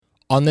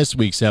On this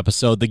week's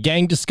episode, the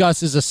gang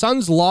discusses a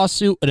son's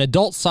lawsuit, an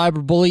adult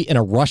cyberbully, and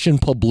a Russian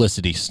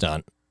publicity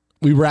stunt.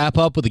 We wrap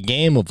up with a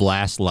game of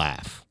Last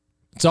Laugh.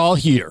 It's all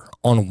here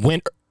on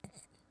Winner.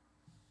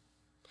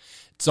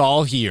 It's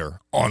all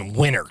here on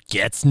Winner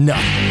Gets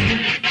Nothing.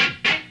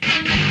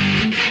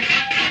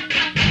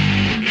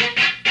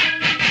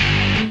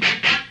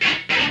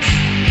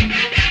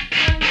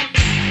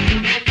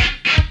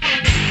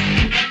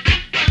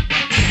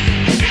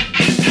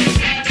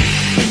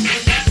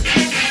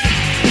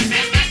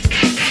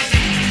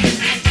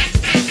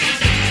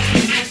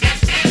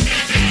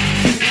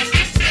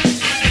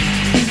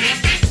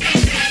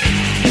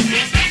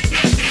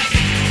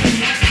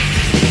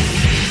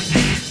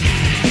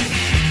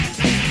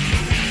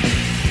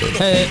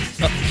 Hey,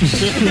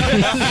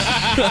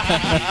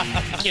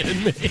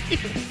 kidding me?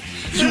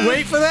 Did you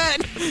wait for that?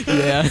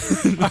 Yeah.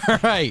 All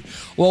right.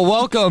 Well,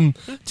 welcome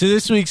to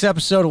this week's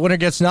episode of Winner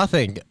Gets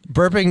Nothing.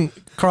 Burping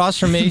across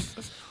from me,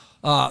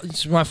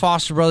 it's my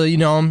foster brother. You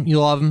know him. You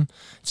love him.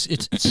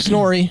 It's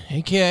Snorri,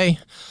 a.k.a.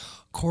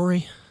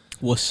 Corey.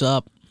 What's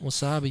up?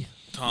 Wasabi.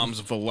 Tom's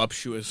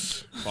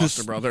voluptuous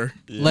foster brother.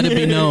 Let it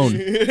be known.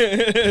 Let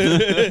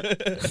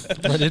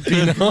it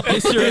be known.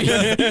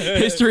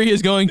 History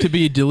is going to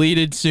be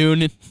deleted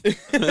soon, and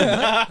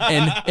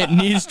it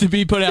needs to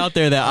be put out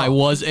there that I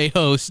was a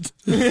host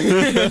of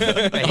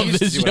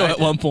this show at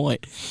one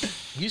point.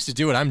 You used to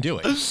do what I'm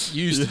doing.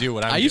 You used to do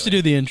what I'm doing. I used to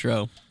do the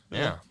intro.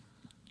 Yeah.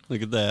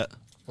 Look at that.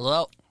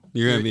 Well,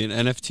 You're going to be an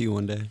NFT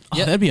one day.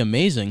 Yeah, that'd be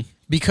amazing.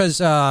 Because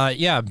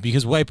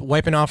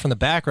wiping off from the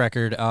back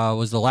record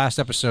was the last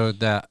episode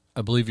that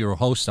I believe you were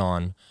host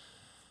on. It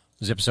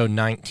was episode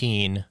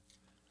 19.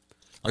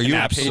 Are you a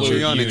absolute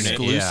Patreon unit,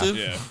 exclusive?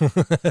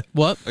 Yeah.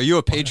 What? Are you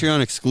a Patreon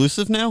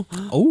exclusive now?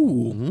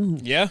 Oh,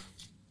 Yeah.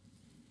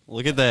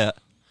 Look at that.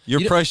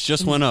 Your price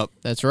just went up.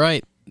 that's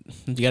right.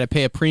 You got to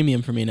pay a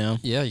premium for me now.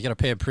 Yeah, you got to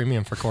pay a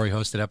premium for Corey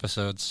hosted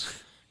episodes.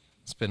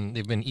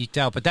 They've been eked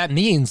out, but that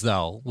means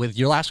though, with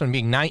your last one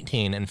being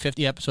 19 and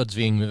 50 episodes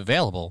being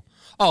available.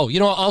 Oh,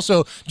 you know,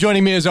 also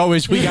joining me as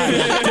always, we got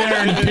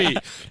Darren and Pete.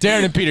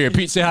 Darren and Peter.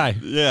 Pete, say hi.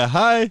 Yeah,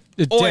 hi.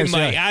 Oi, Darren, say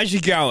mate, hi. how's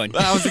it going?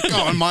 How's it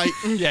going, mate?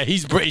 Yeah,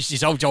 he's British.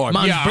 He's all George.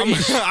 Mine's Yeah,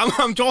 British.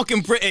 I'm talking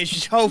British.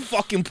 This whole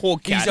fucking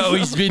podcast. He's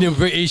always been a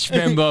British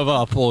member of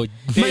our pod.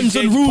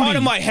 it's part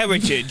of my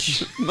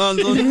heritage.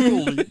 Man's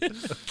unruly.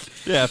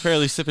 Yeah,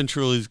 apparently sipping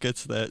Trulies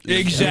gets that.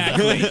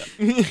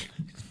 Exactly.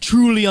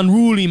 Truly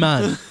unruly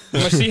man.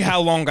 Let's see how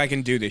long I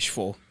can do this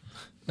for.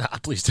 Nah,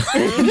 please don't.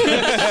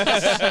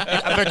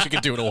 I bet you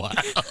could do it a while.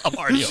 I'm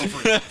already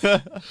over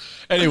it.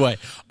 Anyway,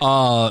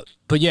 but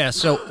yeah,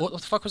 so what the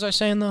fuck was I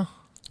saying though?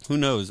 Who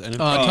knows? NFT.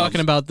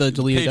 Talking about the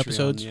deleted Patreon,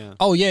 episodes. Yeah.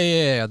 Oh,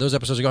 yeah. Those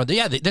episodes are going.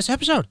 Yeah, this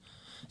episode.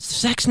 It's the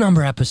sex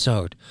number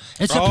episode.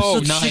 It's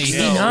episode nice.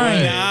 69.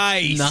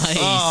 Nice. Nice.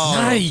 Oh,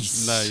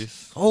 Nice.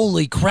 Nice.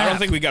 Holy I crap. don't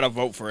think we got to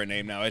vote for a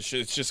name now. It's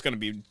just going to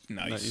be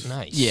nice.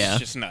 Nice. Yeah. It's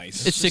just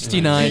nice. It's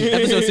 69.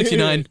 Episode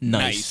 69.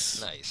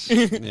 Nice. Nice.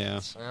 Yeah.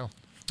 Well,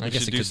 I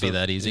guess it should do could be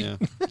that easy. Yeah.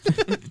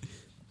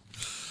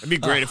 It'd be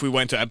great if we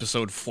went to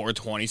episode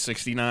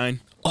 42069.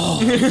 Wow.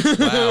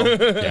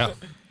 Yeah.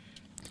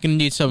 Gonna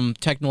need some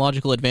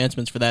technological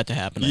advancements for that to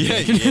happen. I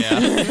think. Yeah.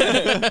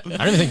 I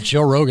don't even think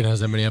Joe Rogan has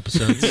that many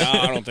episodes. No,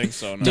 I don't think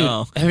so. No.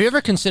 No. Have you ever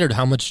considered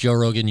how much Joe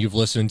Rogan you've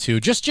listened to?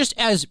 Just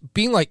as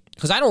being like,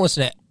 because I don't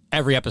listen to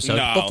every episode,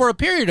 No. but for a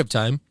period of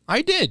time,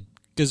 I did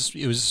because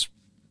it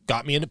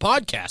got me into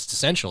podcasts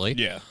essentially.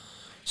 Yeah.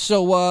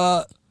 So,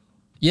 how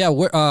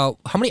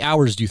many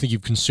hours do you think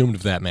you've consumed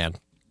of that, man?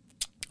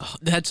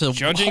 That's a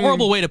Judging-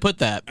 horrible way to put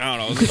that. I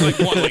don't know. It's like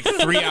what, like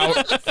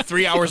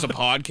 3 hours of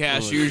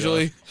podcast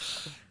usually.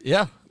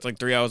 Yeah. It's like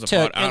 3 hours of To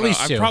pod. at I don't know.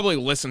 least I two. probably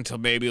listened to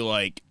maybe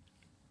like,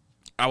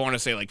 I want to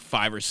say like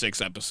 5 or 6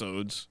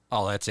 episodes.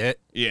 Oh, that's it.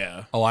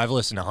 Yeah. Oh, I've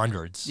listened to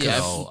hundreds. Yeah.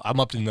 So I'm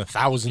up in the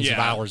thousands of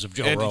hours of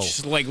Joe And Rogan. it's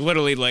just like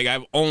literally like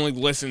I've only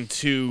listened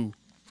to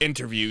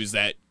interviews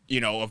that, you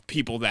know, of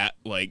people that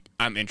like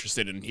I'm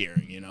interested in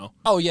hearing, you know.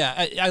 Oh yeah,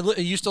 I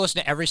used to listen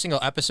to every single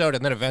episode,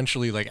 and then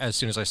eventually, like as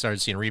soon as I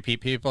started seeing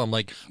repeat people, I'm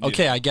like,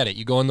 okay, I get it.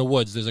 You go in the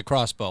woods, there's a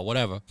crossbow,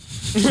 whatever.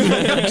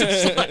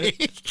 Just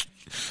like,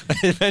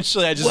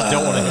 eventually, I just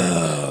don't want to hear.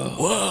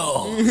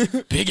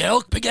 Whoa, big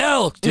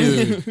elk,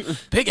 dude,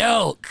 big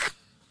elk.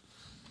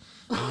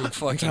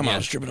 One time I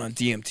was tripping on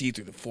DMT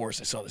through the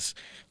forest, I saw this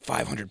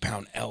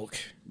 500-pound elk.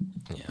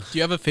 Do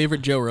you have a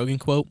favorite Joe Rogan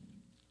quote?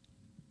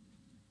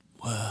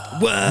 Whoa!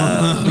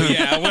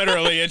 Yeah,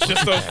 literally, it's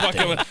just those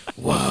fucking.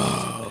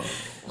 Whoa!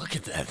 Look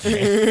at that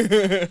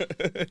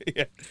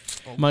thing.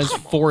 Mine's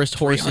forest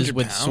horses 300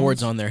 with pounds?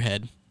 swords on their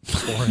head.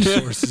 Orange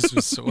horses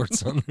with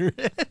swords on their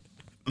head.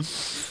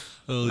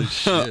 Holy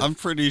shit! I'm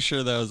pretty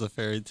sure that was a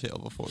fairy tale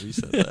before you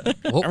said that.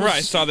 What Remember, I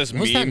saw this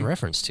what was that in meme.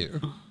 reference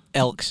to?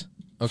 Elks.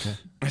 Okay.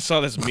 I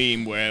saw this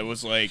meme where it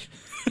was like,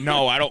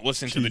 no, I don't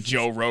listen to the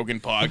Joe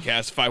Rogan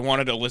podcast. If I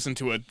wanted to listen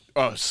to a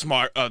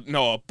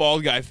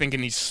bald guy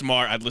thinking he's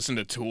smart, I'd listen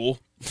to Tool.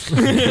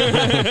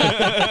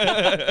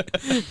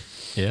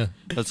 Yeah.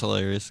 That's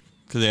hilarious.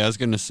 Because I was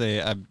going to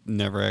say, I've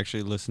never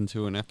actually listened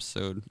to an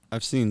episode.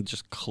 I've seen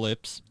just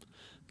clips,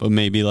 but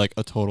maybe like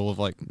a total of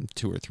like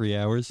 2 or 3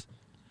 hours.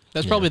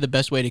 That's probably the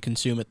best way to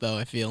consume it, though,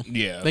 I feel.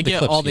 Yeah. They The get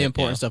clips, all the yeah,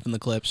 important yeah. stuff in the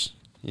clips.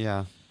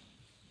 Yeah,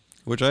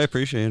 which I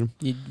appreciate.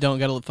 You don't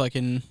got to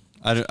fucking...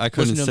 I couldn't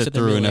Listen to him sit sit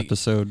there through and an be like-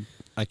 episode.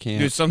 I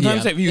can't. Dude,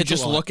 sometimes Yeah, if you it's a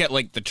just lot. look at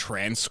like the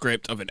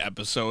transcript of an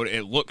episode,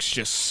 it looks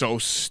just so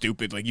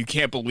stupid. Like you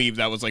can't believe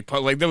that was like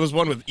there was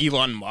one with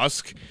Elon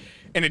Musk,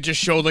 and it just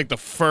showed like the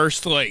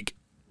first like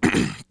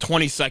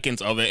 20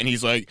 seconds of it, and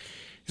he's like,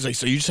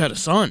 so you just had a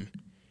son?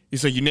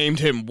 He's like, you named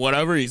him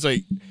whatever. He's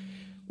like,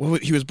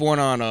 he was born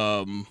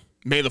on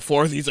May the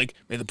 4th. He's like,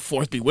 May the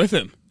 4th be with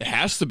him. It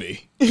has to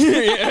be. And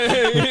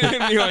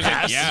he was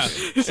like, yeah.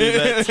 See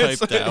that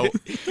typed out.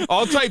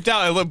 All typed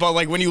out, but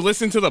like when you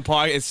listen to the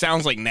pod, it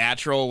sounds like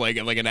natural, like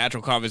a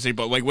natural conversation.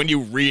 But like when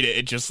you read it,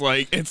 it just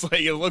like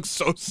it looks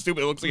so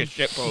stupid. It looks like a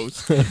shit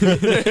post.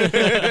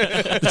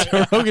 The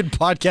Joe Rogan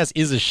podcast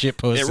is a shit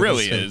post. It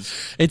really is.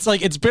 It's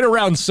like it's been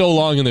around so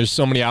long, and there's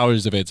so many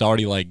hours of it. It's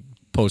already like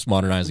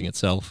postmodernizing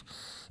itself.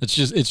 It's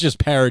just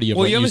parody of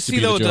Well, what you ever used to see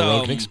be the those, Joe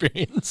Rogan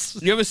experience.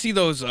 You ever see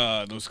those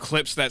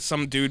clips that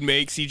some dude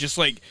makes? He just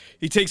like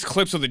he takes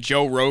clips of the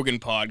Joe Rogan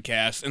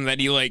podcast and then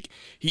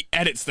he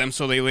edits them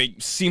so they like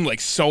seem like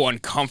so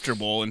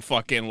uncomfortable and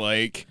fucking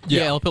like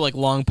Yeah, I'll put like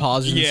long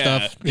pauses and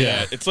stuff.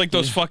 yeah. It's like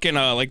those fucking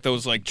like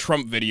those like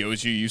Trump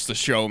videos you used to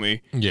show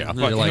me. Yeah, Fucking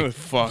they're like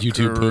fuck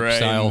YouTube poop right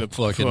style in the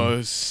fucking.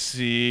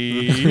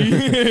 pussy.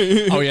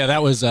 Oh yeah,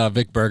 that was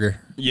Vic Berger.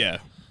 Yeah.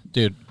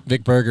 Dude,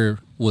 Vic Berger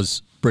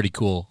was pretty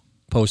cool.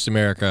 Post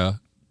America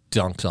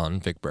dunks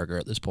on Vic Berger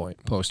at this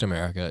point. Post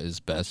America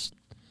is best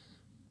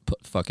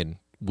fucking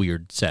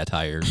weird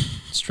satire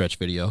stretch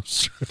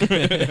videos.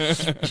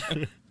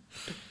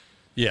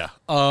 Yeah.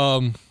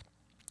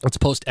 Let's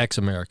post X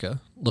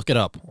America. Look it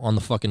up on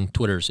the fucking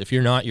Twitters. If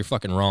you're not, you're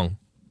fucking wrong.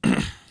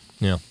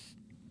 Yeah.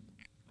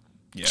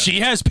 Yeah.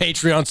 She has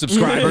Patreon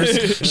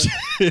subscribers.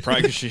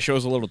 Probably because she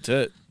shows a little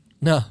tit.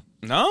 No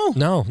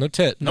No?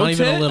 tit. Not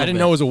even a little I didn't bit.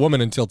 know it was a woman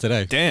until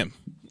today. Damn.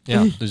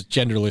 Yeah, there's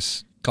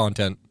genderless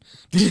content.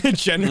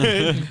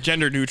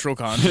 Gender neutral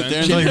content.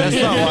 Darren's like, that's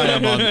not why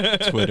I'm on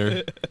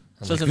Twitter.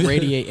 This doesn't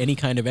radiate any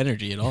kind of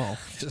energy at all.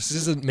 This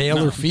isn't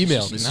male or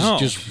female. This No.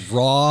 is just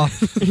raw,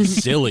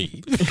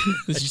 silly.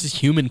 This is just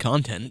human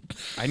content.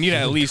 I need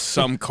at least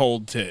some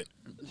cold tit.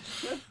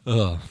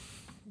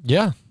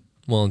 Yeah.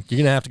 Well, you're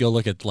gonna have to go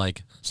look at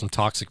like some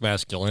toxic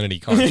masculinity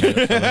content.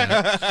 for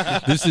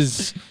that. This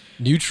is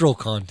neutral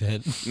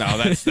content. No,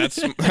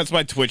 that's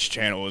my Twitch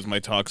channel is my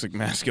toxic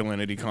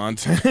masculinity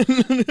content.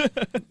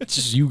 It's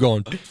just you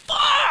going, fuck.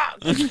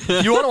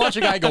 You want to watch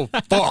a guy go,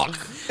 fuck.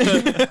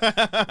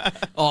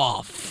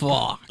 Oh,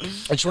 fuck.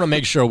 I just want to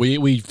make sure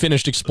we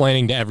finished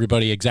explaining to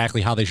everybody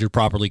exactly how they should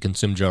properly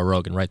consume Joe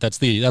Rogan, right? That's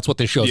what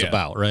this show's Yeah.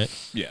 about, right?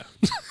 Yeah.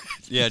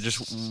 Yeah,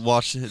 just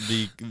watch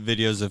the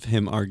videos of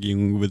him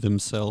arguing with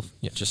himself.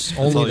 Yeah, just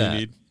That's only all that. you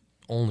need.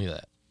 Only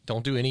that.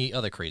 Don't do any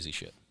other crazy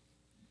shit.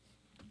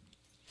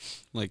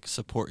 Like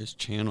support his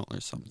channel or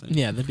something.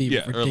 Yeah, that'd be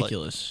Yeah, or, Or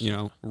ridiculous.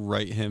 like,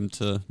 write him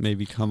to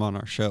maybe come on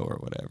our show or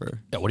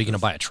whatever. Yeah, what are you gonna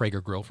buy a Traeger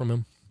grill from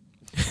him?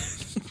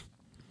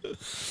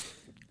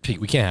 Pete,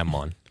 we can't have him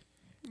on.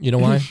 You know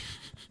why?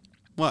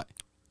 What?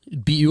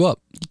 He'd beat you up.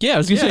 Yeah, I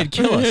was gonna say it'd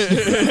kill us.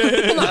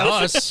 Well,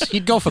 not us.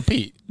 He'd go for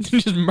Pete.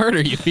 Just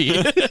murder you, Pete.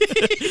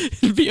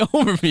 It'd be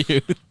over for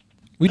you.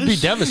 We'd be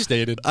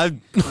devastated. I'd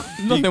be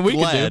Nothing we could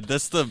glad. do.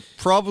 That's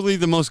probably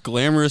the most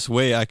glamorous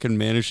way I can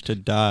manage to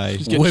die.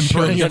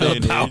 Whimpering under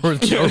the Shot power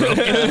of Joe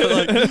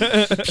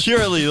Rogan. like,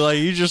 purely like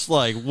you just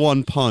like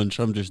one punch,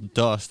 I'm just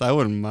dust. I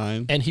wouldn't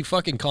mind. And he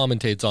fucking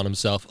commentates on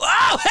himself.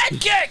 Oh, head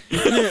kick!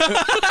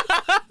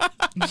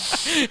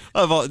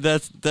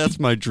 That's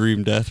my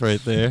dream death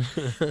right there.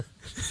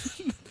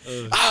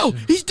 Oh,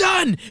 he's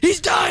done! He's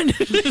done!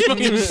 Just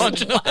fucking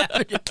punch him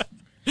out.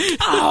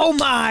 Oh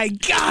my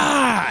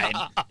god!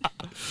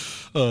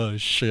 Oh,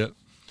 shit.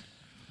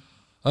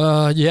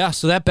 Yeah,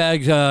 so that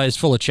bag is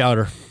full of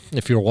chowder,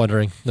 if you're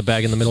wondering. The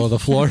bag in the middle of the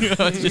floor.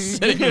 I was just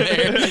sitting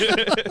there.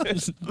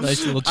 Just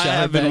nice little I chowder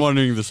have been bag.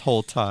 wondering this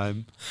whole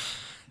time.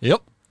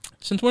 Yep.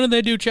 Since when did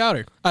they do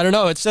chowder? I don't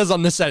know. It says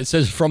on this side, it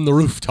says from the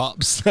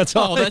rooftops. That's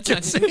all. Oh,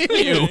 that's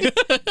you.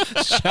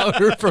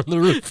 Chowder from the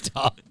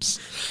rooftops.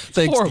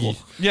 Thanks, horrible.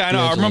 Steve. Yeah, I know.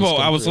 I D'Angelo's remember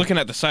coming I was through. looking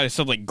at the site. It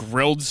said like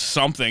grilled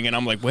something, and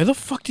I'm like, "Where the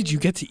fuck did you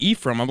get to eat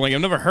from?" I'm like, "I've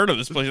never heard of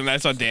this place." And I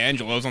saw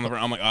D'Angelo's on the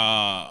front. I'm like,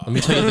 "Ah." Let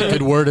me tell you the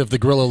good word of the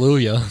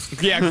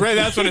Grillalooya. Yeah,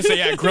 that's what it said.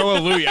 Yeah,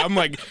 Grillalooya. I'm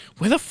like,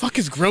 "Where the fuck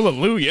is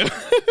Grillalooya?"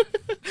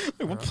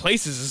 Like, what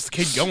place is this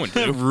kid going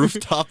to?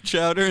 Rooftop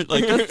chowder?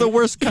 Like that's the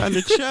worst kind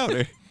of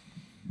chowder.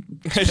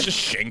 It's just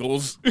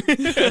shingles.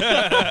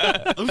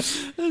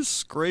 Just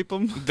scrape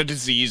them. The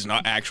disease,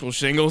 not actual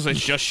shingles. It's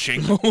just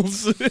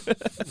shingles. Just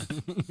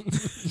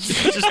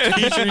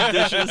petri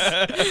dishes.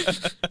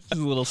 Just a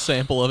little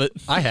sample of it.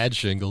 I had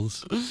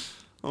shingles.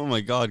 Oh my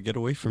god, get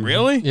away from me.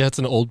 Really? Yeah, it's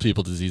an old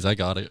people disease. I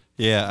got it.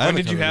 Yeah. I When haven't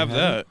did you covered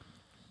have it.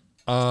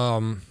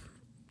 that?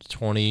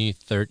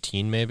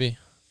 2013 maybe.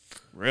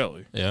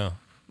 Really? Yeah.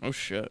 Oh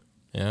shit.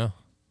 Yeah.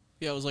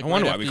 Yeah, it was like I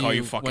wonder right why we after call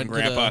you fucking went to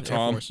the Grandpa Air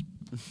Tom. Force.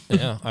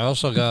 Yeah. I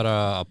also got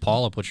a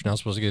polyp, which you're not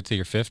supposed to get till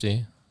you're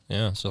 50.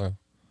 Yeah, so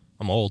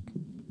I'm old.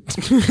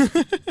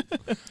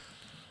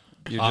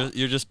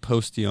 You're just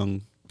post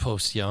young.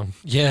 Post young.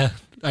 Yeah,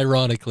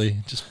 ironically,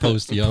 just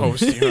post young.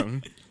 Post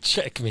young.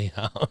 Check me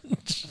out.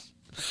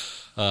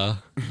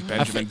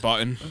 Benjamin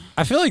Button.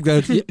 I feel like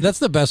that's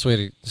the best way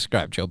to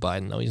describe Joe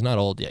Biden, though. He's not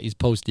old yet. He's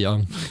post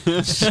young.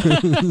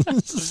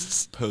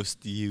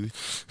 Post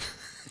youth.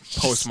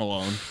 Post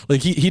Malone.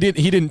 Like he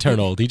didn't turn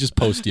old. He just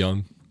post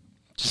young.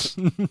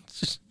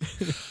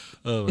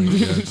 Oh my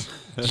god!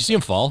 Did you see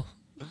him fall?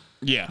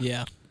 Yeah.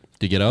 Yeah.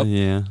 Did you get up?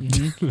 Yeah.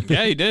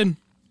 Yeah, he did.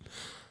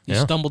 He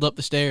Yeah. stumbled up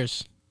the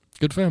stairs.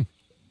 Good for him.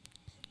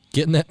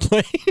 Get in that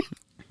plane.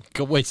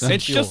 Go waste some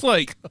It's fuel. just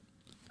like,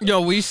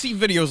 we see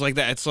videos like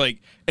that. It's like,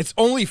 it's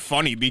only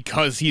funny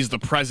because he's the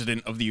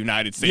president of the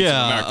United States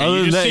Yeah, of America. other You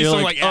than just that, see you're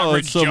some like, like oh,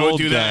 average it's some Joe old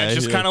do that. guy, It's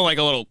just yeah. kind of like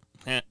a little,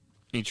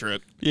 he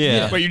tripped.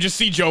 Yeah. But you just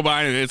see Joe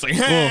Biden and it's like,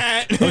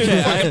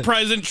 okay, fucking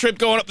president tripped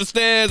going up the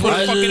stairs. What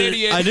a fucking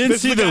idiot. I didn't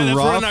This is see guy the that's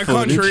raw running our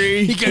footage.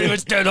 country. he can't even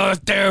stand on a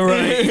stair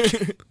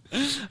right.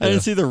 I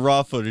didn't see the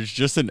raw footage,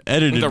 just an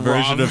edited The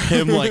version raw- of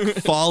him like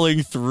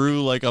falling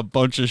through like a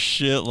bunch of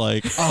shit.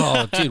 Like,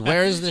 Oh, dude,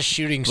 where is the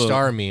shooting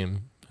star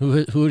meme?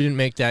 Who didn't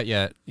make that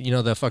yet? You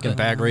know the fucking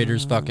bag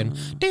raiders fucking.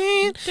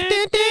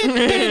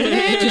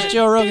 Just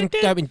Joe Rogan.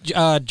 I mean,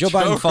 Joe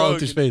Biden falling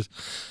through space.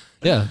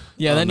 Yeah,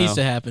 Yeah, Oh, that needs no.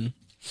 to happen.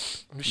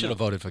 we should have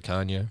voted for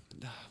Kanye.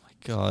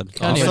 God,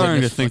 Kanye I'm was starting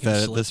like to a think fucking that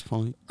at slip. this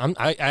point.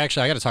 I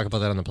actually got to talk about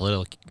that on the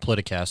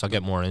Politicast. I'll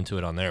get more into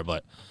it on there,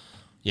 but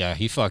yeah,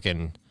 he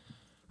fucking.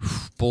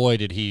 Boy,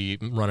 did he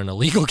run an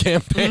illegal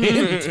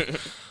campaign.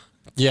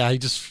 Yeah, he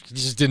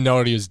just didn't know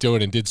what he was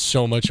doing and did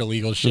so much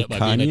illegal shit by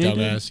being a Kanye did?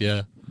 dumbass.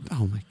 Yeah.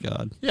 Oh my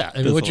God. Yeah, I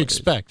mean, That's what'd you hilarious.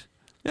 expect?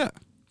 Yeah.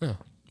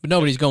 But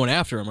nobody's going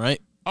after him,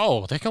 right?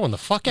 Oh, they're going the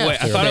fuck after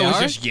Wait, I him. thought it They was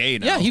are? just Ye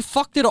now. Yeah, he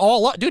fucked it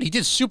all up. Dude, he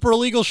did super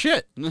illegal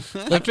shit.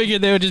 I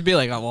figured they would just be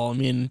like, oh, well, I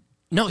mean,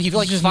 No, he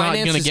like he's just not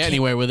finances going to get can't-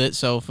 anywhere with it,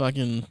 so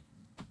fucking...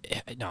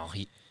 No,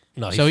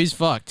 So he's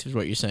fucked, is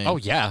what you're saying. Oh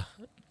yeah,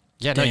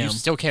 yeah. No, you Damn.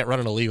 still can't run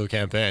an illegal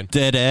campaign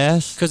Dead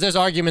ass. because there's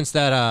arguments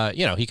that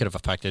he could have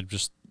affected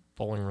just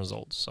polling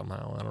results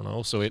somehow. I don't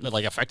know. So it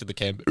like affected the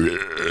campaign. Oh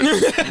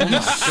my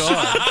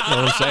god! You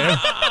know what I'm saying?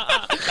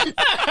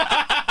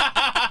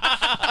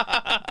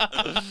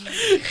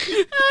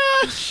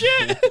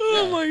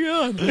 Oh my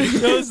god.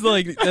 That was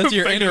like, that's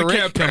your inner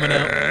Rick coming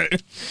out.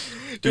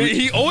 Dude,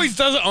 he always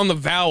does it on the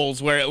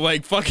vowels where it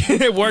like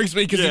fucking it works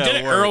because Yeah, he did it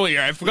it worked.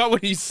 earlier. I forgot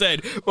what he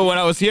said, but when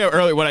I was here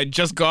earlier, when I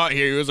just got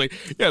here, he was like,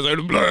 "Yeah," I was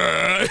like,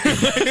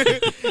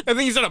 I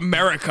think he said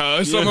America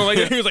or something like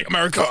that. He was like,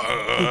 "America."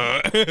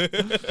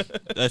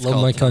 That's Love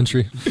called my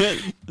country.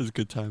 That's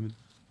good timing.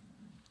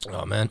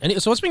 Oh man.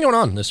 So what's been going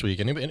on this week?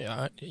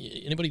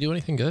 Anybody do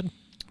anything good?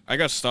 I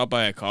got stopped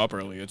by a cop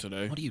earlier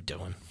today What are you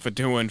doing? for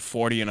doing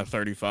 40 and a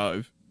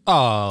 35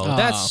 Oh,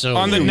 that's so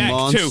on the weird. neck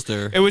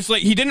monster. too. It was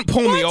like he didn't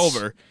pull me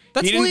over.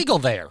 That's He didn't- legal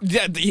there.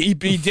 Yeah, he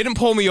didn't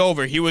pull me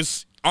over. He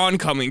was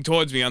oncoming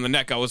towards me on the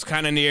neck. I was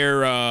kind of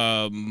near,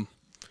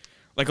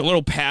 like a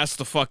little past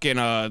the fucking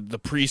the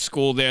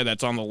preschool there.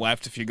 That's on the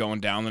left if you're going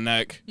down the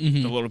neck. The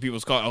little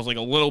people's call. I was like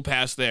a little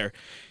past there.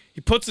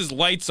 He puts his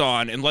lights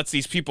on and lets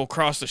these people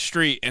cross the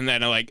street, and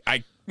then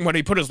when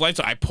he put his lights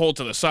on, I pulled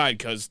to the side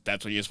because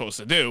that's what you're supposed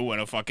to do when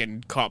a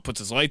fucking cop puts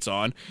his lights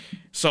on.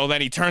 So then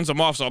he turns them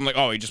off. So I'm like,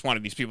 oh, he just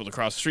wanted these people to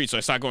cross the street. So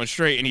I start going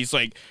straight, and he's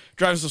like,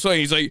 drives us away.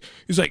 He's like,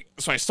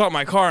 so I stop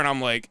my car, and I'm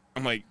like,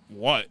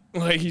 what?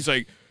 Like he's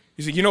like,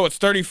 you know, it's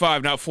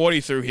 35, not 40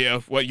 through here.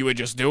 What you were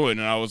just doing,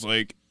 and I was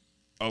like,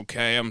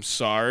 okay, I'm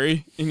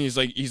sorry. And he's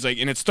like,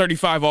 and it's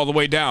 35 all the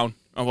way down.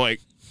 I'm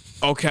like,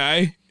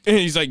 okay. And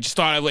he's like, just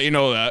thought I'd let you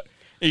know that.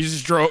 And he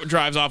just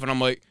drives off, and I'm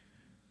like,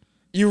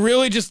 you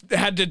really just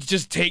had to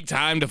just take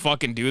time to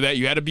fucking do that?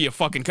 You had to be a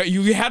fucking...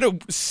 You had to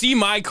see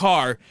my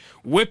car,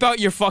 whip out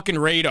your fucking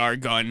radar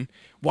gun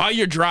while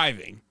you're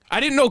driving. I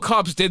didn't know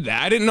cops did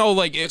that. I didn't know,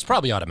 like... It's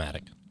probably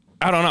automatic.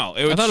 I don't know.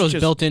 I thought it was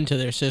just- built into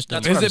their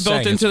system. That's Is what I'm it built saying.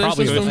 into It's their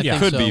probably system? with- I Yeah,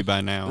 think Could so. be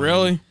by now.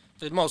 Really?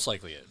 it most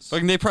likely is.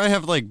 Like they probably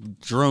have like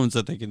drones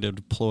that they can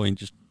deploy and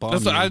just bomb.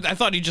 That's what, you. I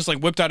thought he just, like,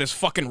 whipped out his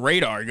fucking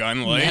radar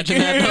gun. Like, Imagine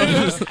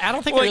that, though. I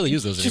don't think Like, they really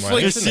use those just anymore.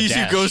 like- I He think it's in the sees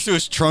you dash. goes to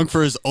his trunk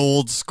for his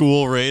old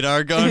school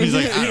radar gun. He's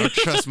like, I don't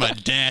trust my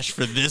dash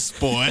for this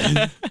boy.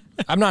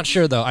 I'm not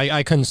sure though.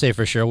 I couldn't say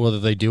for sure whether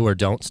they do or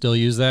don't still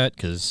use that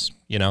because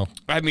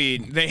I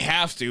mean, they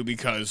have to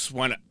because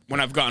when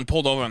I've gotten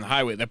pulled over on the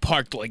highway, they're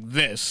parked like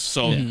this.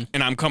 So, and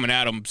I'm coming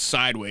at them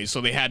sideways,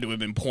 so they had to have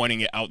been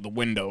pointing it out the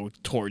window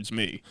towards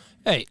me.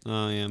 Hey,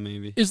 Oh yeah,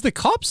 maybe. is the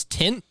cops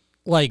tint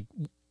like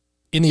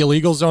in the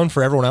illegal zone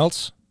for everyone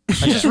else? I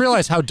just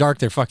realized how dark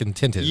their fucking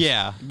tint is.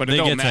 Yeah, But it they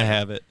don't get matter. to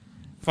have it.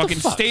 Fucking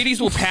fuck?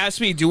 Stadies will pass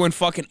me doing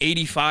fucking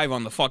 85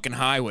 on the fucking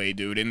highway,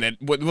 dude, and that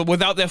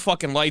without their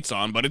fucking lights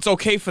on. But it's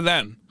okay for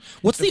them.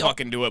 What's to the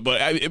fucking do it?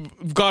 But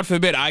God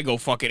forbid I go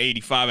fucking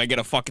 85, I get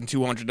a fucking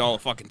 $200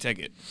 fucking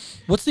ticket.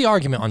 What's the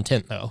argument on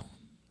tint though?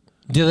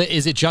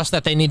 Is it just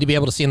that they need to be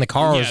able to see in the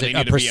car, or Yeah, is they it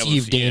need a to be able to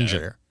perceived see, yeah.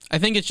 danger? I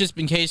think it's just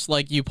in case,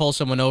 like, you pull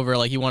someone over,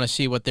 like, you want to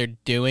see what they're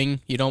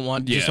doing. You don't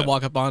want just to Yeah.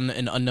 walk up on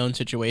an unknown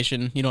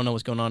situation. You don't know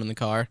what's going on in the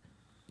car.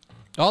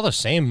 All the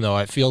same, though,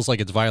 it feels like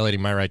it's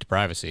violating my right to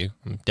privacy.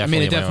 I'm I definitely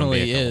mean, it in my own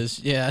definitely vehicle. is.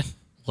 Yeah.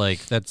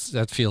 Like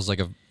that feels like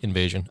an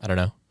invasion. I don't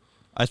know.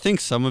 I think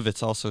some of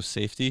it's also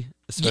safety,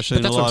 especially But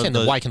in that's a what lot I'm saying. of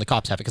Then the, why can the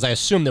cops have it? Because I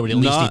assume there would at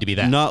least need to be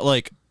that. Not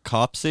like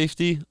cop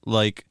safety,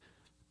 like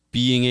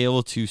being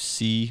able to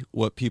see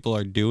what people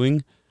are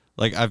doing.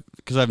 Like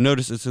I've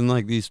noticed it's in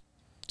like these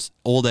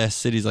old ass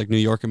cities like New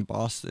York and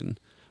Boston,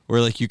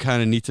 where like you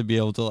kind of need to be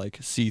able to like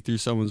see through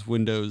someone's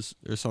windows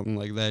or something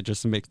like that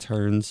just to make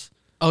turns.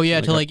 Oh yeah,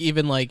 Like to a- like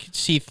even like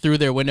see through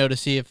their window to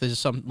see if there's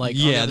some like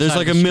on the Yeah, other there's side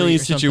like of a the million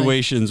street or something.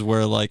 situations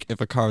where like if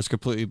a car is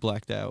completely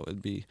blacked out,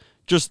 it'd be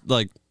just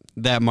like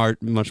that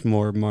much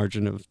more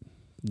margin of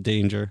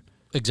danger.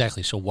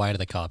 Exactly. So why do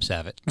the cops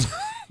have it?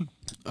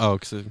 Oh,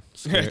 because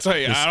I tell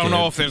you, I don't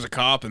know if there's a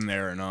cop in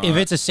there or not. If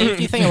it's a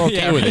safety thing, I'm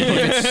okay with it.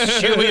 If it's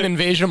surely an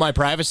invasion of my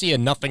privacy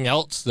and nothing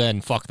else,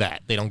 then fuck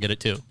that. They don't get it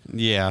too.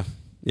 Yeah,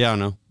 I don't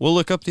know. We'll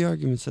look up the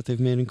arguments that they've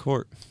made in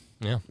court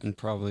Yeah. in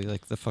probably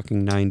like the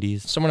fucking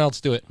 90s. Someone else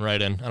do it.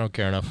 Right in. I don't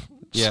care enough.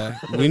 Yeah,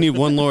 we need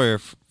one lawyer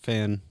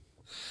fan.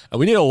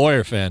 We need a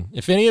lawyer fan.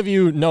 If any of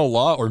you know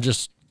law or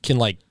just can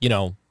like,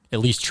 at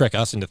least trick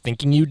us into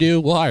thinking you do,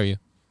 we'll hire you.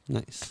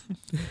 Nice.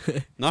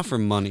 Not for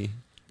money,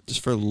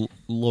 just for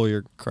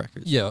lawyer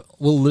crackers. Yeah,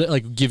 we'll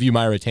like give you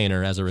my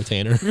retainer as a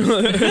retainer.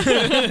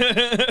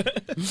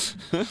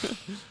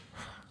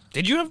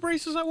 Did you have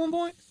braces at one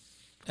point?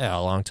 Yeah,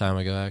 a long time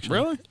ago actually.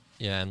 Really?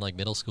 Yeah, in like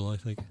middle school, I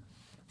think.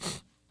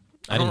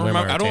 I don't wear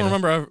my remember. I don't retainer.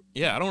 remember.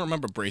 Yeah, I don't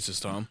remember braces,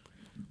 Tom.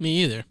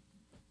 Me either.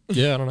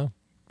 Yeah, I don't know.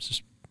 It's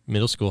just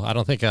middle school. I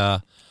don't think.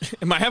 Am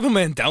I having a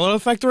Mandela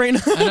effect right now?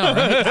 I know,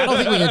 right? I don't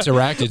think we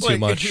interacted too Like-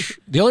 much.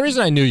 The only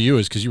reason I knew you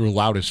is because you were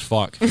loud as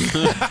fuck. You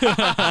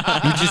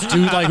just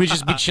do like we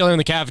just be chilling in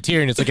the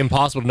cafeteria, and it's like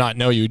impossible to not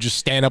know you. Just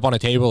stand up on a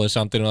table or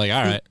something. And we're like,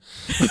 all right.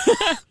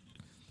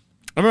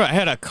 I remember I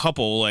had a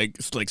couple like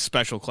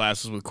special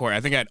classes with Corey.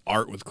 I think I had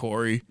art with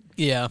Corey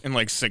Yeah. in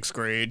like 6th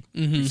grade.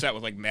 We sat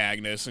with like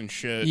Magnus and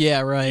shit.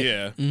 Yeah. Right.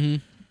 Yeah. Mm-hmm.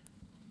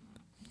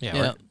 Yeah.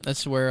 Yeah.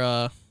 That's where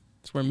me.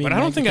 But and I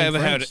don't Meg think I became ever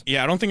friends. had.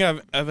 Yeah, I don't think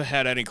I've ever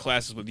had any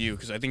classes with you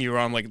because I think you were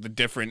on like the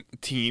different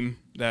team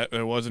that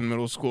it was in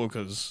middle school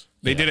because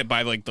they did it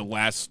by like the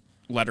last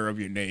letter of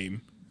your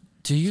name.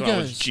 Do you So I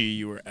was guys? G,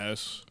 you were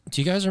S.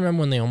 Do you guys remember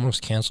when they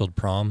almost canceled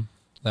prom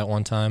that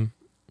one time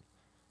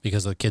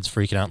because the kids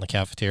freaking out in the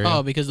cafeteria?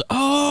 Oh, because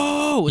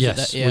was yes. it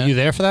that? Yeah. Were you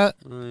there for that?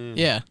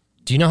 Yeah.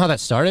 Do you know how that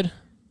started?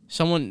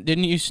 Someone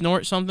didn't you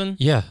snort something?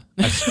 Yeah.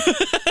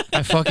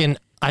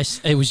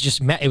 It was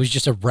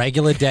just a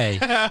regular day.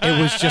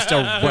 It was just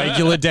a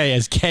regular day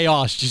as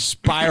chaos just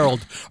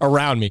spiraled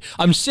around me.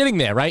 I'm sitting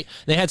there, right?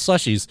 They had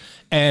slushies,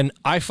 and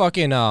I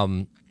fucking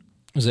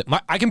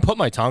I can put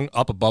my tongue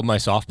up above my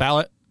soft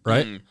palate,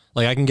 right?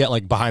 Like I can get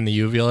like behind the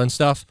uvula and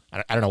stuff.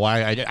 I don't know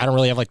why. I don't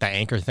really have like that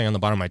anchor thing on the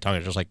bottom of my tongue.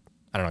 It's just like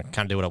I don't know,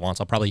 kind of do what it wants.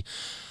 I'll probably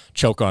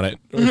choke on it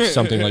or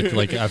something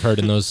like I've heard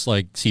in those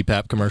like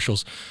CPAP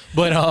commercials.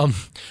 But I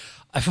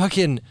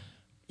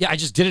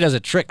just did it as a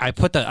trick. I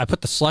put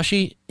the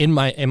slushy in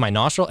my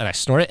nostril and I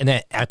snort it and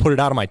then I put it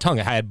out of my tongue.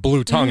 I had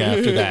blue tongue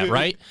after that,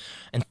 right?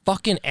 And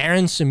fucking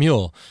Aaron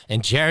Samuel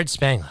and Jared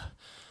Spangler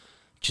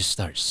just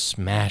started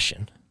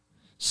smashing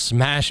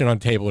on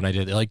the table when I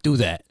did it. They're like, do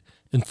that.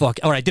 And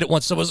I did it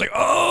once. Someone was like,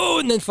 oh,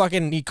 and then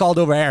fucking he called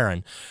over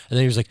Aaron. And then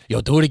he was like,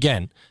 yo, do it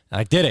again. And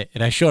I did it.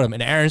 And I showed him.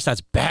 And Aaron starts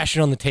bashing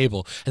on the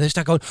table. And they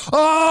start going,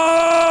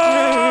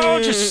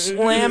 oh, just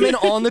slamming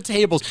on the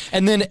tables.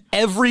 And then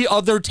every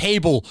other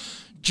table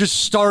just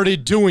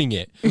started doing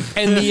it.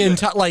 And the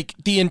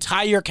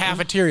entire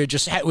cafeteria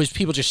was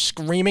people just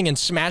screaming and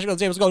smashing on the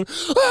tables going,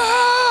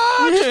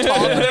 ah, just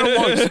toppling it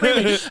along,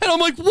 screaming. And I'm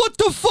like, what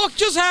the fuck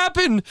just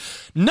happened?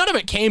 None of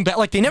it came back.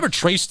 Like, they never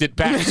traced it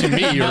back to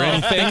me or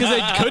anything. Because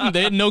they couldn't.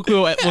 They had no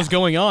clue what was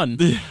going on.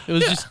 It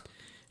was just.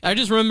 I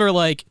just remember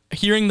like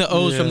hearing the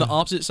O's from the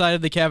opposite side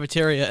of the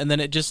cafeteria, and then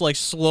it just like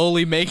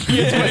slowly making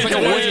its way. like a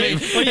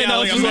wave. And I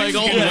was just like,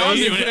 oh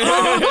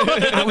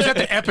I was at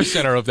the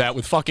epicenter of that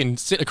with fucking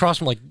sitting across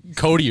from like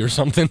Cody or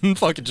something.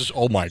 Fucking just,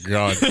 oh my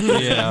God.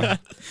 Yeah.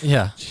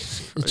 Yeah.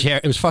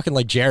 It was fucking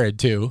like Jared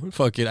too.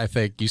 Fucking, I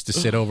think, used to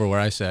sit over where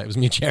I sat. It was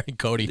me, Jared, and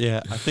Cody.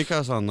 Yeah, I think I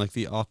was on like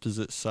the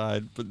opposite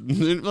side, but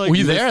like, Were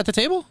you there at the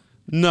table?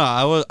 No,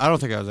 I don't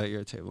think I was at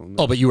your table.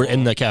 Oh, but you were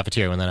in the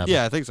cafeteria when that happened.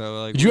 Yeah, I think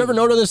so. Like, Did you ever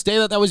know to this day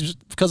that was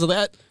because of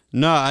that?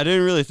 No, I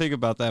didn't really think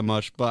about that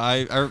much, but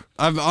I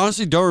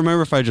honestly don't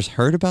remember if I just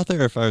heard about that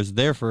or if I was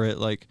there for it.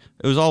 Like,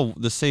 it was all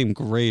the same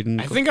grade.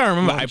 And I think I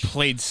remember I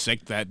played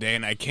sick that day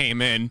and I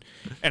came in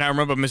and I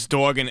remember Miss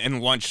Dorgan in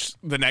lunch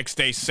the next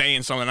day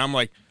saying something. I'm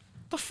like,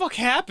 what the fuck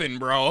happened,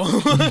 bro?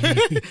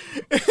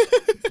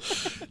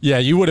 Yeah,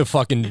 you would have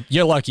fucking.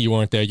 You're lucky you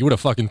weren't there. You would have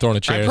fucking thrown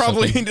a chair. I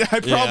probably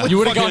You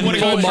would have gotten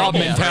fucking full would've mob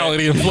gotten in trouble.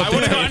 mentality and I flipped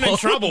would the have gotten in table.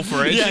 trouble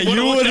for it. Yeah, She you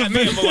would've looked would've at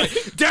me and been like,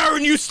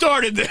 Darren, you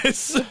started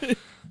this.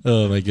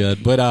 Oh my God!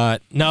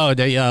 But no,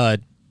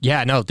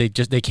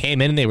 they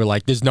came in and they were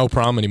like, "There's no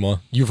prom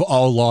anymore. You've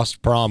all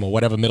lost prom or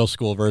whatever middle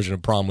school version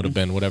of prom would have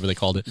been, whatever they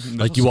called it.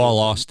 Like you all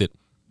lost it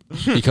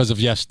because of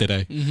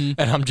yesterday." And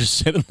I'm just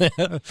sitting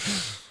there.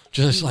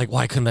 Just like,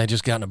 why couldn't I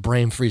just gotten a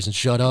brain freeze and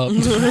shut up?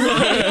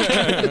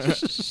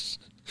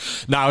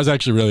 No, I was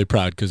actually really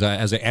proud because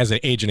as an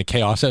agent of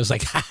chaos, I was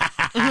like,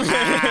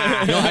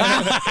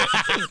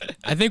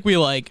 I think we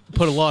like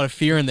put a lot of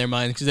fear in their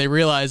minds because they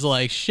realize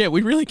like, shit,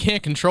 we really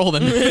can't control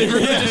them. They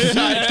really just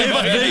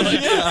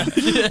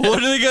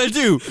What are they gonna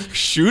do?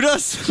 Shoot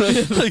us? like,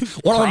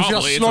 one of them Probably,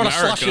 just it's snort a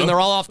America. slushy and they're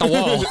all off the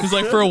wall. It's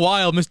like for a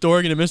while, Miss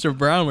Dorgan and Mr.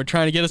 Brown were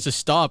trying to get us to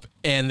stop,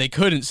 and they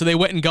couldn't. So they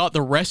went and got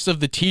the rest of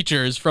the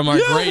teachers from our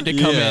grade to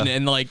come in,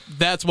 and like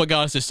that's what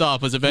got us to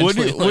stop. Was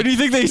eventually. What do you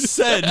think they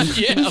said?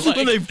 Yeah, like-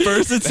 when they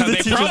burst into the They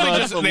teacher's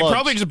lounge for lunch?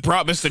 probably just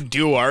brought Mr.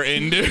 Dewar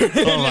in, dude.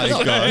 Oh my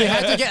They god!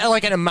 had to get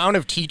like an amount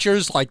of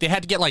teachers, like they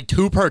had to get like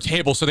 2 per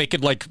table so they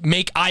could like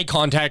make eye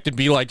contact and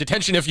be like,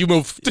 detention if you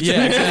move.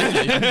 Yeah,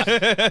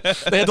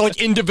 exactly. They had to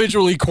like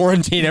individually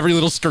quarantine every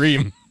little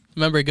stream.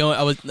 Remember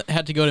going?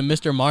 Had to go to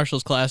Mr.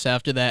 Marshall's class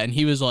after that, and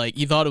he was like,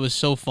 he thought it was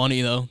so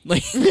funny though.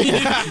 Like,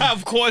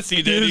 Of course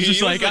he did. he was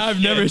just like, the I've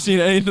shit. never seen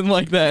anything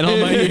like that in all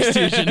my years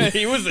teaching.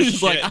 He was the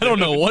He's like, shit, I don't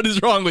know what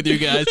is wrong with you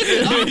guys.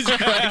 He's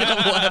cracking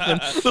up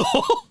laughing. The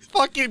whole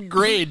fucking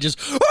grade just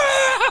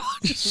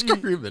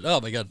screaming. Oh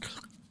my god.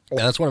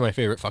 Yeah, that's one of my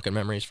favorite fucking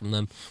memories from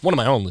them. One of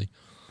my only.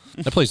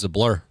 That place is a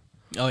blur.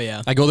 Oh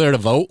yeah. I go there to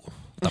vote.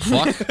 The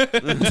fuck?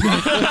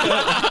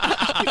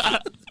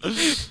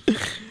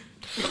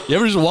 You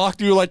ever just walk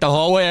through like the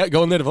hallway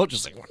going there to vote?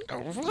 Just like, what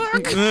the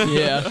fuck?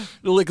 Yeah.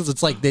 Because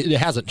it's like, it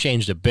hasn't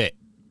changed a bit.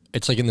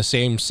 It's like in the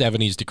same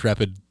 70s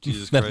decrepit.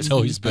 Jesus That's Christ!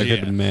 always I been.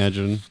 could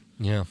imagine.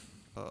 Yeah.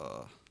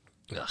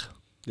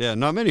 Yeah,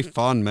 not many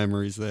fond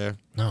memories there.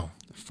 No.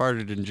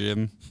 Farted in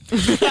gym. You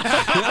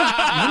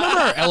remember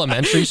our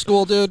elementary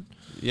school, dude?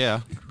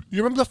 Yeah.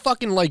 You remember the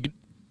fucking like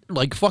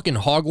fucking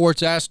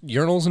Hogwarts ass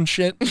urinals and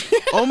shit?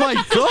 Oh my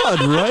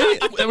god! Right?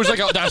 There was like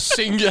a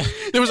singular.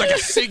 There was like a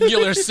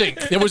singular sink.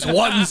 There was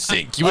one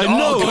sink. You would I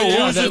know, all go it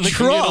on was to a the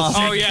trough.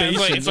 Oh yeah,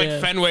 it's like Yeah.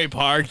 Fenway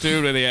Park,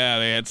 dude.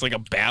 Where it's like a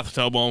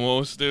bathtub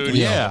almost, dude.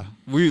 Yeah.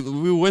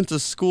 We went to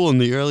school in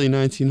the early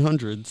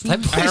 1900s.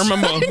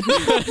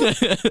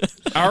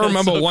 I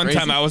remember so one crazy.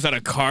 time I was at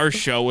a car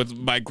show with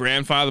my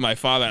grandfather, my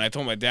father, and I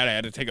told my dad I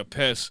had to take a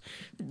piss.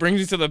 Brings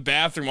me to the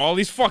bathroom. All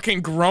these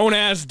fucking grown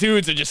ass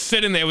dudes are just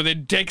sitting there with their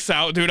dicks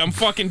out, dude. I'm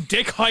fucking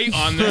dick height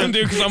on them,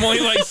 dude, because I'm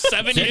only like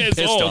 7 years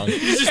pissed old. on.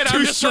 Just And two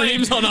I'm just like-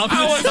 streams on I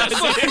was opposite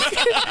just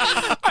like,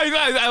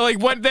 I like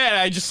went there.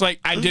 I just like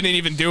I didn't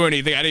even do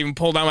anything. I didn't even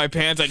pull down my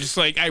pants. I just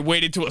like I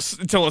waited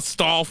until a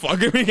stall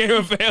fucking became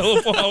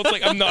available. I was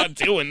like, I'm not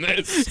doing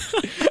this.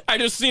 I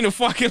just seen a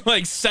fucking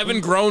like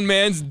 7 grown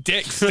man's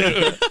dicks,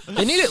 dude.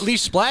 They need at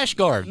least splash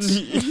guards.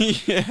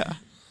 Yeah.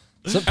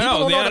 Some I people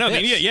know, don't know how to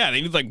they piss.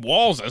 need like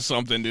walls or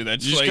something, dude.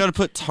 That's You just like, gotta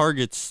put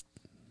targets.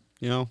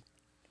 You know.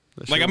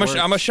 That like shit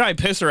I'm a works. shy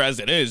pisser as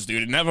it is,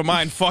 dude. Never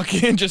mind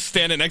fucking just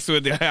standing next to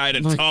it. I had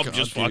a My tub God,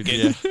 just dude, fucking.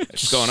 yeah.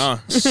 What's going on?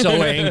 So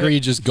angry,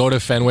 just go to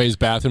Fenway's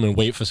bathroom and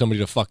wait for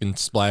somebody to fucking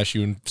splash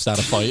you and start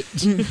a fight.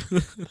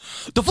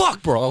 The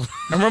fuck, bro?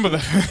 I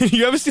remember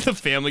you ever see the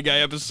Family Guy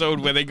episode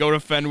where they go to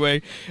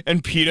Fenway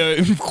and Peter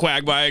and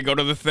Quagmire go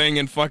to the thing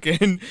and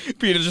fucking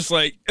Peter's just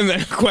like, and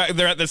then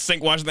they're at the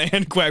sink washing their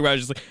hand.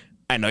 Quagmire's just like,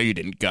 I know you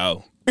didn't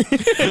go. He's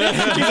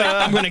like,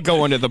 I'm gonna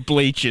go under the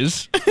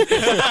bleachers.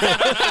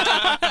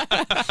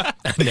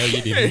 I know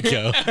you didn't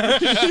go.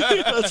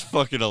 That's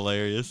fucking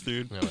hilarious,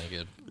 dude. Oh my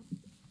god.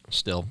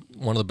 Still,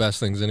 one of the best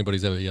things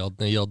anybody's ever yelled.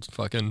 They yelled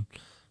fucking,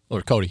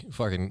 or Cody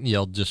fucking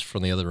yelled just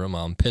from the other room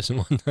while I'm pissing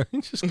one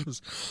time. Just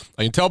 'cause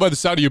I can tell by the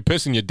sound of you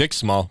pissing, your dick's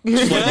small.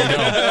 Just let me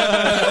know.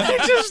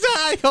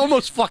 I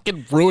almost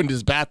fucking ruined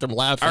his bathroom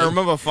laughing. I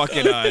remember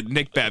fucking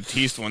Nick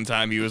Baptiste one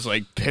time. He was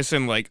like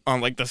pissing like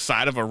on like the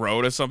side of a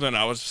road or something.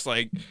 I was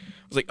like,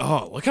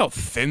 oh, look how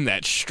thin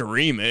that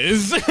stream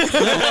is.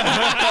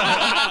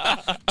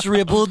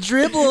 Dribble,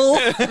 dribble.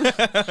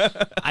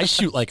 I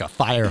shoot like a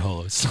fire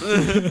hose.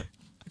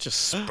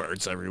 Just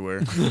spurts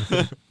everywhere.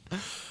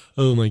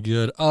 Oh my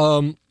god.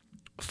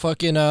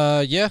 Fucking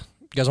yeah. You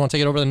guys want to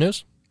take it over the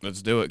news?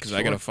 Let's do it because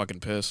I gotta fucking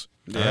piss.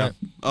 Yeah. Alright.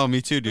 Oh, me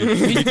too, dude.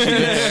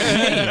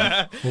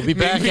 We'll be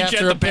back Meet you after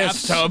at a the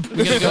piss. bathtub.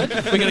 We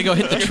gotta go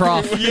hit the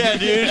trough. Yeah,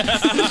 dude.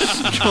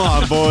 Come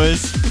on,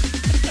 boys.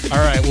 All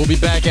right, we'll be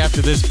back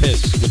after this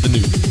piss with the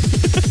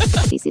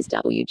news. This is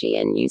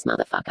WGN News,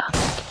 motherfucker.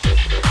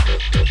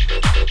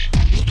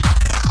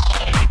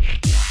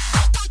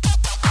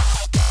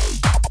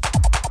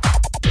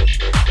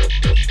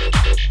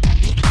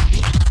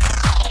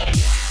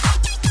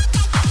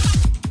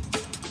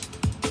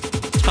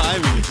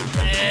 Timing is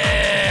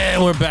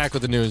And we're back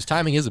with the news.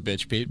 Timing is a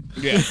bitch, Pete.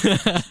 Yeah.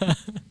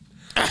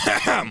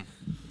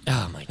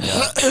 Oh my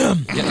god.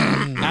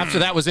 Yeah. After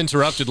that was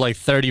interrupted like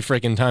 30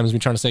 freaking times, me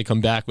trying to say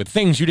come back with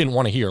things you didn't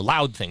want to hear.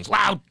 Loud things.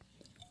 Loud.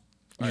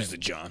 Use the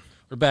John.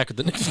 We're back with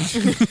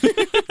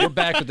the We're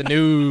back with the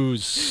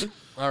news.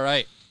 All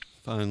right.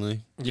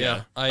 finally.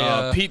 Yeah.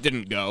 Pete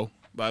didn't go,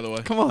 by the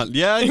way. Come on.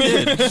 Yeah, I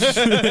did.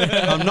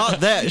 I'm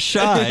not that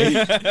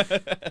shy.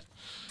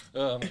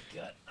 Oh my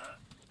god.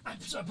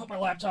 So I put my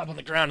laptop on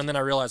the ground and then I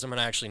realized I'm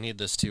gonna actually need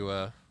this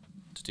to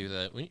do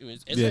that.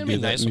 Isn't Yeah, it do be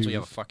that nice once we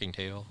news. have a fucking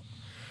table?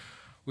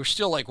 We're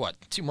still like, what,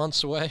 2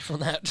 months away from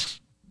that?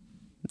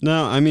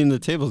 No, I mean, the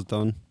table's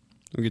done.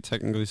 We could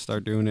technically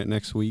start doing it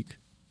next week.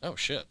 Oh,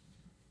 shit.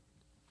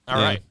 All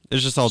right.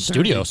 It's just all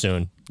Studio dirty.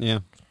 soon. Yeah.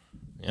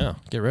 Yeah,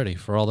 get ready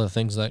for all the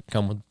things that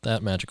come with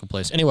that magical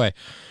place. Anyway,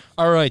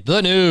 all right,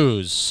 the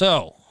news.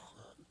 So,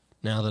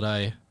 now that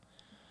I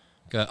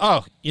got...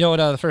 Oh, you know what?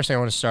 The first thing I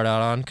want to start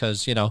out on,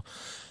 because,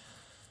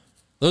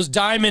 those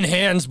Diamond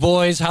Hands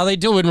boys, how they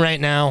doing right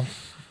now?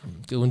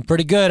 Doing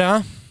pretty good,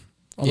 huh?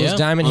 All Yeah. those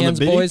Diamond On the Hands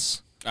biddy?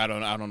 boys? I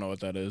don't know what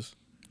that is.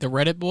 The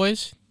Reddit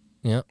boys,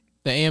 Yeah.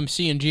 the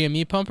AMC and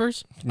GME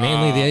pumpers.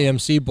 Mainly the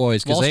AMC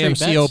boys, because Wall Street AMC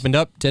bets? opened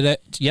up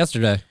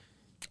yesterday.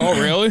 Oh,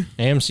 really?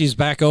 AMC's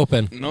back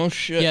open. No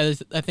shit. Yeah,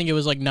 I think it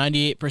was like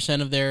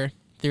 98% of their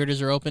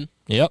theaters are open.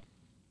 Yep.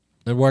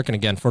 They're working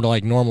again for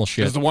like normal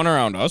shit. Is the one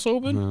around us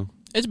open? No.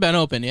 It's been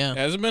open, yeah.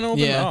 Has it been open?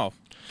 Yeah. Oh,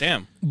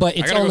 damn. But I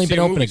it's gotta go only see been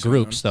a open movie to soon,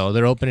 groups, though.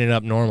 They're opening it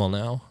up normal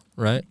now,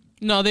 right?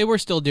 No, they were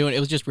still doing it.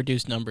 It was just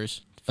reduced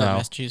numbers for Oh.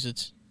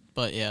 Massachusetts.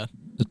 But yeah,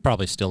 It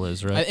probably still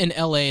is, right? in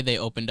LA they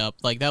opened up.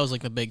 Like that was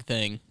like the big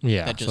thing.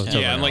 Yeah, that so just it's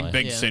happened. Yeah, in LA. like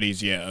big Yeah.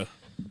 cities, yeah.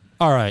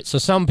 All right, so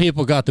some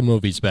people got the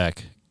movies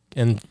back.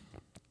 And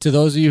to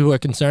those of you who are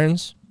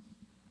concerned,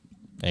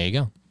 there you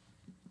go.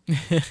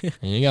 There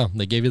you go.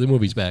 They gave you the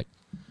movies back.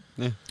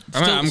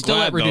 I'm still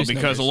at glad, though, reduced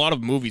because a numbers. lot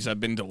of movies have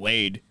been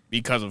delayed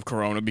because of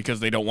Corona,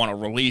 because they don't want to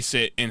release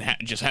it and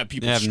just have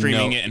people They have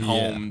streaming no- it in yeah.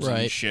 homes and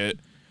Right. shit.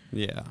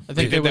 Yeah. I They think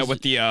did there that was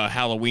with the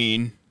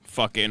Halloween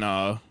fucking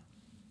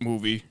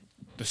movie,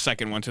 the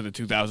second one to the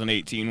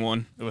 2018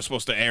 one. It was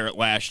supposed to air it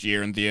last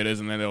year in theaters,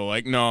 and then they were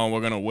like, no,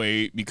 we're going to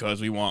wait because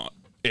we want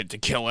it to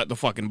kill at the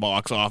fucking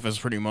box office,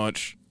 pretty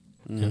much.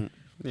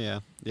 Yeah.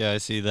 Yeah, I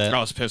see that. I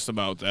was pissed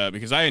about that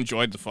because I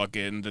enjoyed the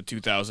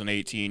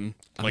 2018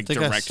 I like think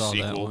I direct saw that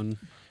sequel. one.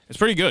 It's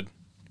pretty good.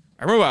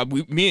 I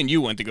remember me and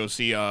you went to go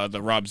see the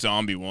Rob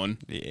Zombie one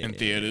in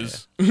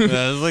theaters. Yeah,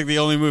 it was like the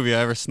only movie I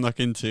ever snuck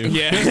into.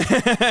 Yeah,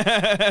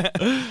 That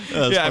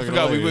was yeah. I fucking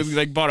forgot we hilarious.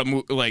 like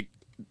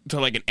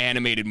bought an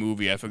animated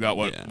movie. I forgot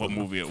what Yeah.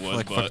 movie it was,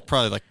 Like but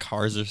probably like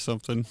Cars or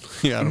something.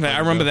 Yeah, I don't I fucking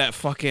remember know. that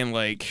fucking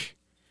like.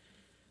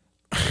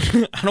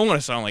 I don't want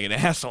to sound like an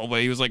asshole,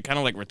 but he was like kind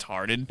of like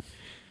retarded.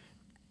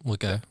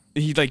 Okay.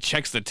 He like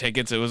checks the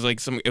tickets. It was like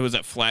it was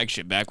at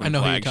Flagship back when I know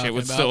who you're Flagship talking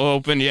was about. still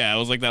open. Yeah, it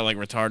was like that like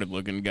retarded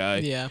looking guy.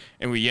 Yeah.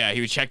 And he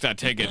would check our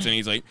tickets and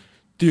he's like,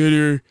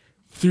 Theater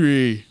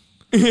 3.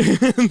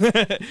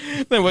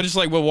 Then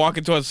we're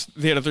walking towards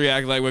Theater 3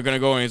 acting like we're gonna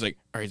go, and he's like,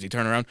 all right, is he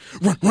turn around?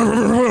 Run, run,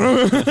 run,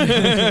 run,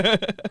 run.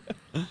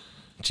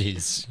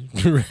 Jeez.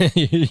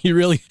 You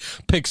really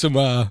pick some,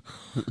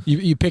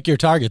 you pick your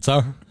targets,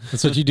 huh?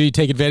 That's what you do? You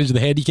take advantage of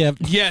the handicap?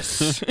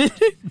 Yes.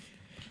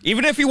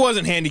 Even if he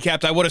wasn't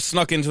handicapped, I would have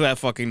snuck into that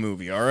fucking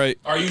movie, all right?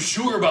 Are you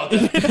sure about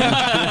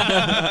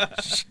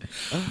that?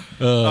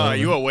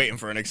 You were waiting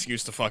for an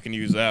excuse to fucking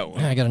use that one.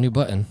 Yeah, I got a new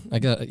button. I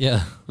don't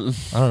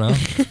know.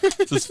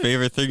 It's his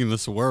favorite thing in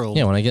this world.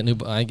 Yeah, when I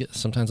get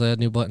sometimes I add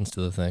new buttons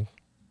to the thing.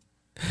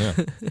 Yeah.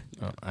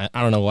 I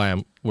don't know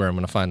where I'm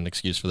going to find an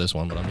excuse for this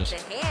one, but I'm just...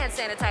 The hand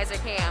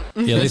sanitizer cam.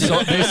 Yeah, they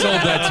sold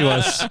that to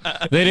us.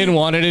 They didn't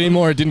want it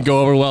anymore. It didn't go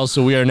over well,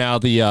 so we are now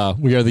the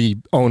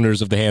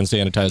owners of the hand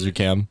sanitizer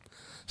cam.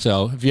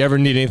 So if you ever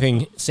need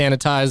anything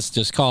sanitized,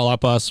 just call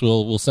up us.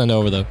 We'll send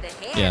over the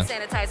The hand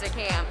sanitizer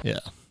cam. yeah.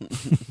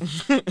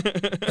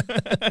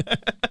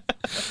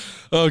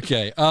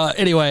 Okay.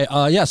 Anyway,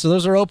 yeah. So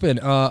those are open.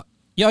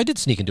 Yeah, I did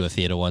sneak into a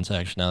theater once.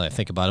 Actually, now that I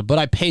think about it, but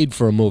I paid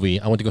for a movie.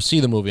 I went to go see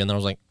the movie, and then I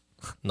was like,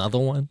 another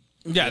one.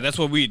 Yeah, that's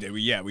what we did.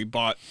 We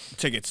bought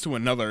tickets to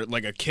another,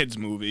 like a kid's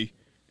movie,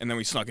 and then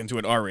we snuck into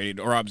an R-rated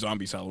or Rob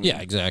Zombie Halloween.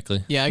 Yeah,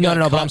 exactly. Yeah, I no, got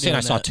no. But caught I'm saying I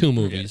doing saw that. two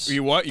movies.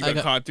 You what? You I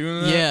got caught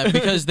doing that? Yeah,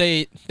 because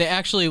they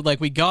actually like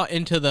we got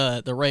into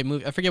the right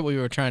movie. I forget what we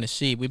were trying to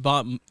see. We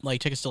bought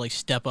like tickets to like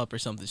Step Up or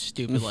something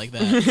stupid like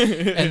that,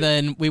 and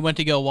then we went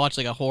to go watch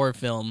like a horror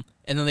film.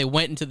 And then they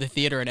went into the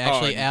theater and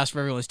actually asked for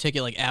everyone's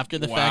ticket like after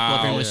the fact while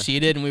everyone was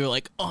seated, and we were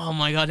like, "Oh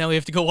my god, now we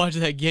have to go watch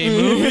that gay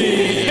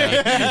movie."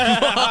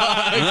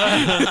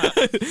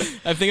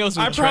 I think I was.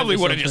 I probably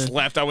would have just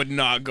left. I would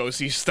not go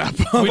see Step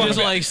Up. We just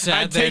like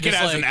sat I'd there, take it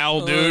just, as like, an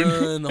L, dude.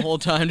 and the whole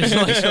time just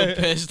like so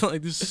pissed,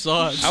 like this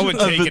sucks. I would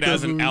I take bet it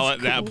as that an L at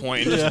movie's that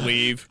point and just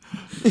leave.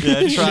 Yeah,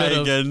 try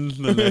Should've. again.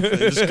 The next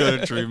day. Just go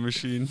to Dream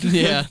Machine.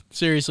 Yeah,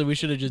 seriously, we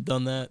should have just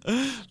done that.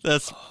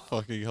 That's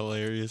fucking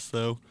hilarious,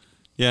 though.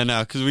 Yeah,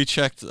 no, because we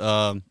checked.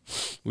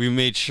 We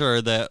made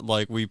sure that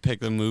like we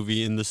picked the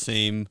movie in the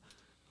same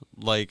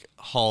like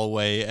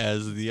hallway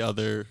as the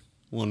other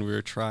one we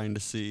were trying to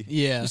see.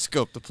 Yeah. We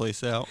scoped the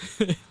place out.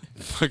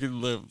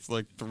 Fucking lived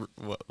like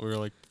we were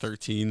like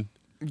 13.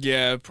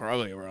 Yeah,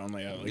 probably around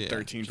like Yeah,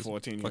 13, just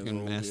 14 years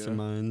fucking old. Yeah.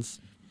 masterminds.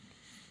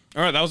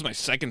 All right, that was my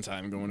second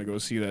time going to go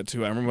see that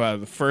too. I remember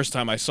the first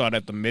time I saw it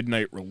at the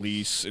midnight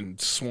release in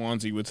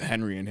Swansea with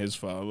Henry and his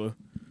father.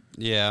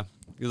 Yeah,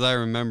 because I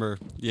remember.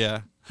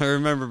 Yeah, I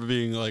remember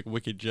being like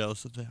wicked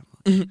jealous of them.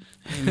 You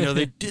know,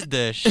 they did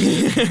that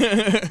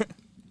shit.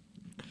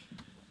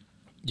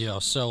 Yeah.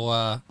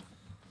 So,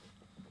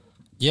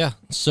 yeah.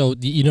 So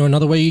you know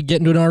another way you get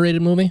into an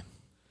R-rated movie?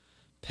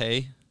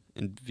 Pay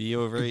And be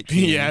over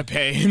 18. Yeah,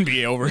 pay and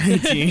be over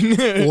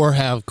 18. Or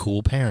have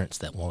cool parents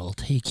that will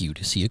take you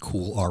to see a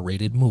cool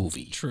R-rated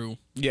movie. True.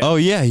 Yeah. Oh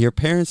yeah, your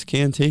parents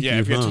can take you. Yeah,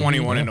 if you're huh?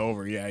 21 and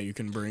over, yeah, you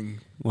can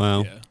bring.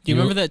 Wow. Yeah. Do you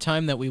remember that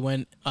time that we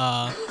went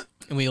and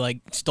we like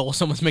stole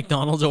someone's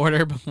McDonald's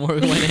order before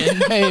we went in?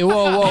 Hey,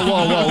 whoa.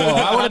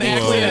 I want to be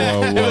clear.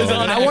 Whoa. It was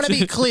on I want to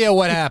be clear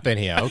what happened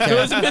here, okay?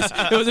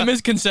 It was a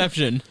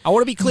misconception. I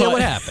want to be clear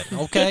what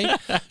happened, okay?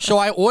 So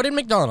I ordered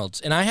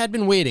McDonald's, and I had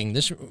been waiting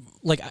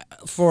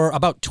for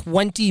about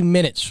 20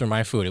 minutes for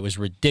my food. It was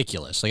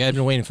ridiculous. Like, I had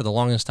been waiting for the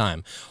longest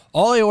time.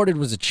 All I ordered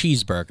was a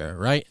cheeseburger,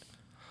 right?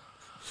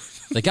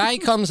 The guy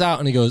comes out,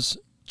 and he goes,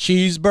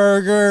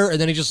 cheeseburger, and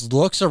then he just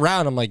looks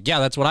around. I'm like, yeah,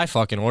 that's what I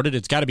fucking ordered.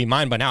 It's got to be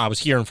mine by now. I was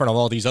here in front of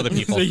all these other It's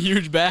people. a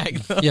huge bag.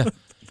 Though. Yeah.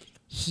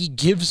 He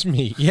gives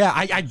me,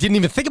 I didn't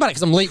even think about it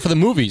because I'm late for the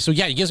movie. So,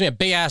 yeah, he gives me a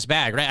big-ass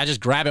bag, right? I just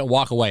grab it and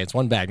walk away. It's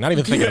one bag. Not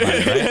even thinking about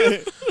it,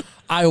 right?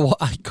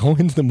 I go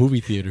into the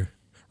movie theater,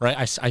 right?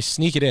 I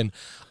sneak it in.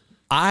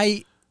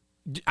 I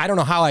don't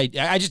know how I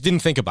just didn't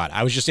think about it.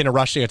 I was just in a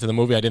rush to get to the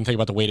movie. I didn't think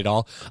about the wait at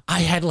all. I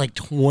had like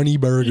 20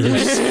 burgers. He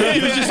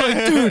was just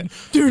like,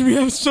 dude, we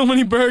have so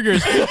many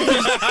burgers. He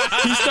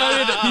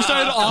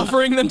started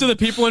offering them to the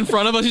people in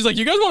front of us. He's like,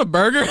 you guys want a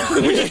burger?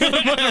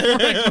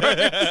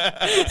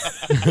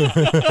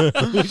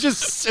 We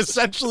just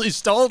essentially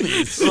stole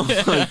these. Oh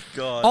my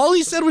god. All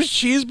he said was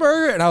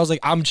cheeseburger, and I was like,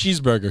 I'm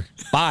cheeseburger.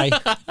 Bye.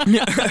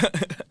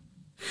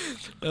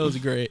 That was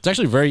great. It's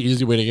actually a very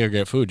easy way to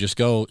get food. Just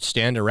go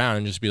stand around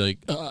and just be like,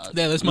 Yeah,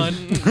 that's mine.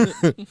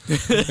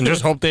 and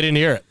just hope they didn't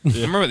hear it.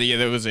 I remember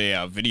there was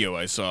a video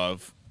I saw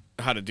of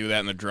how to do that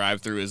in the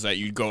drive-thru. Is that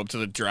you go up to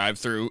the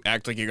drive-thru,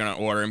 act like you're gonna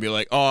order, and be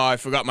like, "Oh, I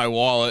forgot my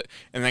wallet,"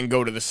 and then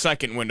go to the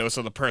second window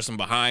so the person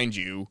behind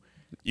you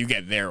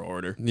get their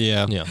order.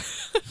 Yeah. Yeah.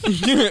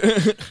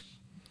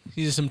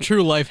 These are some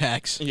true life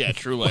hacks. Yeah,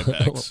 true life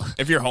hacks.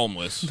 If you're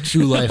homeless,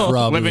 True life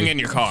robbery. living in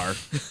your car,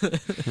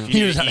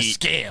 Here's how to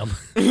scam.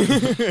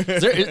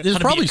 There's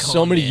probably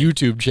so many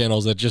YouTube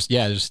channels that just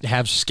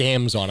have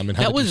scams on them and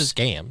how to do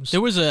scams.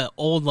 There was a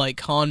old like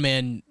con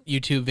man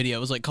YouTube video.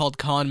 It was like called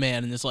Con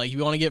Man, and it's like, if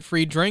you want to get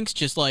free drinks,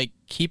 just like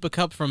keep a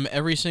cup from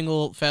every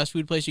single fast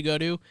food place you go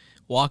to,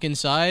 walk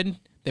inside.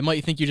 They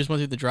might think you just went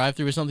through the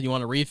drive-thru or something. You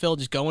want to refill?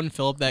 Just go in,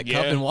 fill up that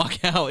cup, and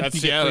walk out. And That's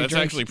you get free drinks.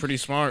 actually pretty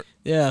smart.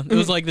 Yeah, it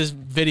was like this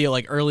video,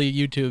 like early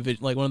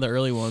YouTube, like one of the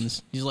early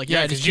ones. He's like,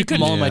 yeah, just keep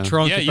them all in my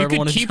trunk. Yeah, if you I ever could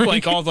want to keep drink.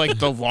 like all like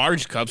the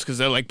large cups because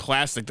they're like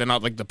plastic. They're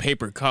not like the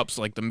paper cups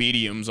like the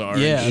mediums are.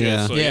 and Yeah. shit.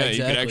 Yeah. So Yeah, you could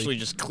exactly. actually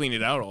just clean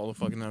it out all the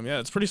fucking time. Yeah,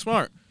 it's pretty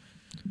smart.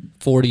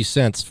 40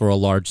 cents for a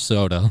large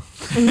soda.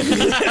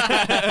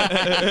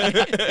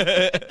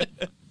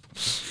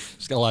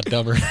 Just got a lot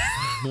dumber.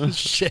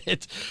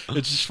 Shit.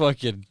 It's just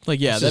fucking. Like,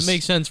 yeah, it's that just-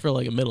 makes sense for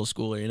like a middle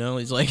schooler, you know?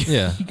 He's like,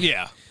 Yeah.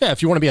 Yeah. Yeah,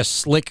 if you want to be a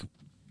slick,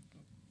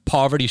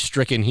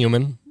 poverty-stricken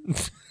human.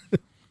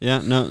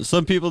 Yeah, no,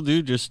 some people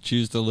do just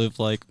choose to live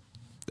like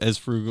as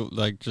frugal,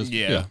 like just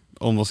Yeah.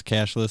 almost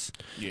cashless.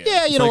 Yeah, you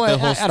It's know like the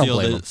what? whole I don't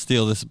blame them.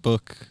 steal this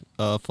book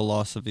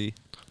philosophy.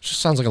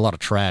 Just sounds like a lot of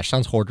trash.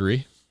 Sounds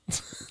hoardery.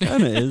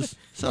 Kind of is.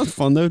 Sounds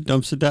fun though.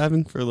 Dumpster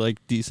diving for like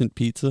decent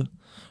pizza.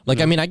 Like,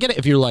 I mean, I get it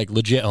if you're like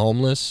legit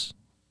homeless.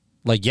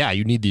 Like, yeah,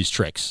 you need these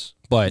tricks.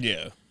 But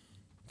Yeah. if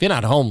you're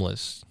not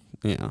homeless,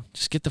 Yeah.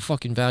 just get the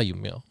fucking value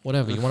meal.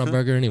 Whatever. You want a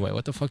burger anyway.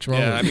 What the fuck's wrong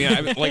Yeah,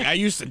 I with mean, I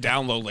used to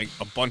download like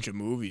a bunch of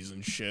movies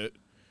and shit,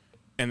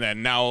 and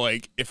then now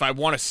like if I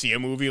want to see a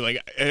movie,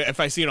 like if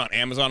I see it on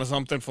Amazon or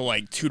something for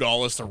like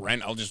 $2 to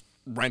rent, I'll just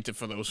rent it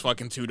for those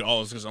fucking $2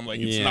 because I'm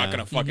like, it's not Yeah.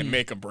 gonna fucking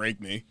make or break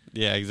me.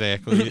 Yeah,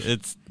 exactly.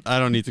 It's I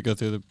don't need to go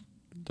through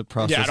the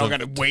process. Yeah, I don't of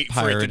gotta wait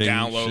for it to pirating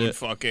download. shit.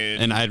 Fucking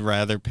And I'd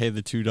rather pay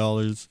the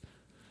 $2.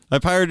 I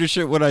pirated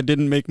shit when I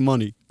didn't make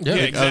money. Yeah,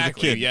 yeah, Like, I was a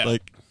exactly. kid. Yeah,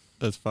 Like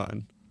that's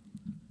fine.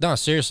 No,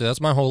 seriously,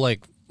 that's my whole like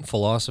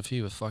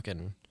philosophy with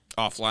fucking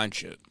offline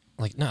shit.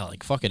 like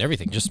like fucking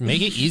everything. Just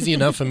make it easy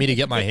enough for me to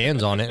get my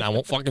hands on it, and I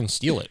won't fucking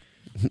steal it.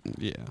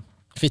 Yeah.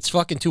 If it's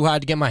fucking too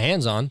hard to get my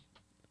hands on,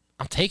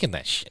 I'm taking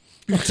that shit.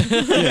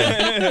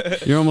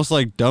 You're almost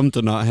like dumb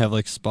to not have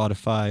like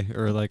Spotify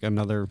or like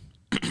another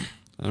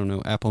I don't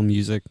know, Apple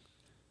Music.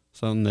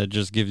 Something that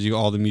just gives you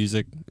all the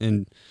music,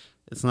 and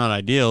it's not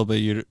ideal, but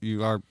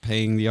you are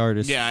paying the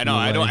artist. Yeah, I know.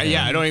 in a way.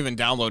 I don't even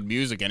download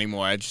music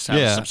anymore. I just have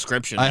a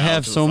subscription. I now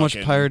have to so much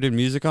fucking- pirated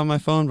music on my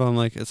phone, but I'm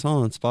like, it's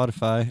all on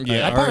Spotify.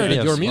 Yeah, I already pirated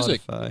have your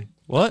music. Spotify.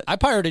 What? I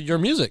pirated your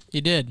music.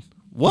 he did.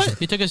 What?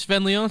 He took a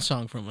Sven Leon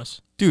song from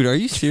us. Dude, are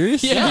you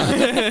serious? Yeah.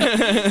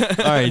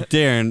 All right,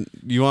 Darren,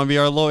 you want to be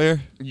our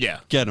lawyer? Yeah.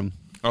 Get him.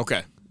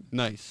 Okay.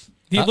 Nice.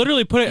 He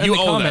literally put it in You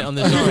the owe comment them. on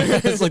the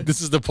song. It's like,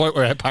 this is the point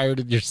where I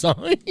pirated your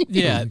song.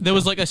 Yeah, there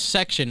was like a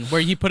section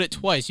where he put it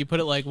twice. You put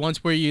it like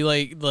once where you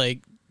like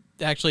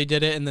actually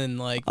did it, and then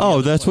like. the Oh,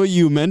 other that's point. what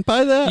you meant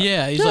by that?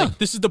 Yeah, he's like,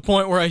 this is the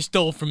point where I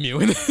stole from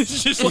you, and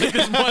it's just like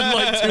this one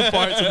like 2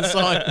 parts of the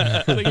song.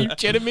 Like, are you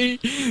kidding me?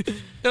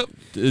 Nope.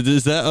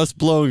 Is that us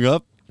blowing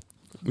up?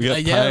 We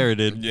got Yeah.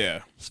 pirated. Yeah.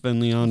 Sven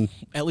Leon.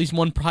 At least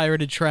one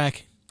pirated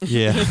track.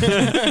 Yeah.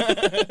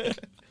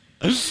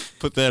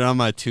 Put that on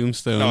my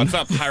tombstone. No, it's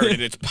not pirated.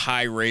 It's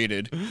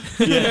pie-rated.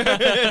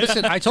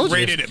 Listen, I told you.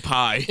 Rated at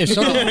pie.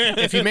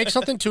 If you make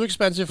something too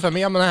expensive for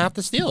me, I'm gonna have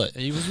to steal it.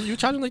 You were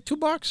charging like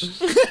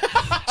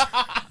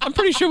 $2. I'm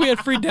pretty sure we had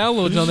free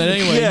downloads on that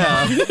anyway.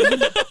 Yeah.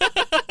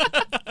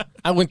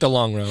 I went the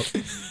long route.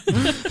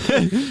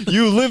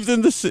 You lived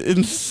in the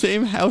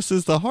same house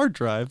as the hard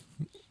drive.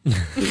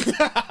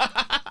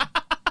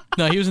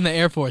 No, he was in the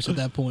Air Force at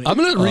that point. I'm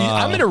gonna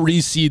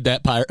reseed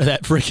that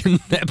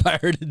that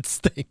pirated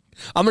thing.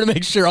 I'm gonna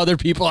make sure other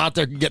people out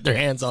there can get their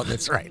hands on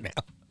this right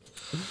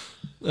now.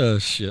 Oh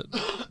shit!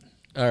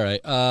 All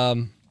right.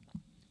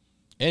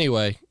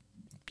 Anyway,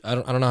 I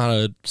don't know how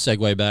to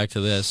segue back to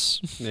this.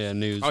 Yeah,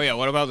 news. Oh yeah,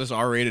 what about this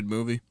R-rated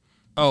movie?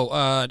 Oh,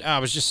 I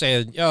was just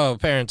saying. Oh,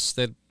 parents.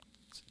 The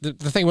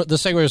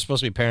segue was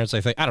supposed to be parents. I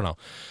think. I don't know.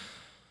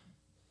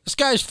 This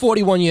guy's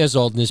 41 years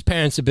old, and his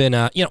parents have been,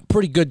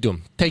 pretty good to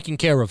him, taking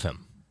care of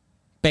him,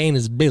 paying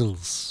his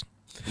bills.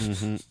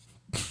 Mm-hmm.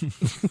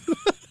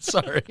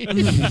 Sorry.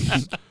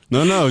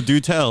 No,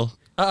 do tell.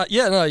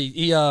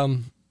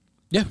 They've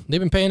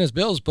been paying his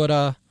bills,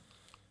 but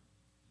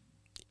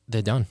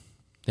they're done.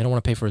 They don't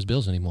want to pay for his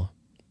bills anymore.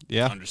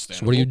 Yeah.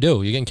 Understandable. So what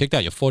do? You're getting kicked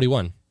out. You're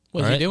 41.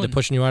 What's all he right? doing? They're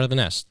pushing you out of the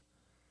nest,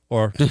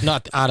 or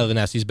not out of the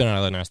nest. He's been out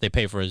of the nest. They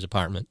pay for his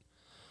apartment.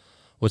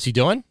 What's he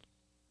doing?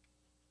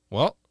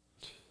 Well.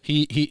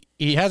 He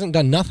hasn't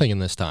done nothing in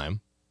this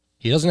time.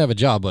 He doesn't have a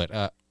job, but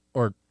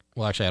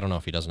actually I don't know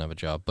if he doesn't have a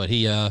job, but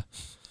he has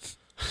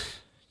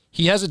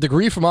a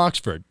degree from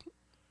Oxford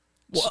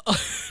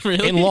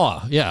Really? in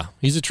law. Yeah,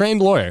 he's a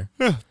trained lawyer.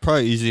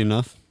 Probably easy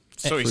enough.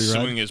 So he's Free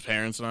ride. suing his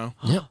parents now?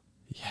 Yeah.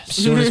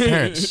 Suing his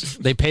parents.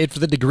 They paid for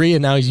the degree,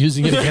 and now he's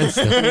using it against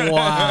them.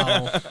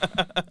 Wow.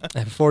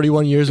 At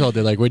 41 years old,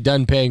 they're like, "We're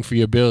done paying for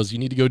your bills. You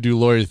need to go do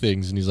lawyer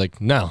things." And he's like,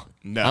 "No,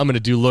 No. I'm going to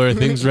do lawyer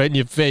things right in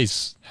your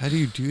face." How do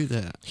you do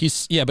that?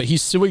 But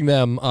he's suing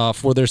them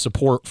for their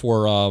support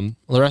for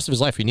the rest of his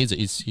life. He needs it.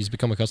 He's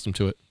become accustomed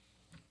to it.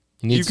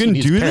 He needs, You can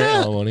he needs do parent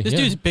that? alimony. This Yeah.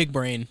 dude's big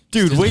brain.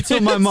 Dude, wait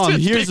till my mom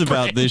hears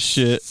about this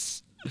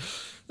shit.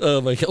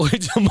 Oh my god!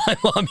 Wait till my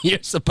mom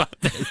hears about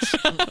this.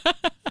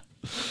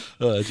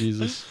 Oh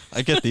Jesus!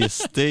 I get the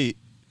estate.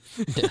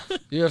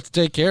 You have to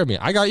take care of me.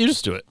 I got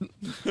used to it.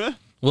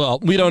 Well,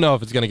 we don't know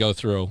if it's going to go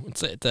through.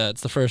 It's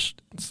the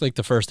first. It's like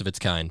the first of its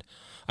kind.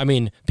 I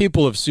mean,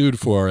 people have sued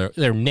for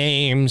their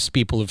names.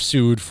 People have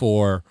sued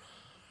for.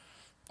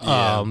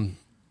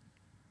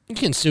 You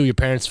can sue your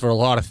parents for a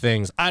lot of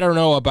things. I don't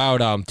know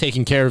about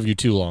taking care of you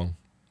too long.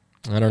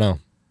 I don't know.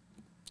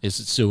 Is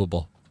it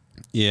suable?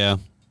 Yeah.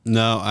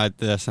 No,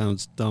 that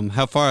sounds dumb.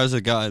 How far has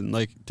it gotten?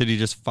 Like, did he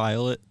just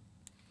file it?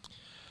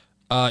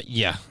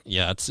 Yeah.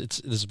 This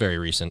is very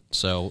recent,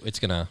 so it's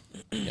gonna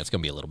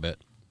be a little bit.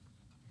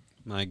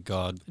 My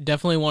God.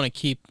 Definitely want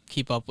to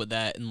keep up with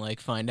that and like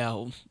find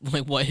out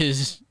like what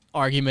his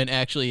argument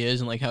actually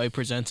is and like how he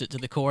presents it to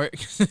the court.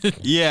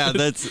 Yeah,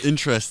 that's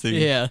interesting.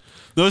 Yeah.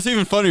 No, it's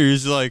even funnier.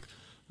 He's like,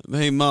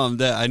 "Hey, Mom,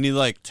 Dad, I need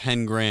like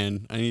 10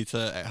 grand. I need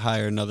to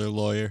hire another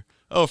lawyer."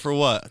 "Oh, for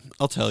what?"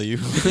 "I'll tell you."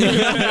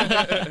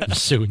 I'm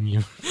suing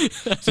you.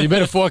 So you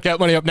better fork that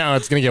money up now.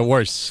 It's gonna get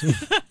worse.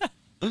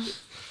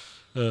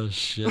 Oh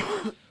shit.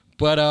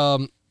 But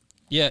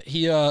yeah,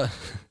 he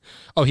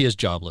he is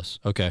jobless.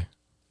 Okay.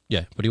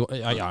 Yeah, but all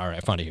right, I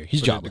found it here.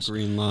 He's Put it in jobless. the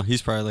green law.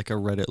 He's probably like a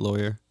Reddit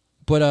lawyer.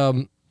 But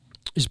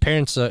his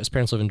parents live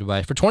in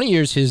Dubai. For 20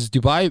 years, his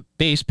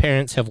Dubai-based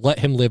parents have let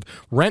him live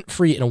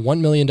rent-free in a $1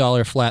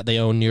 million flat they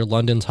own near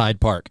London's Hyde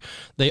Park.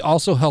 They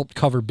also helped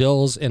cover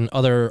bills and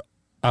other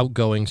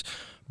outgoings,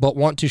 but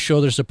want to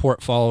slash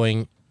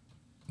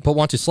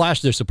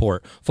their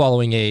support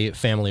following a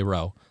family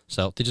row.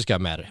 So they just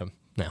got mad at him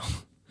now.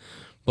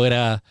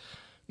 But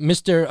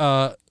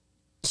Mr.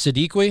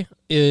 Siddiqui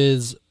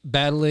is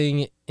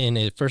battling in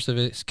a first of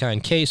its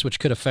kind case, which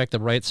could affect the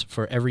rights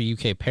for every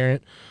UK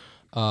parent.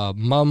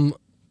 Mum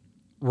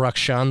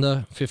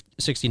Rakshanda,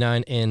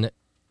 69, and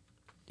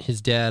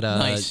his dad,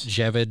 Nice.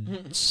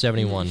 Javed,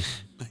 71.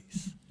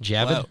 Nice.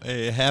 Javed? Wow,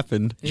 it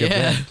happened.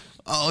 Yeah.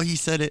 Oh, he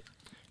said it.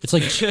 It's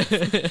like,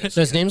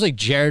 so his name's like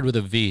Jared with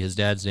a V, his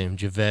dad's name,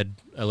 Javed.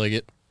 I like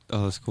it.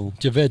 Oh, that's cool.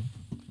 Javed.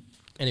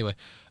 Anyway,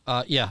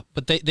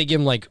 but they give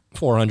him like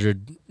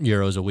 400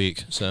 euros a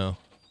week, so.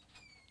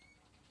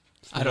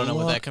 I don't know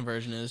what that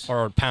conversion is.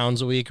 Or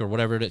pounds a week or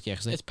whatever it is. Yeah,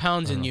 'cause It's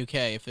pounds in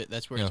UK if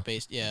that's where Yeah. it's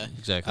based. Yeah.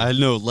 exactly. I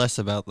know less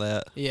about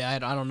that. Yeah, I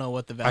don't know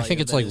what the value. I think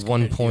of it's that like is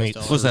 1 compared to point.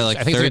 US Was that dollars.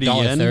 like I think it's 30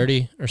 yen?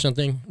 $1.30 or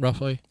something,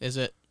 roughly. Is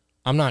it?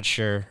 I'm not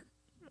sure.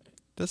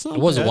 That's not It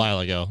was bad. a while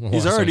ago.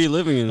 He's already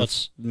living in a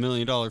Let's- $1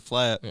 million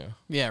flat. Yeah.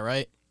 Yeah.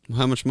 Right.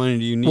 How much money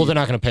do you need? Well, they're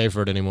not going to pay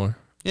for it anymore.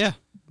 Yeah.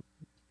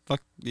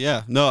 Fuck.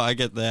 Yeah. No, I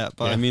get that.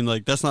 But Yeah. I mean,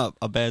 like, that's not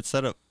a bad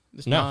setup.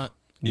 It's No. not.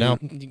 No,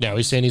 You- no,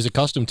 he's saying he's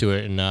accustomed to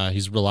it, and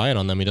he's relying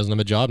on them. He doesn't have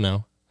a job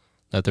now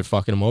that they're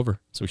fucking him over,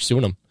 so he's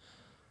suing him.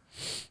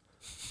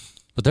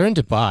 But they're in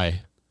Dubai.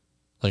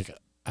 Like,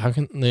 how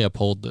can they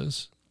uphold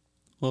this?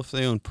 Well, if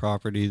they own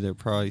property, they're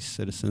probably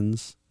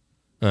citizens.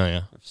 Oh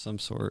yeah. of some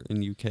sort in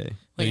UK. Like,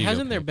 There you go,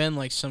 hasn't there Pete. been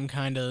like some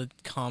kind of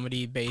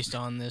comedy based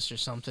on this or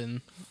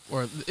something?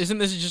 Or isn't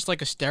this just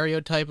like a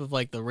stereotype of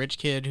like the rich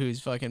kid whose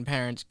fucking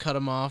parents cut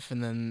him off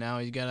and then now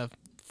he's gotta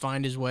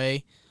find his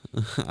way?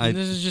 And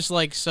this is just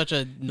like such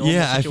a normal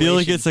Yeah, I feel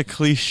like situation. it's a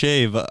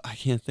cliche, but I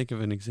can't think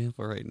of an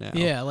example right now.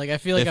 Yeah, like I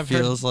feel like it I've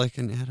heard. feels like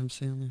an Adam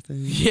Sandler thing.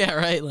 Yeah,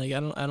 right. Like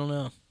I don't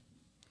know.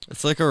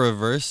 It's like a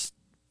reverse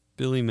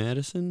Billy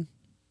Madison.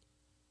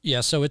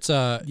 Yeah, so it's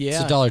Yeah.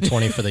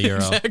 $1.20 for the euro.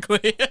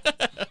 Exactly.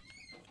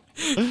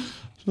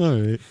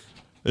 All right.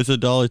 It's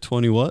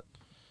 $1.20 what?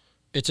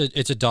 It's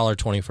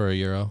 $1.20 for a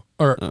euro.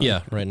 Or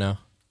yeah, right now.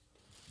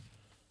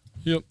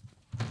 Yep.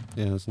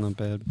 Yeah, it's not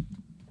bad.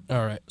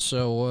 All right,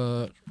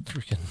 so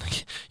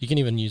freaking, you can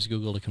even use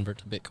Google to convert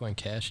to Bitcoin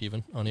Cash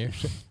even on here.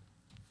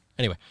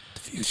 Anyway,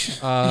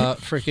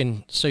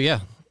 freaking, so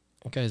yeah,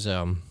 that guy's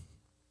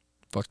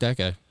fuck that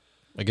guy.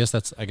 I guess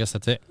that's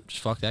it.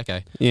 Just fuck that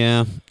guy.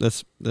 Yeah,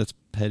 that's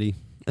petty.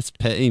 That's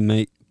petty,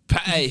 mate.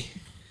 Pay.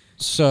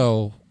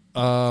 So,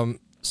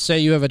 say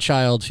you have a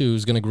child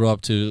who's gonna grow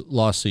up to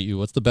lawsuit you.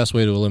 What's the best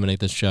way to eliminate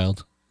this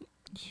child?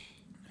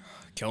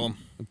 Kill him.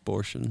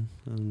 Abortion.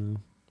 I don't know.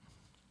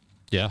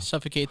 Yeah,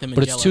 Suffocate them in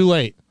but jello. it's too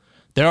late.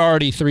 They're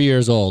already 3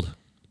 years old.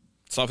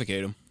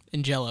 Suffocate him.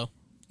 In jello.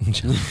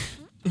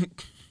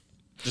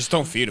 Just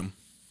don't feed him.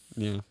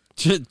 Yeah.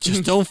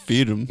 Just don't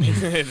feed him.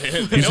 They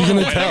Who's don't gonna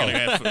know when tell?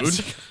 they're gonna have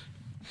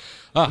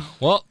food.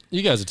 Well,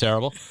 you guys are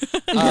terrible.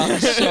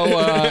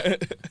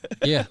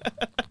 Yeah,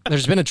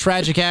 there's been a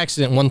tragic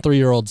accident. One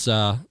 3-year-old's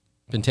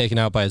been taken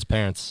out by his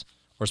parents,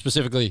 or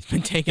specifically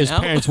Been taken his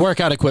out? parents'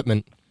 workout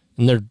equipment,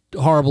 and their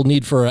horrible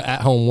need for an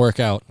at-home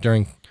workout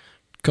during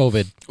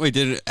COVID. Wait,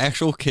 did an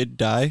actual kid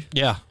die?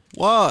 Yeah,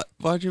 What?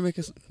 Why'd you make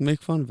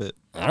fun of it?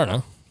 I don't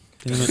know.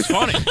 It's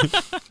funny.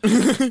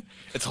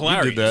 It's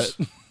hilarious.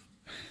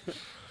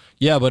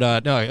 Yeah,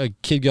 but no, a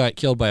kid got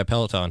killed by a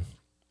Peloton.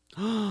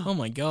 Oh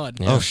my god.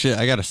 Yeah. Oh shit!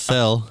 I gotta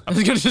sell. I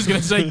was just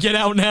gonna say, get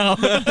out now.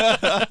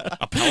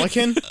 A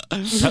pelican?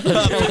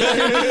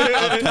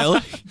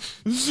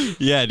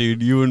 Yeah,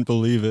 dude, you wouldn't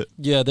believe it.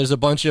 Yeah, there's a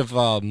bunch of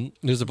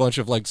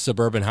like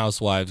suburban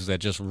housewives that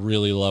just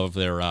really love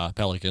their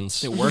pelicans.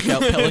 They work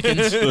out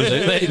pelicans.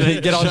 They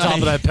get on top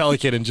of that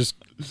pelican and just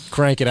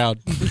crank it out.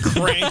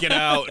 Crank it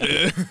out,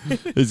 dude.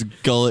 His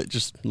gullet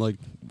just like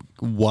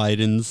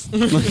widens.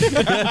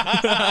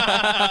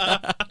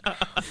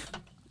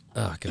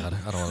 Oh god,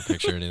 I don't want to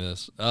picture any of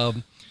this.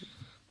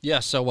 Yeah,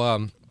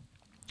 so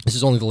this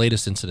is only the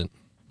latest incident.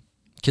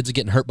 Kids are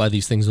getting hurt by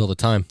these things all the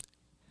time.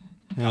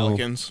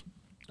 Pelicans.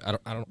 I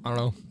don't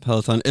know.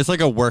 Peloton. It's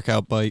like a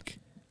workout bike.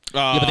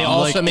 Yeah, but they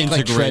also like make like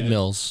integrated.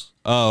 treadmills.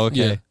 Oh, okay.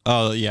 Yeah.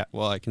 Oh, yeah.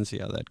 Well, I can see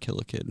how that'd kill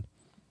a kid.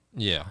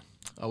 Yeah.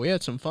 Oh, we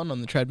had some fun on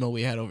the treadmill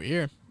we had over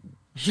here.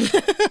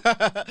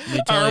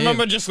 I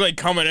remember just like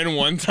coming in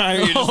one time,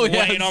 you're just Oh,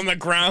 yes. laying on the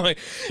ground like,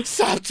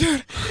 stop,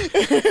 dude.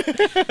 That's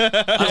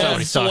what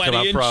he's talking Sweaty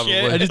about, and probably.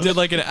 shit. I just did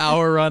like an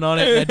hour run on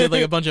it. And I did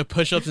like a bunch of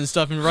push-ups and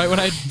stuff. And right when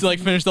I like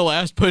finished the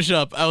last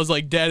push-up, I was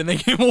like dead, and they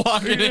came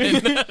walking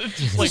in,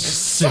 just like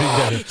Sitting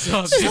there.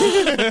 stop.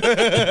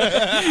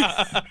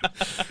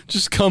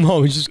 Just come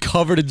home. He's just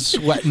covered in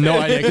sweat. No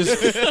idea. Because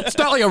it's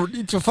not like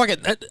it's a fucking.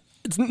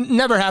 It's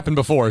never happened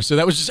before, so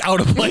that was just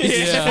out of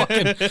place. Yeah.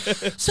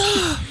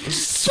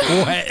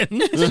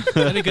 Sweating. I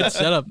had a good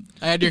setup.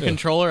 I had your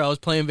controller. I was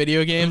playing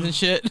video games and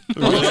shit.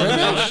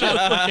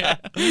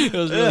 It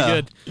was really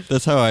good.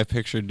 That's how I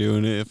pictured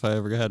doing it if I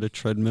ever had a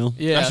treadmill.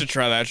 Yeah. I should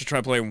try that. I should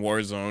try playing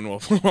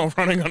Warzone while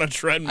running on a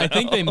treadmill. I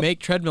think they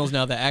make treadmills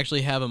now that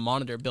actually have a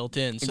monitor built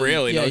in. So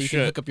Really? Yeah, No you can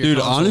shit. hook up your Dude,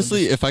 console and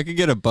honestly, just- if I could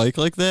get a bike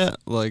like that,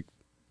 like,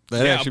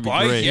 that'd yeah, actually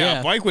bike, be great. Yeah,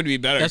 Yeah. bike would be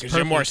better That's because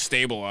you're more perfect.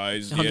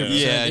 stabilized. 100%. Yeah.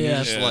 Yeah, and Yeah.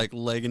 you're just Yeah. like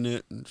legging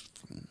it. And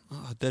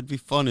that'd be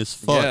fun as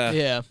fuck. Yeah.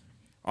 yeah.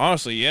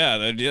 Honestly, yeah,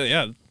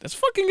 that's a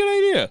fucking good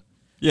idea.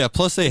 Yeah,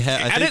 plus they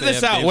have. Edit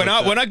this out. We're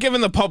not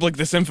giving the public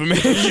this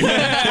information.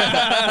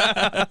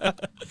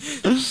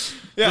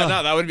 Yeah,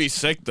 no, that would be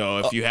sick though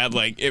if you had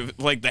like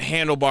the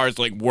handlebars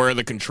like were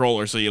the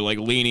controller, so you're like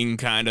leaning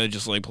kind of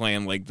just like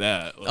playing like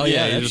that. Oh, yeah,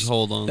 Yeah, you that's- just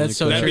hold on. that's like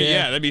so that. That'd be, true,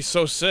 yeah. that'd be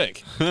so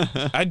sick.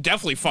 I'd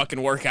definitely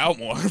fucking work out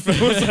more if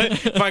it was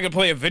like, if I could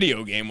play a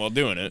video game while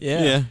doing it.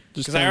 Yeah. Yeah,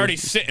 just Because I already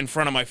sit in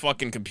front of my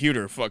fucking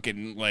computer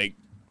fucking like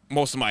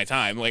most of my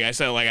time. Like I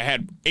said, like I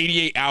had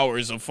 88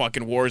 hours of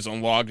fucking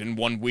Warzone logged in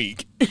 1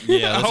 week.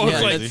 Yeah, I that's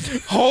was crazy.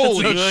 like,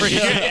 holy That's so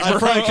shit, crazy. I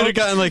probably bro. could have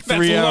gotten like That's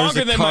 3 hours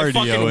longer of than my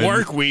fucking cardio in.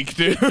 work week,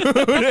 dude.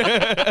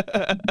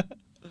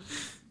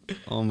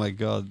 Oh my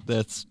god,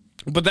 that's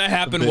But that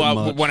happened bit while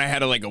much. when I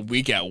had like a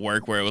week at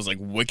work where it was like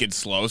wicked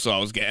slow, so I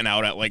was getting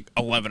out at like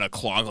 11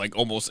 o'clock like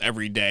almost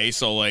every day.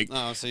 So like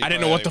Oh, so you I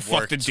didn't know what the probably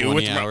fuck to worked do 20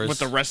 with hours. with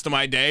the rest of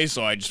my day,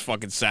 so I just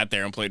fucking sat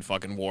there and played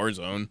fucking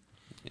Warzone.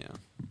 yeah,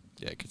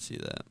 I could see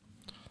that.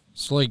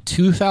 So like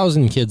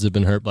 2,000 kids have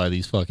been hurt by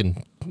these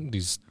fucking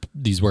these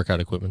workout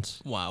equipments.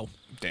 Wow.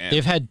 Damn.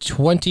 They've had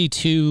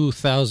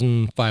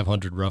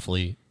 22,500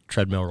 roughly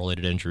treadmill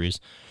related injuries.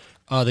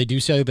 They do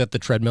say that the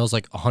treadmill is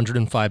like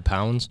 105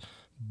 pounds,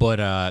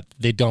 but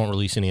they don't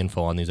release any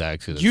info on these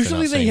accidents.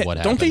 Usually They're not saying what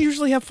don't they happened.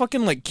 usually have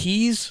fucking like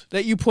keys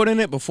that you put in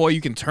it before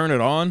you can turn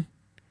it on?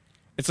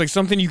 It's like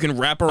something you can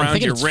wrap I'm around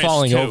thinking your it's wrist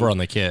falling too. over on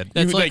the kid.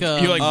 That's you like, you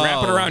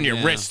wrap it oh, around your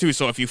yeah. wrist too,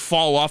 so if you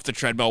fall off the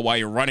treadmill while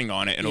you're running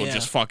on it, it'll Yeah.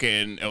 just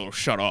fucking it'll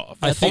shut off.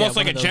 I think Almost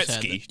one like a of jet those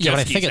had ski. that. Yeah, but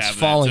I Jet think skis it's have that,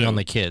 falling too. on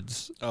the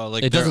kids. Oh,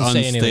 like It they're doesn't say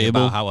anything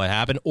unstable? about how it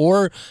happened,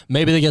 or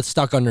maybe they get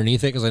stuck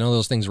underneath it because I know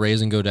those things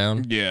raise and go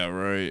down. Yeah,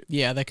 right.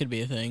 Yeah, that could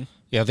be a thing.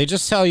 Yeah, they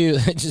just tell you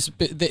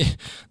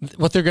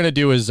what they're gonna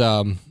do is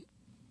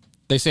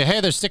they say,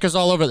 hey, there's stickers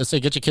all over it that say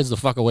get your kids the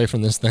fuck away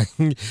from this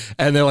thing,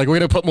 and they're like, we're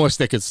gonna put more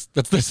stickers.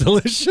 That's the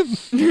solution.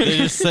 They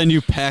just send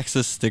you packs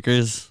of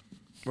stickers.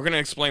 We're gonna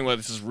explain why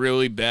this is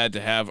really bad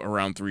to have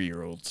around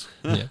 3-year-olds.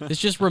 This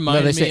just No,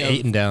 reminded they me say of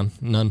 8 and down.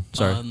 None.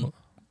 Sorry.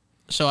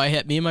 So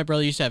me and my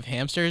brother used to have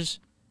hamsters,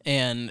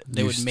 and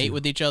they would Used mate to.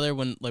 with each other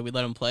when like we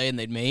let them play, and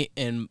they'd mate.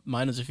 And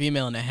mine was a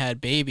female, and it had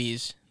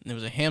babies. And there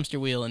was a hamster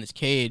wheel in its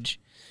cage.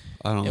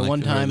 I don't. And like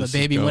one where time, a this is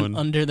baby went going.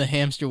 under the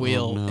hamster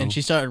wheel, no. and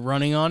she started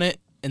running on it,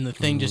 and the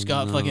thing just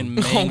got fucking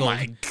Oh mangled.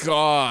 my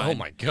god. Oh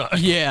my god.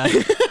 Yeah,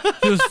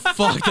 it was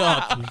fucked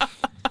up.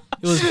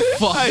 It was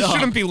fucked I up.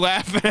 shouldn't be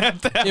laughing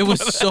at that. It was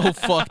so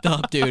fucked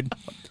up, dude.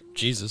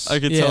 Jesus. I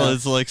could Yeah. tell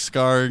it's like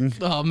scarring.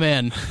 Oh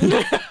man,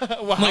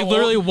 Well, like,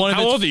 literally one of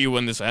How its- old are you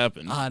when this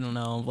happened? I don't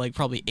know, like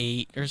probably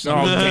 8 or Oh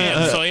something.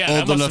 damn! So yeah, that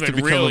Old must enough have to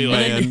been become a really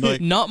like. man.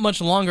 Like, Not much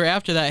longer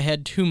after that, I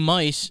had 2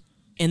 mice,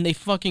 and they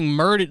fucking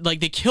murdered, like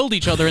they killed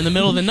each other in the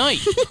middle of the night.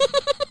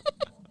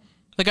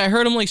 Like I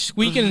heard them like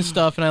squeaking and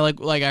stuff, and I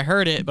like I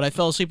heard it, but I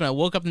fell asleep and I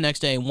woke up the next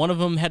day, and one of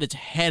them had its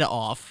head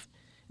off,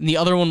 and the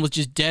other one was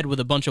just dead with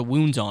a bunch of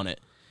wounds on it.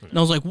 And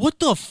I was like, "What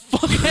the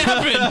fuck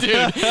happened,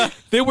 dude?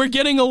 They were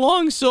getting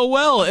along so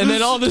well, and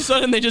then all of a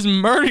sudden they just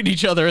murdered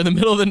each other in the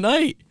middle of the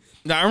night."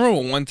 Now, I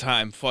remember one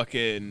time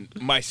fucking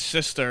my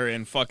sister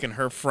and fucking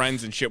her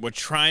friends and shit were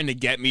trying to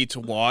get me to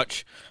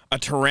watch a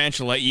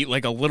tarantula eat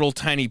like a little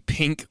tiny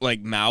pink like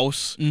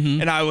mouse.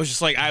 And I was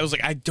just like,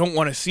 I don't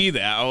want to see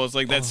that. I was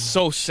like, that's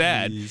so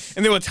sad. jeez.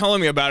 And they were telling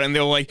me about it, and they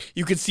were like,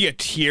 you could see a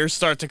tear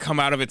start to come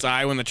out of its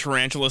eye when the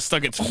tarantula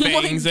stuck its my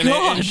fangs in it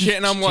God. and shit.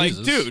 And I'm like,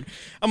 Jesus. dude,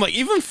 I'm like,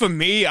 even for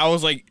me, I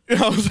was like,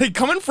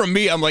 coming from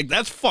me, I'm like,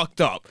 that's fucked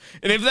up.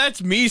 And if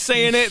that's me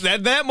saying it,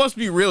 that must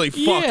be really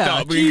fucked Yeah,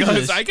 up because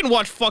Jesus. I can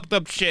watch fucked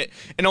up shit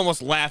and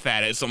almost laugh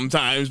at it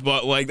sometimes,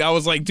 but like I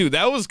was like, dude,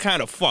 that was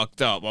kind of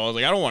fucked up. I was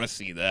like, I don't want to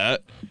see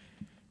that.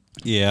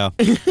 yeah,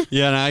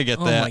 yeah, and I get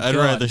Oh that. my I'd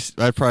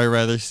God. probably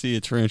rather see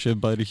a tarantula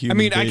bite a I human.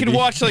 mean, I baby. could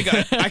watch I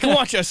can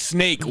watch a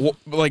snake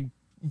like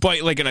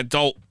bite like an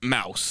adult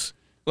mouse.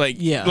 Like,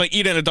 Yeah. like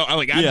eat an adult.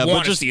 Like, Yeah, I but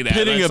want to just see that.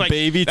 pitting That's a like,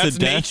 baby to that's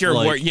death, nature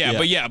like, work.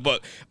 yeah.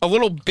 But a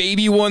little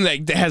baby one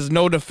that has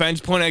no defense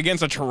pointed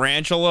against a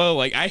tarantula.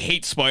 Like, I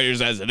hate spiders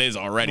as it is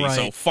already.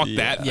 So Right. fuck Yeah.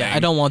 that. Yeah, thing. I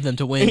don't want them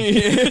to win.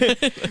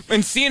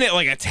 And seeing it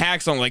like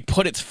attack something, like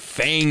put its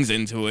fangs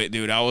into it,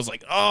 dude. I was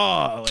like,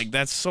 oh, like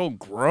that's so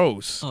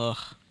gross. Ugh.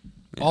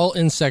 All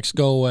insects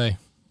go away.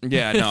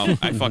 Yeah, no,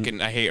 I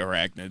hate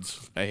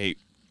arachnids. I hate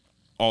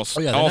all. Oh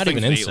yeah, they're all not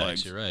even things with 8 insects.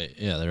 legs. You're right.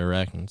 Yeah, they're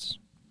arachnids.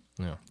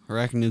 Yeah.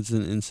 Arachnids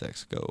and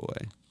insects go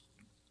away.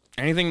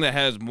 Anything that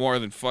has more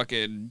than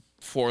fucking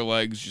 4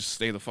 legs, just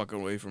stay the fuck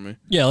away from me.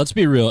 Yeah, let's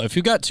be real. If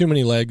you got too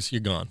many legs,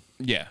 you're gone.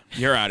 Yeah,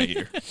 you're out of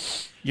here.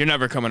 You're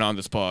never coming on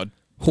this pod.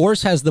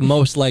 Horse has the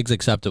most legs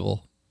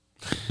acceptable.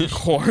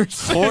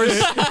 Horse. Horse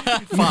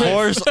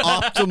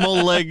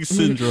optimal leg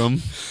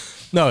syndrome.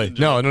 No.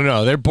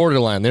 They're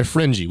borderline. They're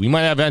fringy. We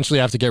might eventually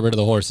have to get rid of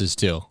the horses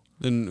too.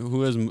 Then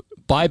who has?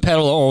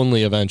 Bipedal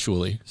only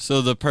eventually.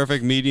 So the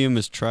perfect medium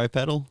is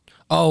tripedal.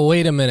 Oh,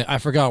 wait a minute. I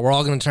forgot. We're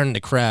all going to turn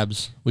into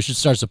crabs. We should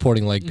start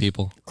supporting leg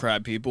people.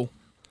 Crab people.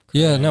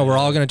 Yeah, no, we're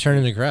all going to turn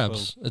into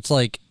crabs. It's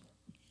like,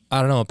 I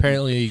don't know.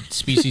 Apparently,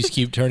 species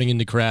keep turning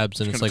into crabs,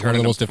 and it's gonna like one turn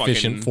of the most into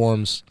efficient fucking-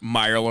 forms.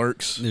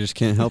 Mirelurks. They just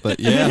can't help it.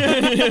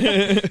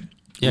 Yeah,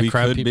 Yeah, we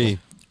crab could people. be.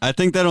 I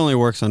think that only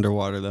works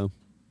underwater though.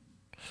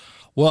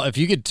 Well, if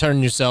you could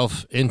turn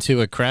yourself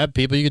into a crab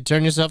people, you could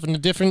turn yourself into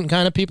different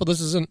kind of people.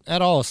 This isn't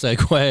at all a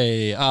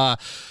segue.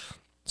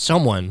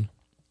 Someone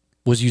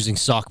was using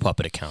sock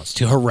puppet accounts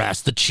to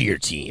harass the cheer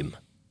team.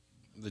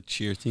 The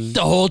cheer team.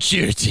 The whole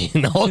cheer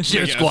team, the whole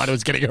cheer Yes. squad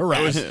was getting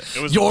harassed.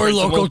 it was Your the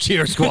principal. local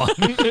cheer squad.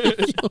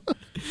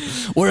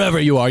 Wherever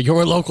you are,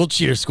 your local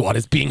cheer squad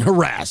is being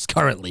harassed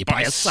currently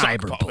by a sock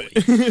cyber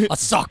puppet. bully. A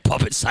sock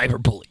puppet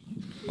cyber bully.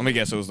 Let me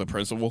guess, it was the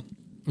principal.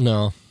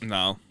 No.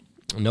 No,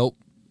 Nope.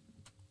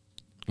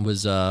 It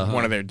was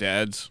one of their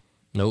dads.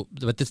 Nope.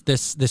 But this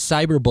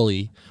cyber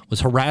bully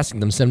was harassing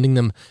them, sending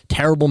them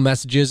terrible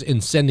messages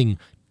and sending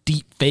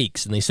deep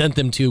fakes, and they sent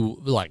them to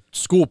like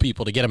school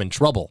people to get them in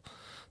trouble.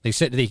 They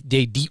said they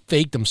deep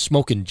faked them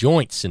smoking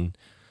joints, and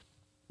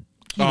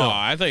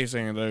I thought you were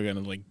saying they were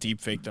gonna like deep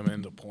fake them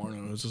into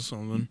pornos or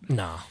something.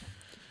 no,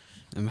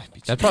 That might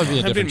be. that'd probably be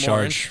a That'd be different more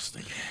charge.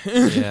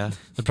 interesting. Yeah.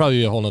 That'd probably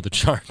be a whole nother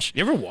charge.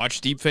 You ever watch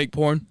deep fake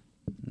porn?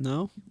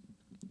 No.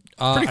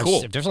 Pretty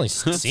cool. I've definitely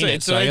seen it.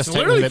 It's, So I guess it's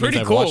technically literally that means pretty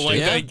I've cool. watched Like,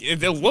 it. like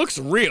it looks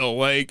real.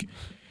 Like,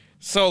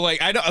 so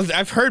like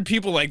I've heard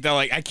people like that.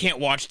 Like, I can't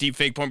watch deep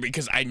fake porn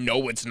because I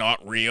know it's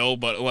not real.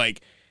 But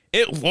like,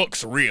 it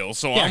looks real.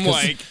 So I'm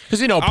like,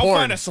 because I'll porn.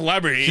 find a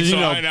celebrity. Because So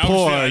you know, I'll just be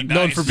porn, like,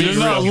 known nice, for being this You're is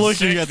not fucking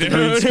looking sick, at the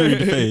dude. green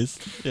screen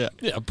face. Yeah.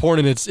 Yeah, porn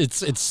and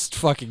its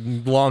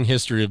fucking long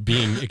history of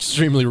being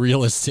extremely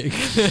realistic.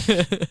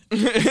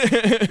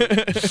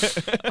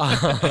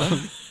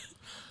 I'm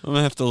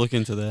gonna have to look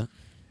into that.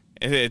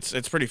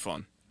 It's pretty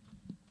fun.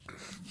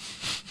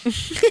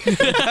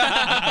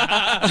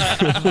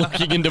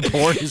 Looking into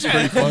porn is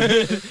pretty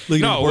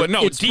fun. No,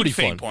 It's pretty deep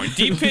fake fun. porn.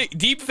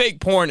 Deep fake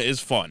porn is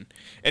fun.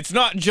 It's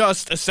not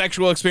just a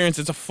sexual experience;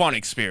 it's a fun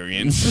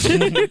experience.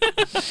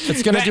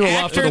 It's gonna That do a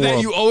lot for actor the that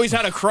world. you always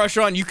had a crush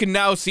on, you can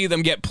now see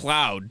them get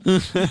plowed.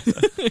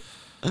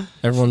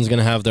 Everyone's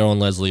gonna have their own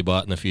Leslie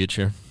bot in the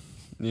future.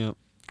 Yep.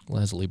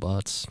 Leslie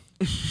bots.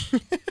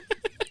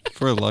 If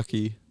we're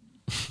lucky.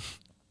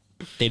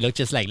 They look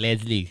just like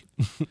Leslie.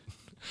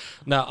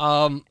 No,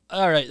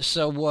 all right.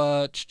 So,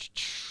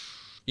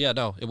 yeah,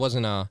 no, it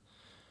wasn't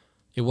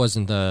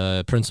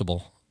the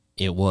principal.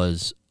 It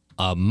was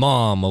a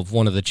mom of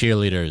one of the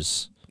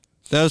cheerleaders.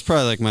 That was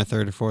probably like my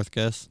third or fourth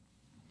guess.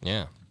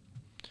 Yeah,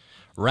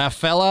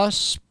 Rafaela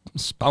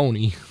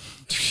Spone.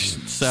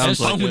 Sounds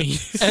like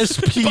it.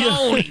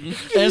 Spone.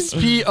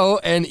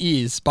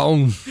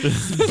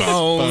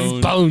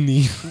 Spone.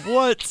 Spone.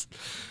 What?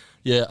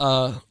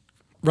 Yeah,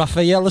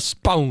 Rafaela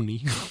Spone,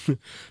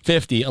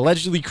 50,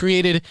 allegedly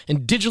created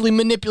and digitally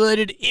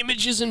manipulated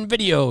images and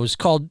videos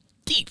called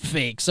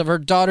deepfakes of her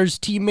daughter's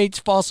teammates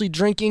falsely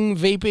drinking,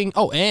 vaping,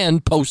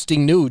 and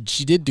posting nudes.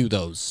 She did do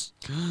those.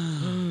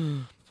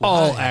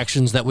 All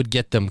actions that would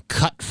get them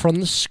cut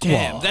from the squad.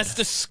 Damn, that's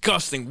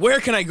disgusting. Where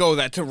can I go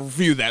to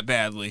review that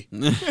badly?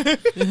 You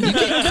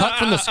get cut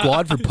from the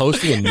squad for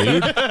posting a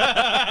nude?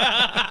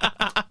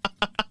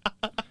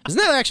 Isn't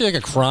that actually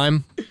like a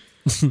crime?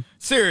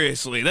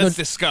 Seriously, that's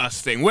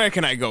disgusting. Where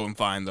can I go and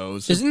find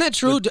those? Isn't that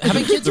true?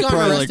 Haven't kids They're gotten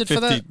probably arrested like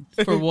for that?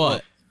 50 For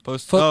what?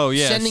 Post. For Oh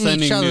yeah, sending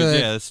sending each other- nudes.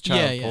 Yeah, it's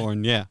child Yeah.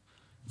 porn. Yeah.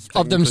 It's Of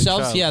technically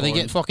themselves? child Yeah, they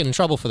porn. get fucking in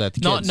trouble for that.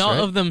 The Not kids, not right?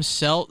 of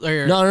themselves.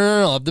 Or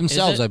No, of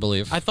themselves, it? I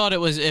believe. I thought it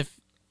was if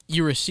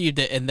you received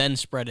it and then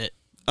spread it,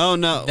 Oh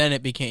no. then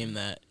it became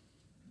that.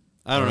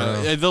 I don't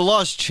know. know. The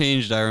laws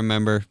changed. I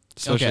remember,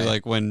 especially Okay.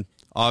 like when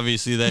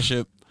obviously that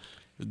shit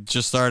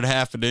just started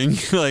happening.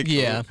 Like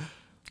Yeah.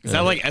 Is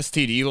that like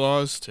STD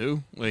laws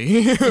too? Like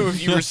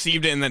if you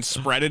received it and then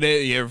spreaded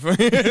it, Don't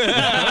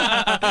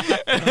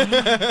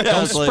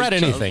it's like spread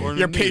child anything. porn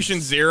you're and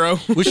patient zero.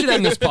 We should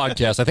end this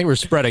podcast. I think we're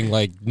spreading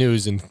like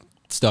news and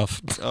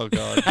stuff. nudes. Oh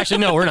god. Actually,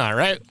 no, we're not,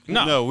 right?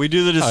 No, we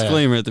do the yeah.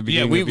 disclaimer at the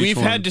Yeah, beginning. of each we've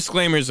one. had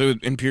disclaimers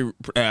in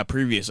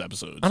previous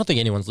episodes. I don't think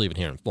anyone's leaving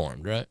here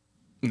informed, right?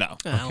 No.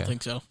 I don't Okay.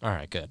 think so. All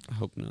right, good. I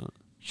hope not.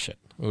 Shit.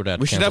 We would have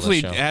to We should cancel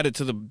this definitely show. add it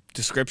to the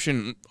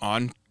description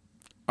on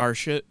our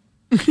shit.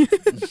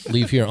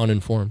 Leave here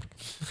uninformed.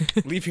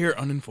 Leave here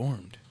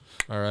uninformed.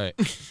 All right.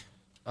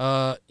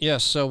 Yeah,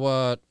 so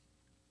what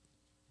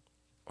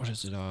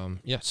is it?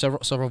 Yeah,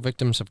 several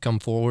victims have come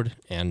forward,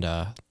 and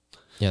yeah,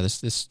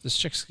 this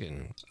chick's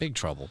getting big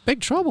trouble. Big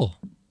trouble.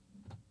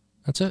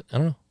 That's it. I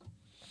don't know.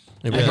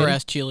 I Anybody got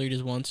harassed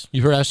cheerleaders once.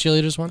 You harassed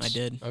cheerleaders once? I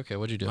did. Okay,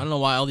 what'd you do? I don't know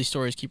why all these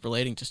stories keep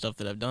relating to stuff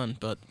that I've done,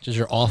 but Just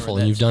you're awful or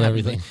and you've that's done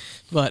happened everything.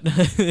 But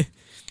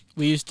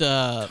we used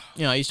to,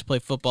 I used to play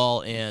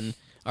football, and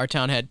our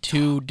town had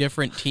two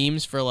different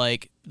teams for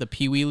like the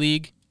Pee Wee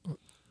League.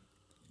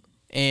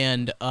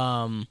 And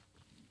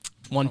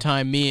one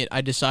time,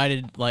 I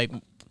decided like,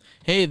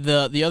 hey,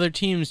 the other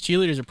team's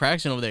cheerleaders are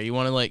practicing over there. You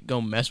want to like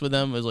go mess with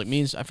them? It was like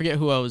me and I forget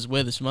who I was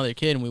with, some other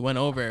kid, and we went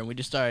over and we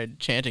just started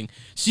chanting,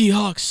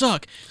 "Seahawks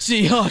suck!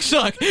 Seahawks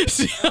suck!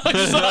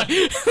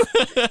 Seahawks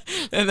suck!"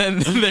 And then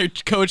their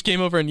coach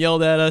came over and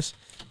yelled at us.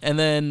 And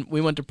then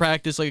we went to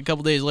practice like a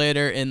couple days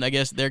later, and I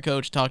guess their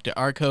coach talked to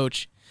our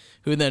coach,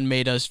 who then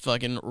made us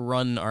fucking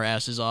run our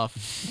asses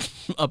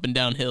off up and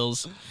down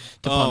hills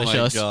to Oh punish my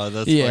us. god,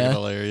 that's Yeah. fucking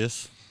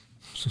hilarious.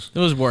 It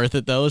was worth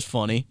it though. It was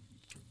funny.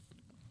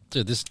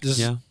 Dude, this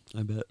Yeah,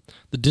 I bet.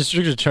 the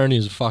district attorney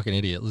is a fucking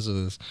idiot. Listen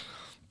to this.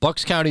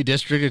 Bucks County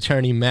District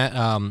Attorney Matt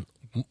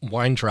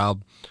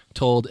Weintraub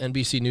told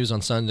NBC News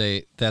on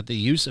Sunday that the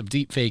use of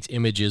deepfakes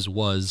images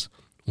was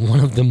one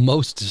of the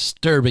most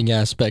disturbing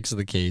aspects of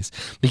the case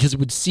because it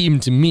would seem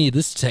to me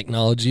this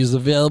technology is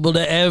available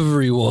to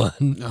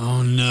everyone.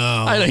 Oh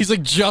no. I know, he's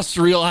like just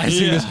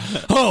realizing this.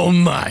 Oh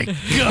my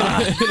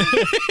God.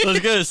 I was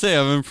gonna say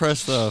I'm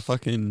impressed.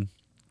 Fucking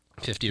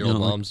 50-year-old You know,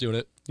 like- moms doing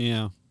it.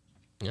 yeah.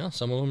 Yeah,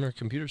 some of them are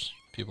computers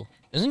people.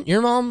 Isn't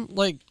your mom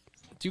like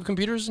do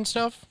computers and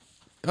stuff?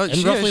 And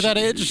Yeah, roughly that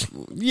age?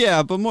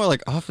 Yeah, but more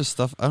like office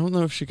stuff. I don't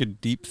know if she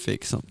could deep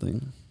fake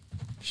something.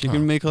 She Huh.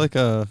 can make like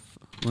a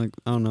I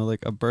don't know,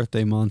 like a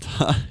birthday montage.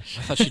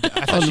 I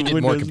thought she On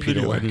did more Windows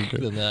computer video work editor.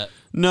 than that.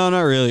 No,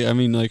 not really. I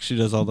mean, like she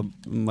does all the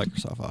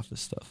Microsoft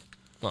Office stuff.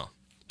 Oh.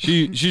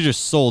 She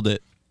just sold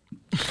it.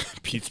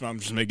 Pete's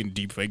mom's just making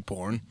deep fake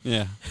porn.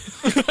 Yeah,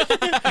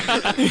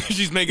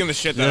 She's making the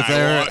shit that that's I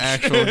her watch.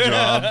 actual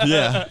job.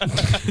 Yeah,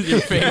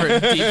 Your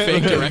favorite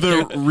deepfake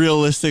director. the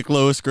realistic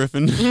Lois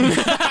Griffin.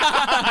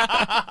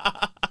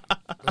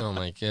 Oh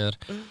my God.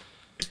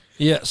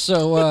 Yeah,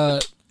 so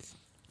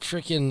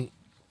freaking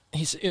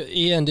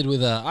he ended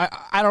with I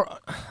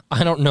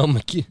don't know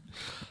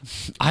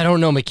I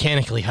don't know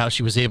mechanically how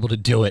she was able to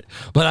do it,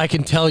 but I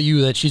can tell you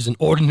that she's an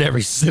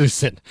ordinary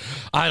citizen.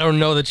 I don't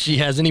know that she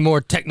has any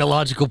more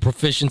technological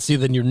proficiency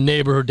than your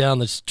neighbor down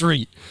the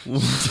street. She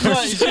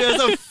has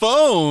a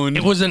phone.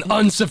 It was an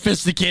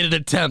unsophisticated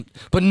attempt,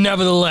 but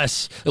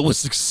nevertheless, it was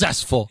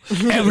successful.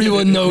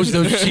 Everyone knows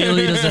those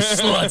cheerleaders are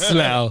sluts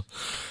now.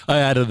 I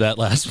added that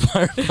last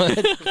part,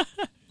 but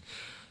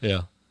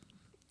yeah.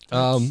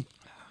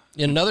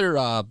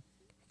 Another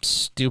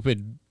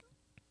stupid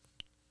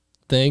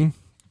thing.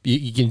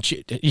 You can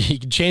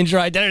change your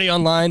identity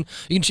online.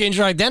 You can change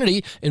your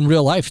identity in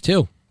real life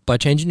too by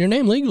changing your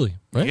name legally,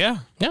 right? Yeah,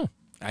 Yeah.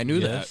 I knew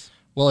that.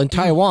 Well, in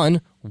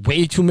Taiwan,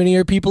 way too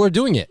many people are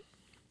doing it,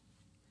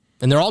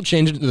 and they're all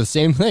changing it to the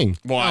same thing.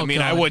 Well, I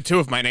mean, I would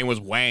too if my name was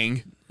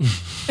Wang.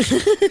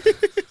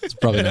 It's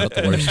probably not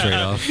the worst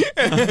trade-off.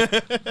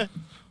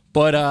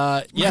 But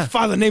My yeah,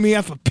 father named me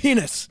after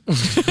penis.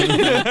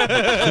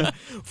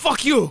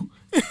 Fuck you.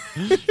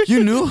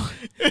 You knew?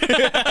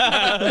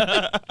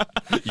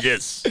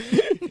 Yes.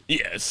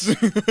 Yes.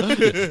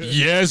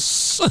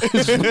 yes,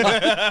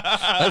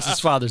 that's his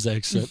father's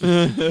accent.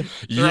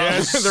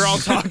 Yes. They're all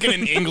talking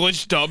in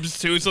English dubs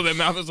too, so their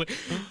mouth is like,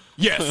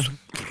 yes.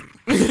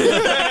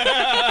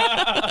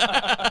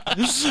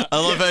 I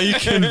love how you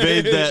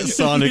conveyed that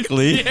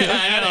sonically. Yeah,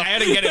 I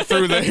had to get it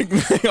through the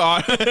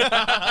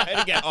I had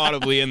to get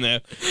audibly in there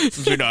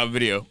since we don't have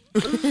video.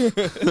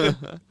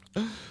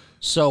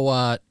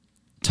 So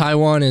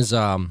Taiwan is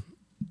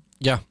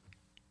yeah,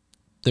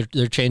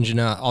 they're changing.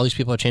 All these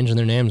people are changing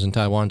their names in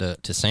Taiwan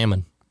to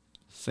salmon.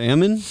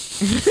 Salmon?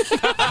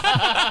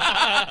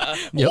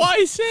 Yep.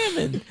 Why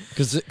salmon?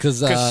 Because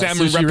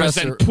salmon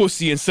represent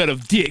pussy instead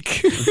of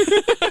dick.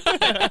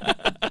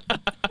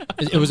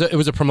 It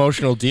was a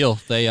promotional deal.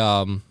 They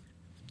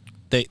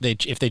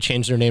if they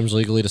change their names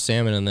legally to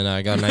salmon, and then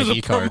I got an It was ID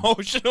a card.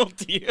 promotional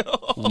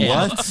deal.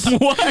 What?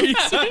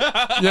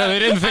 Yeah, they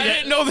didn't I think.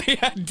 didn't know they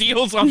had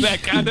deals on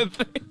that kind of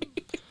thing.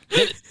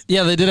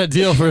 Yeah, they did a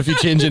deal for if you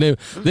change your name.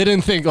 They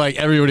didn't think like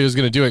everybody was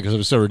going to do it because it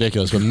was so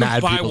ridiculous. But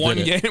mad buy people one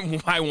did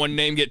it. buy one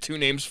name, get two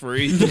names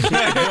free.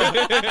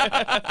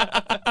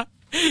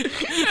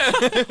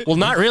 Well,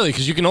 not really,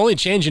 because you can only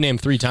change your name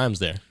 3 times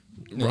there.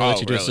 They let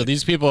you do it. really? So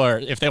these people are,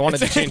 if they wanted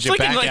to change it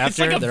back it's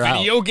after, like a they're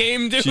video out.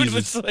 game, dude.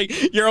 Jesus. It's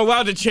like you're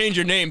allowed to change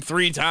your name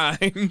 3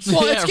 times.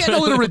 Well, it's getting a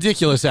little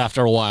ridiculous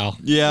after a while.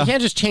 Yeah. You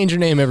can't just change your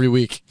name every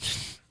week.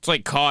 It's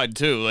like COD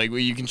too. Like where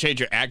you can change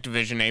your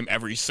Activision name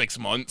every 6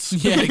 months.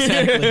 Yeah,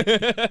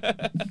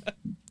 exactly.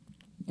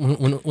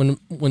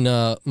 When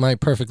my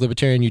perfect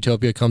libertarian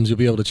utopia comes, you'll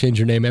be able to change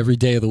your name every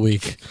day of the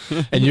week,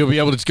 and you'll be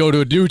able to go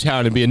to a new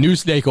town and be a new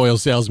snake oil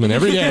salesman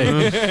every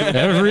day,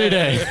 every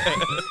day.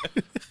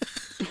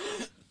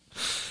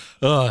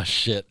 Oh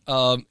shit.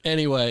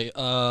 Anyway.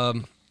 Yeah.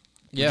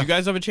 Did you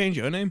guys ever change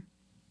your name?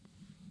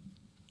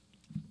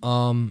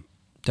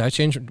 Did I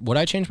change? Would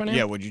I change my name?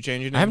 Yeah, would you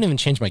change your name? I haven't even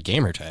changed my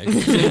gamer tag.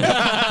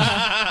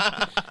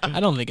 I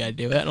don't think I'd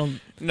do it. I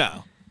don't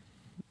No.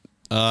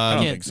 I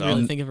don't can't think so.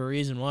 really think of a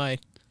reason why.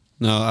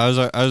 No, I was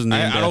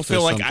named I don't after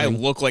feel like I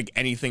something. look like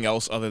anything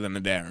else other than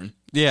a Darren.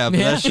 Yeah, but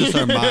Yeah. that's just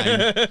our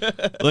mind.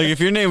 Like if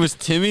your name was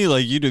Timmy,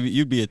 like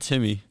you'd be a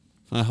Timmy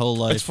my whole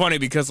life. It's funny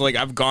because like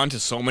I've gone to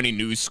so many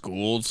new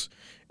schools,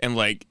 and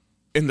like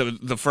in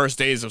the first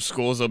days of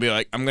schools, they'll be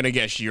like, "I'm gonna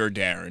guess you're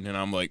Darren," and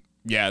I'm like,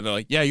 "Yeah." They're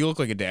like, "Yeah, you look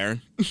like a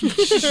Darren."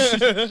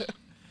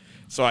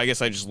 So I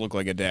guess I just look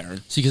like a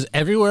Darren. See, because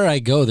everywhere I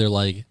go, they're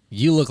like,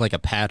 "You look like a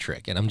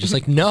Patrick," and I'm just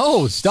like,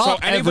 "No, stop!"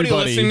 So anybody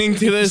everybody. listening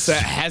to this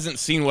that hasn't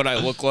seen what I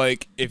look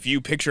like, if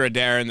you picture a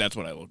Darren, that's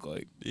what I look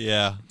like.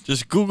 Yeah,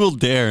 just Google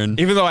Darren.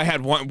 Even though I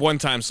had one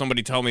time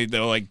somebody tell me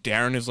they're like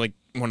Darren is like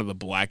one of the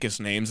blackest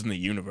names in the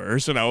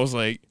universe, and I was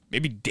like,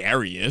 maybe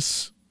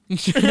Darius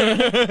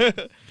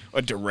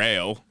or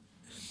Derail.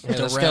 Yeah,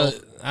 this guy,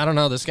 I don't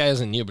know. This guy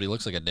isn't you, but he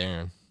looks like a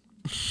Darren.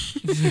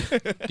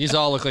 These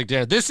all look like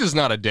Darren. This is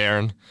not a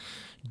Darren.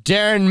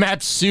 Darren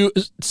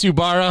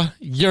Matsubara,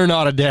 you're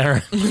not a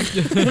Darren.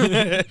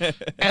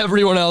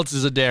 Everyone else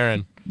is a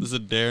Darren. Is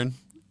it Darren?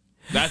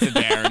 That's a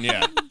Darren,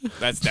 yeah.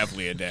 That's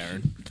definitely a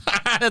Darren.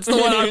 That's the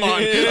one I'm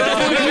on.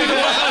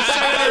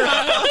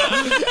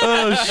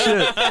 Oh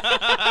shit!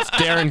 It's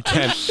Darren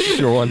Kent. If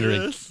you're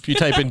wondering, if you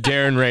type in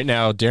Darren right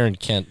now, Darren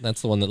Kent.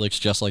 That's the one that looks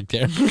just like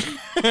Darren.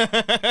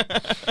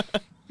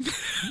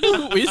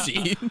 Who is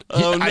he?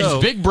 Oh He's no!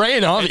 big brain,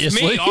 It's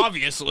obviously. me,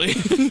 obviously.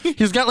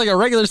 He's got like a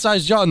regular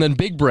sized jaw and then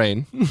big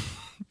brain.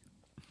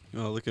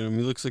 Oh, look at him.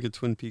 He looks like a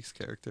Twin Peaks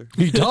character.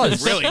 He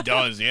does. Really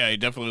does, yeah. He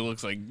definitely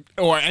looks like,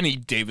 or any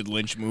David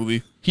Lynch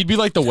movie. He'd be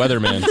like the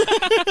weatherman.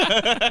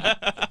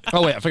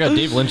 Oh wait, I forgot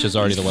Dave Lynch is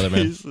already the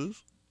weatherman.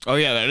 Jesus. Oh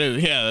yeah,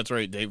 that's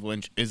right. Dave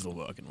Lynch is the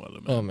fucking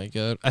weatherman. Oh my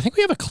god! I think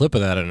we have a clip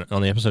of that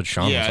on the episode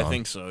Sean yeah, was on. I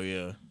think so.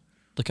 Yeah.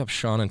 Look up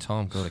Sean and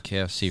Tom. Go to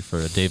KFC for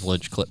a Dave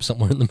Lynch clip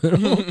somewhere in the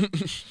middle.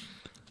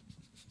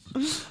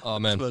 Oh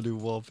man. My new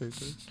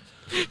wallpaper.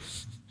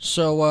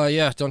 So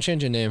yeah, don't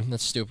change your name.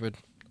 That's stupid.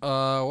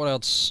 What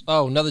else?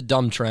 Oh, another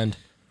dumb trend.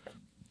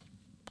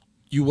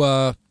 You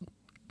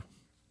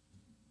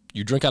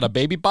You drink out a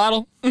baby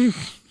bottle?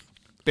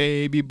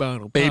 Baby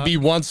bottle. Baby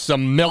wants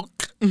some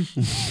milk.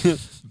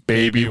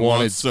 Baby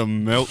wanted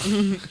some milk.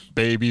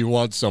 Baby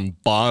wants some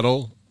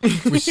bottle.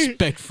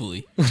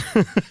 Respectfully.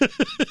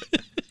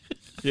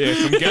 Yeah,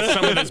 come get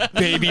some of this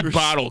baby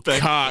bottle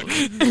cock.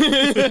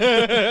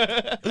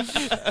 I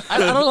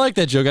don't like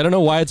that joke. I don't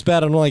know why it's bad.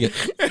 I don't like it.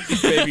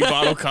 Baby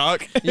bottle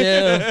cock.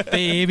 Yeah.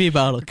 Baby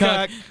bottle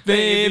cock.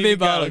 Baby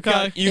bottle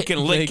cock. You can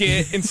lick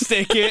it and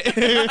stick it.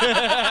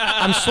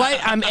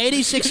 I'm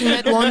 86 in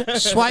that one.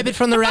 Swipe it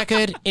from the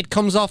record. It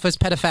comes off as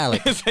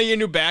pedophilic. Is that your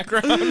new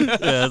background? Yeah,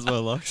 that's what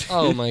it looks.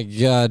 Oh my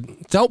god.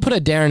 Don't put a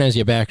Darren as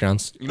your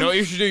backgrounds. You know what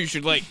you should do? You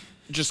should like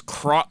just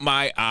crop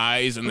my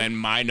eyes and then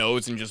my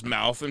nose and just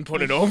mouth and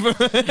put it over.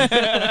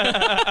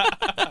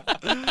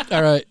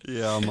 All right.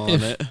 Yeah, I'm on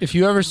it. If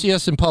you ever see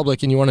us in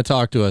public and you want to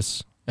talk to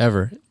us,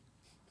 ever,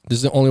 this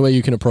is the only way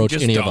you can approach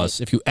Just any of don't. us.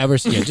 If you ever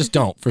see just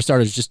don't. For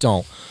starters, just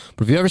don't.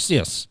 But if you ever see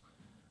us,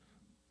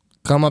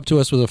 come up to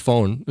us with a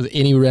phone, with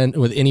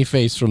any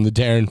face from the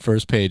Darren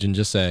first page and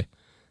just say,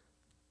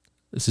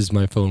 "This is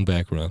my phone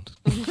background."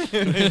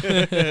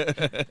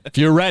 If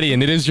you're ready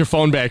and it is your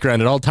phone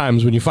background at all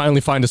times when you finally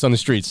find us on the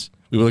streets,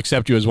 we will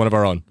accept you as one of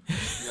our own.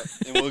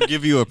 And we'll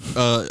give you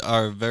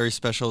our very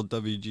special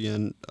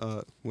WGN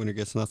Winner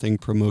Gets Nothing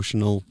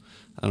promotional,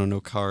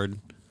 card.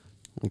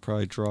 We'll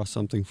probably draw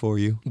something for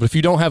you. But if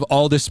you don't have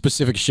all this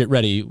specific shit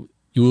ready,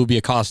 you will be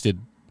accosted.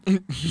 we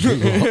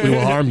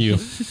will harm you.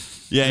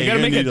 Yeah, We you're gotta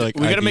gonna make need,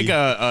 we gotta ID. make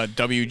a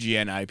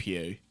WGN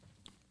IPA.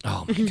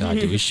 Oh my god,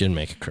 dude, we should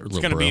make a It's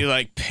little gonna bro. be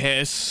like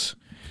piss,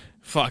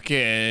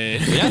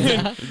 fucking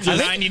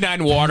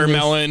 99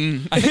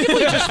 watermelon,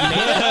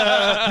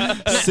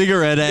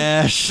 cigarette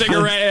ash.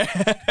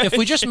 cigarette. If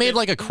we just made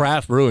like a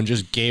craft brew and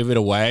just gave it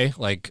away,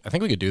 like I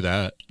think we could do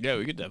that. Yeah,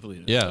 we could definitely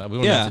do that. Yeah, we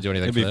wouldn't Yeah, have to do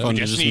anything it'd be for that. fun. We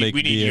Just just need, make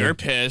we need beer. your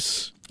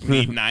piss.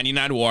 We need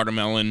 99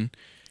 watermelon.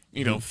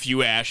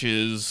 Few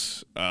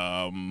ashes.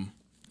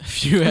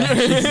 Few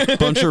ashes.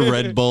 Bunch of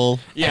Red Bull.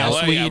 Yeah, Ass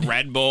like, weed.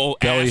 Red Bull,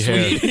 Belly ass hair.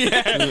 weed.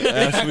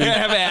 Ass weed.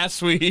 Have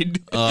ass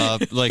weed.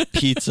 Like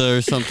pizza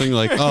or something.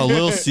 Like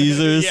Little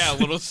Caesars. Yeah,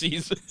 little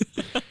Caesar.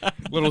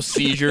 Little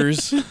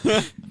seizures.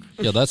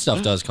 Yeah, that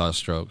stuff does cause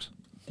strokes.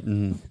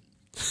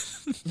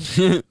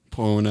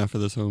 Pour one out for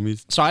those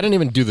homies. So I didn't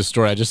even do the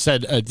story. I just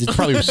said it's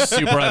probably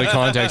super out of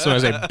context when I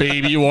say,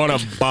 "Baby, you want a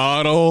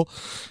bottle?"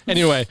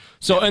 Anyway,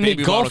 so Yeah, in the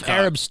baby Gulf bottle cock.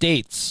 Arab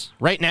states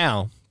right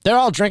now, they're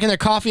all drinking their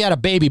coffee out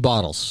of baby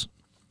bottles.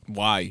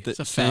 Why? It's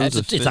a fad.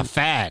 It's a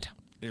fad.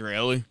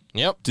 Really?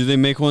 Yep. Do they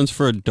make ones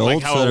for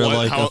adults how that it are was-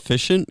 like how-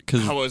 efficient?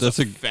 Because How is that's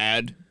a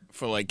fad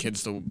for like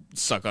kids to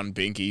suck on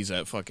binkies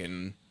at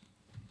fucking?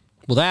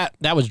 Well,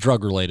 that was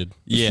drug related.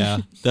 yeah.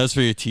 That's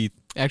for your teeth.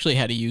 Actually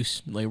had a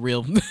use, like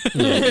real.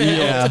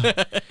 Yeah.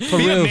 For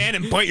Be a real. man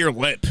and bite your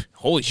lip.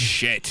 Holy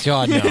shit!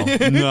 God no.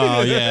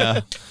 No.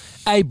 Yeah.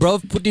 Hey, bro,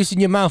 put this in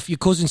your mouth. You're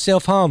causing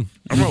self harm.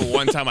 I remember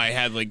one time I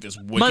had like this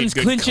wicked Man's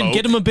good clinching, Coke.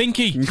 get him a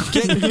binky.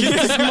 Get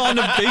this man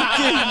a bacon.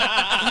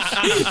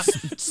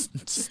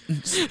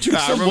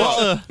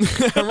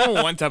 I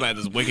remember one time I had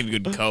this wicked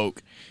good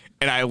Coke,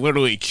 and I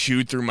literally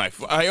chewed through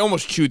I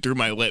almost chewed through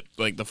my lip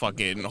like the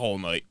fucking whole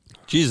night.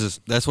 Jesus,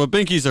 that's what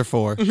binkies are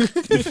for.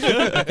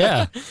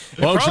 Yeah.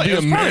 Why don't Probably- you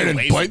it be a was probably man and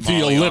lazy bite through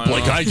your Molly, lip I don't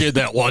like know. I did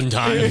that one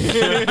time?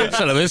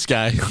 Instead of this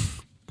guy.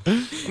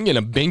 I'm getting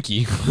a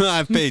binky.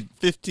 I paid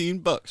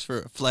 $15 for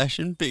a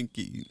flashing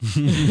binky.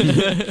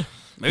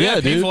 Maybe Yeah,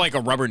 I'd pay dude. for like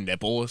a rubber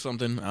nipple or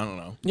something. I don't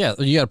know. Yeah,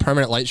 you got a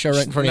permanent light show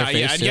right in front of Nah, your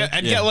yeah, face.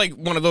 I'd get like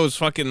one of those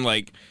fucking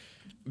like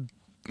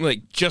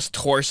just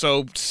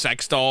torso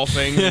sex doll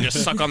things and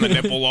just suck on the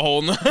nipple the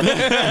whole night.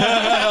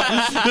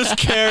 Just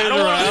carry it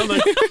around.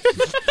 Like,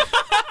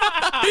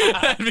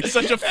 That'd be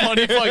such a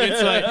funny fucking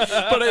sight.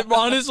 But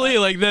honestly,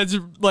 like that's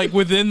like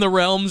within the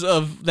realms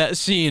of that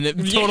scene. It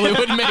totally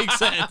would make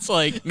sense.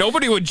 Like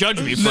Nobody would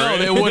judge me for no, it.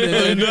 they wouldn't.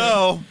 They'd,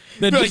 no.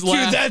 they'd Be just like,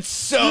 dude, laugh. that's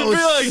so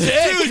Like,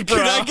 sick, dude, bro.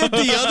 can I get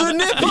the other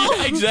nipple?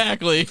 Yeah,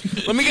 exactly.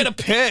 Let me get a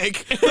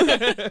pic.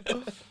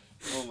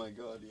 Oh my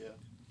god, yeah.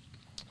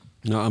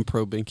 No, I'm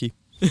pro binky.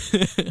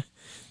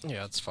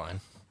 Yeah, it's fine.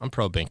 I'm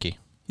pro binky.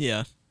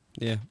 Yeah.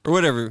 Yeah. Or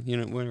whatever,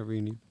 whatever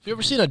you need. Have you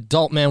ever seen an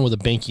adult man with a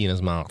binky in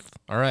his mouth?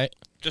 All right.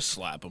 Just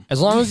slap him.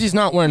 As long as he's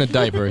not wearing a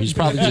diaper, he's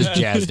probably just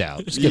jazzed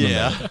out. Just give him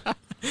that.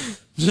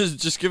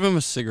 just give him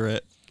a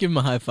cigarette. Give him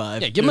a high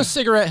five. Yeah, give him a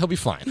cigarette. He'll be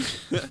fine.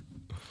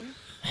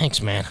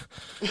 Thanks, man.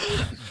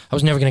 I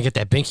was never going to get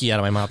that binky out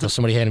of my mouth until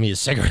somebody handed me a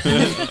cigarette.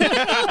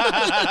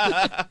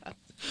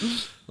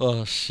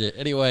 Oh, shit.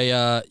 Anyway,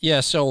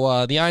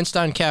 so the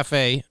Einstein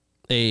Cafe,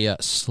 a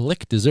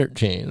slick dessert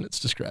chain. It's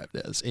described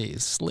as a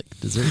slick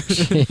dessert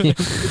chain.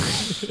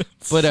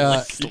 But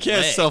You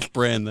can't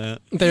self-brand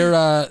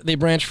that. they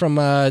branch from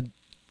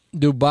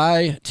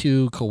Dubai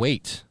to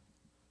Kuwait.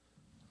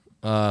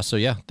 So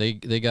yeah, they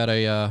got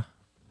a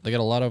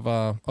lot of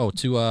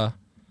to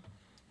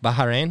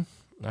Bahrain.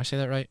 Did I say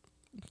that right?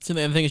 So I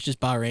think it's just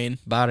Bahrain.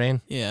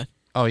 Bahrain. Yeah.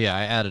 Oh yeah,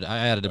 I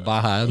added a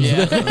Baja.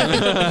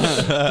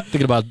 Yeah.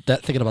 thinking about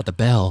the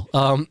bell.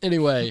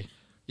 Anyway,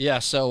 yeah.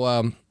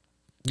 So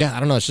yeah, I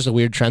don't know. It's just a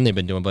weird trend they've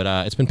been doing, but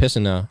it's been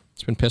pissing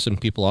It's been pissing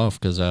people off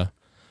because I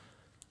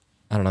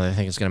don't know. They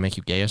think it's gonna make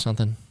you gay or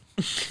something.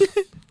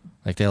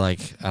 Like they I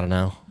don't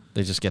know.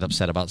 They just get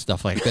upset about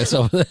stuff like this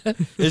over there.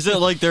 Is it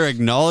like they're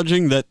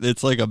acknowledging that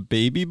it's like a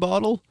baby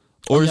bottle,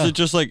 or Oh, is yeah. it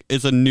just like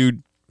it's a new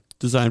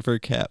design for a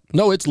cap?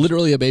 No, it's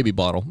literally a baby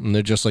bottle, and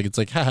they're just like it's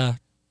like haha.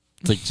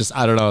 It's like just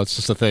I don't know. It's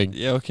just a thing.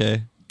 Yeah,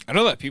 okay. I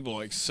know that people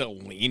like sell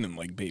lean in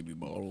like baby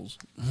bottles.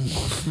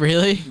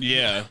 Really?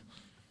 Yeah.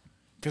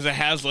 Because it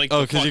has like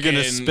Oh, because you're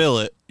gonna spill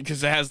it.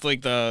 Because it has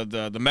like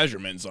the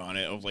measurements on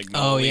it of like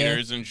Oh, yeah.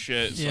 milliliters and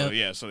shit. So Yep.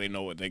 yeah, so they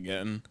know what they're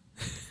getting.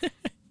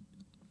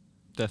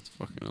 That's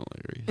fucking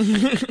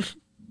hilarious.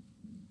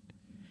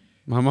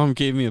 My mom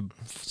gave me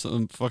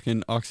some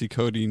fucking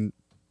oxycodone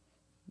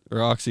or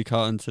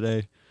Oxycontin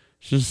today.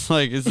 She's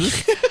like, "Is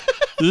this does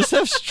this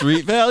have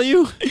street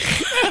value?"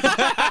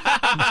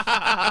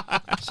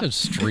 Said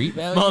street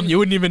value. Mom, you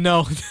wouldn't even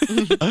know.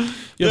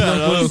 Yeah,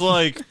 and I was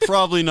like,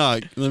 "Probably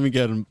not." Let me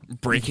get him.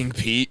 Breaking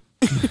Pete.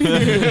 I'm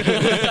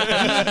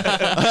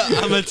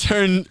gonna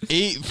turn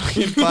 8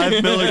 fucking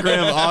 5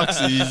 milligram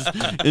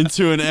oxys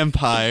into an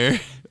empire.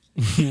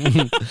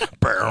 I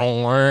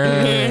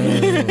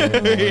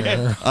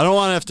don't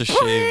want to have to shave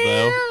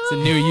though. It's a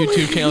new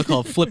YouTube channel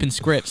called Flippin'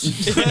 Scripts.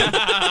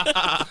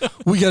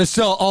 We gotta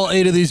sell all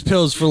 8 of these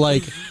pills for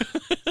like.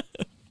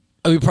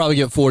 We probably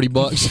get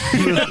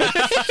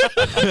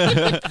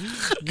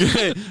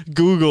 $40.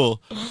 Google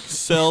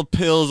sell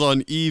pills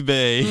on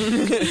eBay.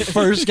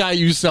 First guy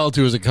you sell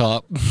to is a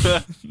cop.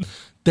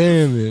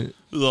 Damn it.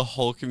 The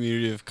whole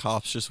community of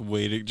cops just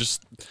waiting.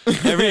 Just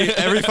every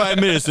 5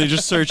 minutes, they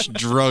just search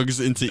drugs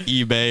into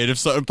eBay, and if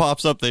something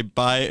pops up, they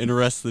buy it and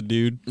arrest the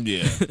dude.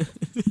 Yeah.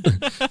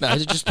 Nah,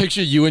 just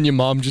picture you and your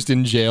mom just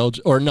in jail,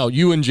 or no,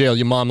 you in jail.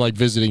 Your mom like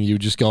visiting you,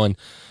 just going.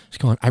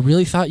 I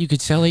really thought you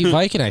could sell 8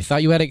 Viking. I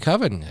thought you had it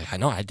covered. I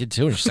know, I did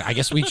too. And she's like, I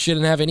guess we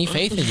shouldn't have any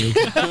faith in you.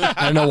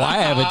 I don't know why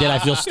I ever did. I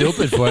feel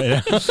stupid for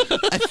it.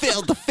 I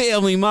failed the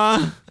family,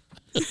 Ma.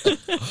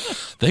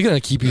 They're gonna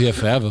keep you there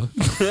forever.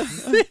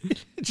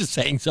 Just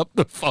hangs up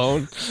the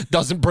phone,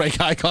 doesn't break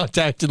eye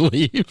contact, and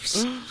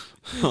leaves.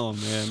 Oh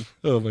man.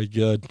 Oh my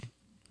god.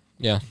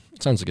 Yeah,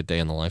 sounds like a day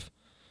in the life.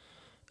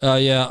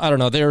 Yeah, I don't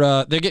know.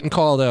 They're getting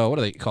called. What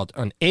are they called?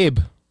 An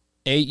ABE,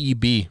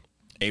 AEB,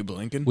 Abe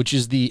Lincoln. which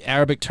is the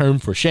Arabic term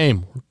for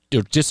shame,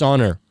 or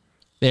dishonor.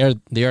 They are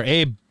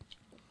ABE.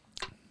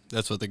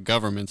 That's what the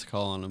government's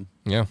calling them.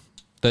 Yeah,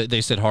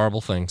 they said horrible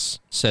things.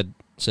 Said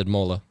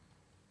Mola.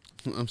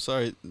 I'm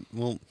sorry.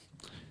 Well,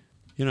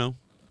 you know,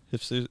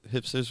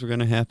 hipsters were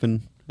gonna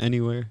happen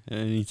anywhere at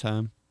any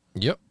time.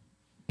 Yep.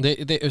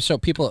 So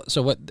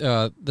what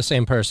the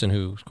same person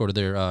who quoted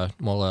their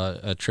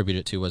Mola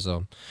attributed to was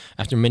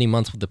after many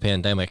months with the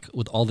pandemic,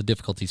 with all the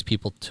difficulties,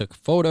 people took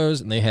photos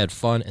and they had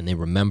fun and they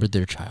remembered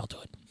their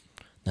childhood.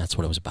 That's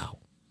what it was about.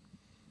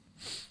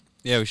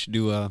 Yeah, we should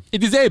do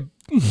It is Abe.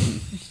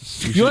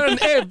 You are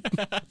an Abe.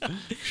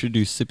 should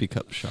do sippy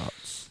cup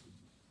shots.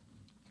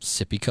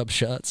 Sippy cup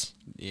shots.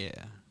 Yeah.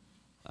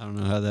 I don't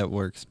know how that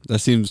works. That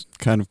seems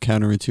kind of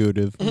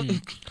counterintuitive.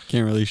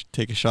 Can't really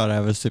take a shot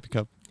out of a sippy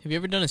cup. Have you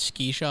ever done a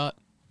ski shot?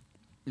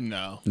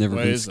 No. Never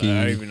What been is that?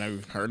 skiing. I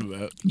haven't heard of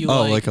that. You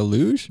like a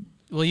luge?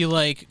 well, you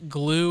like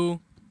glue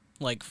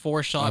like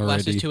 4 shot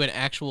glasses Alrighty. to an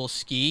actual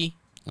ski,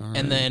 Alright.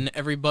 and then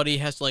everybody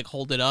has to like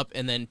hold it up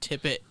and then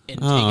tip it and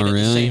take Oh, it at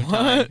really? the same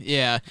time.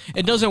 Yeah,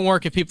 it doesn't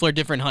work if people are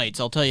different heights.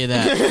 I'll tell you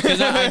that because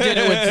I did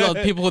it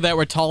with people that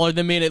were taller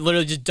than me, and it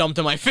literally just dumped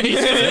in my face.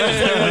 It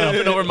just like, went up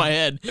and over my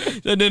head.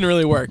 That didn't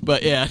really work,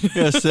 but yeah,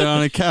 Yeah, sit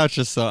on a couch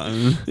or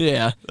something.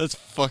 yeah, That's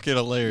fucking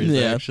hilarious,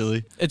 Yeah.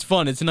 actually. it's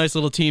fun. It's a nice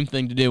little team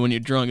thing to do when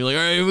you're drunk. You're like,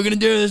 all right, we're gonna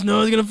do this. No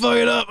one's gonna fuck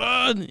it up.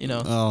 You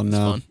know. Oh, It's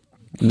no. fun.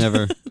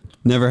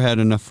 Never had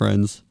enough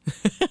friends.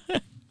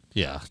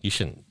 Yeah, you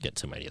shouldn't get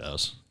too many of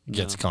those. It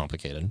gets No.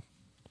 complicated.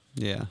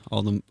 Yeah,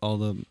 all the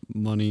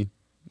money.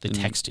 They and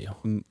text you.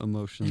 They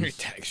Emotions.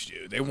 text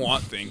you. They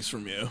want things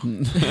from you.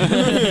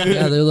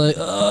 Yeah, they're like,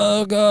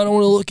 oh god, I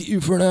want to look at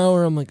you for an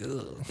hour. I'm like,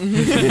 ugh.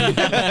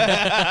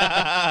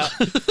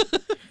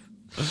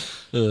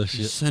 Oh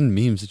shit. Just send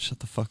memes and shut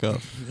the fuck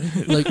up.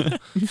 Like,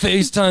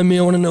 FaceTime me.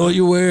 I want to know what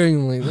you're wearing.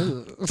 I'm like,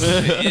 ugh.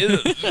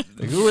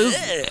 Like, who is?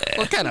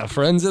 What kind of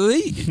friends are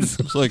these?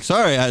 It's like,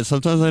 sorry,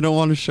 sometimes I don't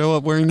want to show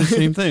up wearing the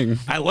same thing.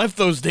 I left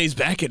those days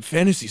back at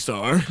Fantasy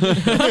Star.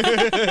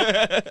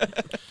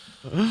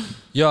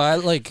 Yo, I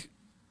like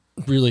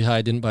really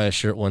high. Didn't buy a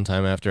shirt one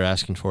time after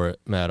asking for it.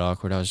 Mad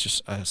awkward. I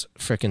was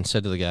freaking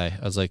said to the guy,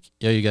 I was like,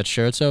 yo, you got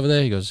shirts over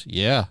there? He goes,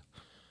 yeah.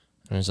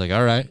 And he's like,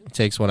 all right. He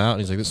takes one out and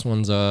he's like, this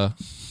one's XL.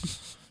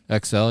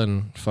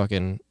 And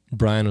fucking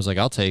Brian was like,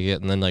 I'll take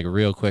it. And then like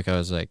real quick, I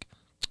was like,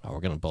 oh, we're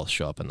gonna both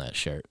show up in that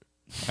shirt.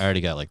 I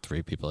already got like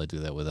 3 people I do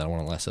that with. I don't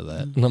want less of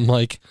that. And I'm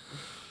like,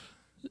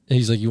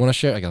 he's like, you want a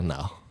shirt? I go,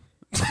 no.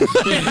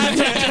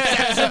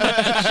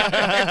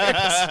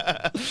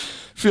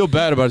 Feel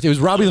bad about it. It was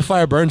Robbie the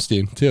Fire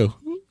Bernstein too.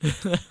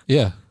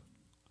 Yeah,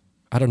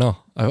 I don't know.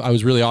 I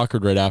was really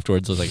awkward right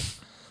afterwards. I was like,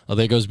 "Oh,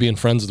 there goes being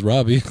friends with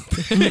Robbie."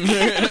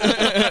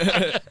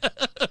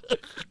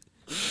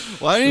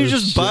 Why didn't you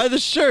just shit. buy the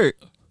shirt?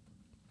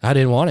 I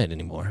didn't want it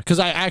anymore because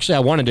I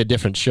wanted a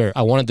different shirt.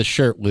 I wanted the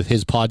shirt with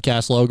his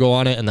podcast logo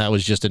on it, and that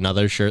was just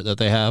another shirt that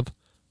they have.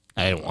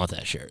 I didn't want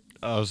that shirt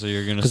Oh, so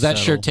you're gonna because that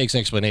settle. shirt takes an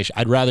explanation.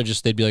 I'd rather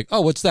just they'd be like,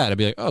 "Oh, what's that?" I'd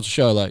be like, "Oh, it's a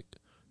show I like,"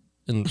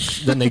 and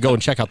then they go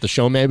and check out the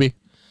show maybe.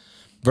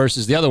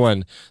 Versus the other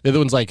one, the other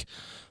one's like,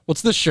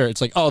 "What's this shirt?"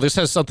 It's like, "Oh, this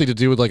has something to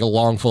do with like a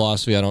long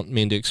philosophy I don't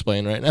mean to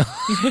explain right now."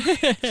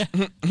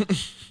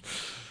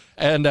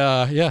 And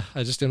yeah,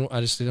 I just didn't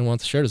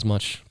want the shirt as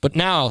much. But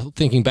now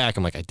thinking back,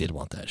 I'm like, I did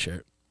want that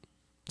shirt.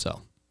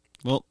 So,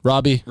 Well,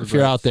 Robbie, if you're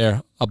regrets. out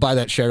there, I'll buy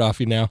that shirt off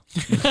you now.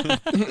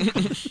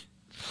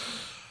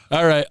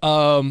 All right.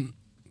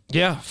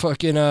 Yeah.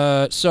 Fucking.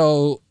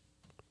 So.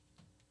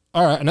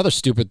 All right. Another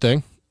stupid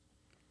thing.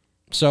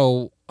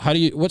 So,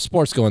 what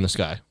sports go in the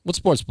sky? What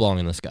sports belong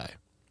in the sky?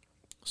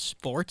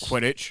 Sports.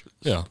 Quidditch.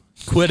 Yeah.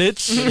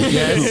 Quidditch.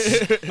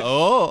 Yes.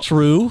 Oh.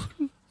 True.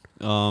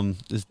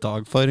 Is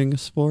dogfighting a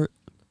sport?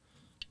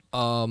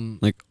 Um.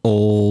 Like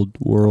old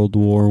World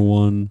War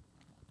One.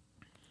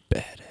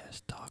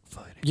 Badass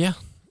dogfighting. Yeah.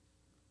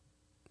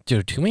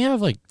 Dude, can we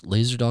have like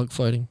laser dog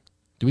fighting?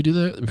 Do we do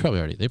that? They probably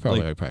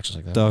already practice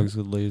like that. Dogs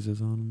with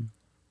lasers on them.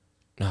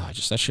 No,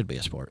 that should be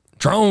a sport.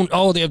 Drone.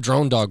 Oh, they have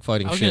drone dog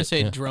fighting. I was shit. gonna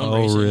say Yeah. drone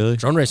Oh, racing. really?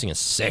 Drone racing is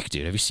sick,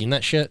 dude. Have you seen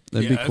that shit?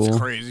 That'd yeah, be cool. That's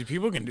crazy.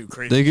 People can do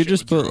crazy. They could shit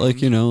just with put like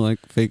drones. like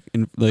fake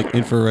like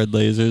infrared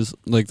lasers,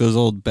 like those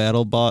old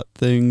battle bot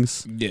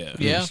things. Yeah.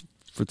 Yeah, Just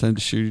pretend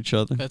to shoot each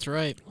other. that's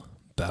right.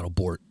 Battle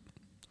board.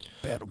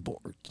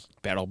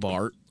 Battle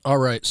Bart. All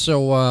right.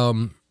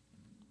 So,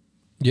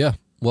 yeah.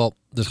 Well,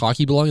 does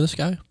hockey belong in the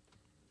sky?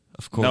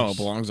 Of course. No, it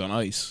belongs on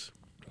ice.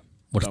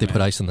 What if they Dumbass.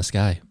 put ice in the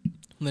sky?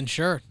 Then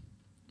sure.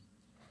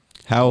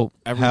 How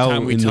Every how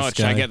time we in the touch,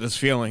 I sky? get this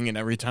feeling, and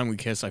every time we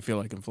kiss, I feel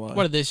I can fly.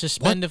 What did they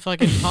suspend a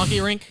fucking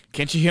hockey rink?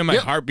 Can't you hear my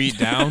heartbeat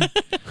down?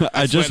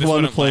 I just this want to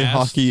wouldn't play last.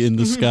 hockey in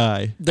the sky.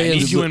 I They,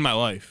 need you in my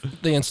life.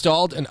 they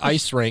installed an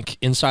ice rink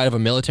inside of a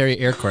military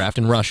aircraft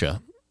in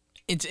Russia.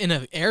 It's in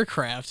an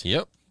aircraft.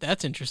 Yep.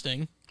 That's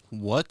interesting.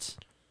 What?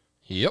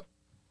 Yep.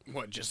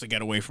 What, just to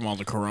get away from all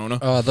the corona?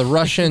 The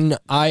Russian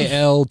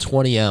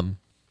IL-20M.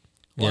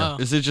 Wow.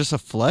 Is it just a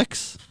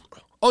flex?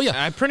 Oh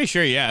yeah. I'm pretty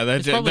sure, yeah.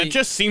 That, probably- that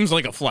just seems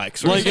like a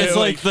flex. Like, it's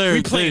like they're-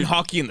 we playing they-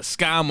 hockey in the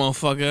sky,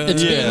 motherfucker.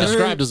 It's being Yeah.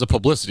 described as a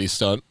publicity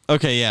stunt.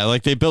 Okay, yeah,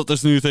 like they built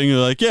this new thing. They're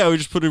like, yeah, we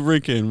just put a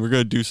rink in. We're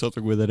gonna do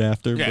something with it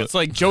after. Yeah, but it's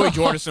like Joey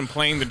Jordison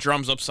playing the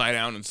drums upside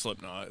down in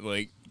Slipknot.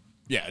 Like,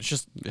 yeah, it's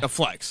just a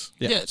flex.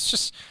 Yeah, it's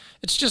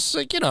just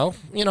like like oh,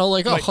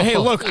 Like, hey,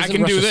 look, I isn't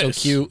can do Russia this.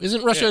 So cute.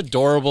 Isn't Russia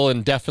adorable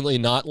and definitely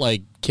not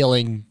like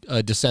killing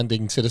a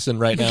descending citizen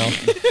right now?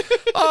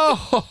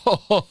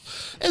 Oh,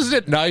 isn't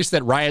it nice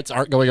that riots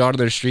aren't going on in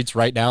their streets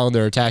right now and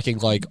they're attacking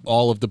like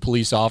all of the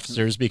police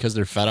officers because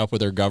they're fed up with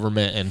their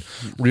government and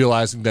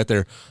realizing that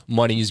their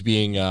money is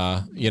being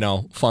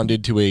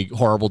funded to a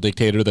horrible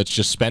dictator that's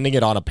just spending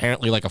it on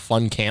apparently like a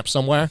fun camp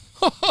somewhere.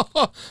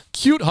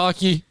 Cute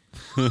hockey.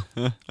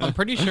 I'm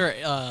pretty sure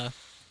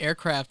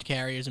aircraft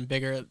carriers and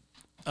bigger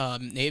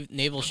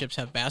naval ships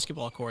have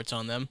basketball courts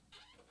on them.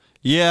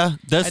 yeah,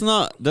 that's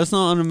not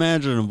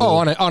unimaginable. Oh,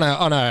 on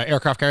a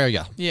aircraft carrier,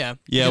 yeah. Yeah.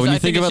 Yeah, Because when you I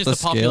think about it's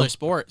just the a popular scale.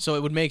 sport, so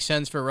it would make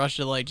sense for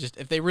Russia to like just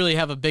if they really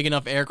have a big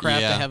enough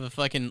aircraft Yeah. to have a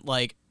fucking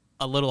like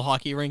a little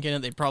hockey rink in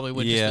it, they probably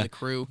would just Yeah. for the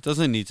crew.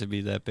 Doesn't need to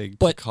be that big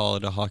But- to call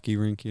it a hockey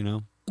rink, you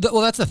know?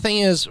 Well, that's the thing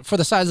is, for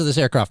the size of this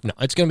aircraft, no,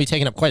 it's going to be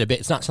taking up quite a bit.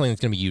 It's not something that's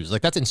going to be used.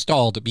 Like, that's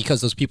installed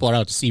because those people are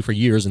out to sea for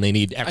years and they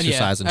need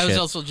exercise and I was shit.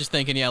 also just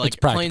thinking, It's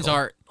like practical.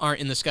 planes aren't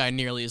in the sky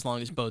nearly as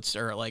long as boats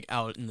are like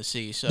out in the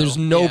sea. So There's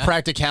no yeah.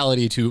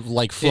 practicality to,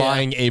 like,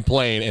 flying a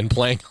plane and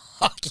playing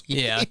hockey.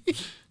 Yeah.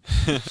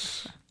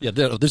 Yeah,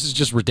 this is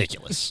just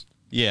ridiculous.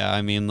 Yeah,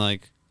 I mean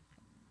like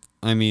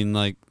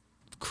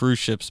cruise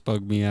ships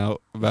bug me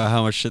out about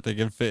how much shit they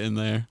can fit in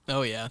there.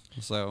 Oh yeah.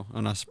 So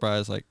I'm not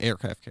surprised like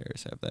aircraft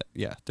carriers have that.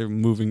 Yeah, they're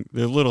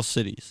little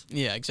cities.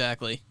 Yeah.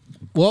 Exactly.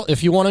 Well,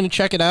 if you wanted to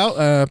check it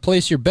out,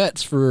 place your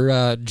bets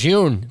for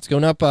June. It's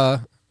going up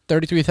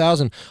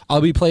 33,000. I'll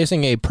be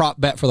placing a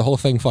prop bet for the whole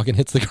thing fucking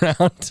hits the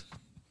ground.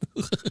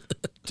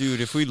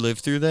 Dude, if we live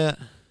through that,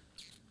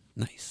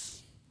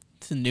 nice.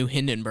 It's a new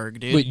Hindenburg,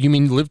 dude. Wait, you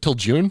mean live till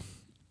June?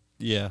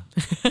 Yeah.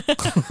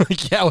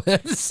 Yeah,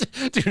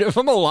 dude, if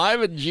I'm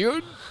alive in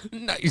June,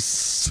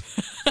 nice.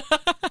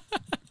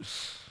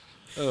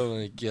 Oh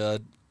my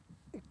god.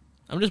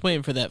 I'm just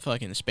waiting for that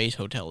fucking space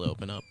hotel to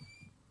open up.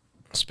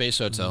 Space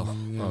Hotel.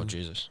 Oh,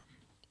 Jesus.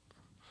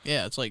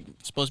 Yeah, it's like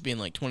supposed to be in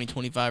like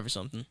 2025 or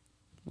something.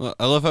 Well,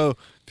 I love how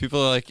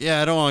people are like,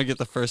 yeah, I don't want to get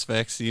the first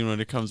vaccine when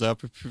it comes out,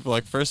 but people are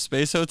like, first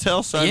space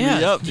hotel, sign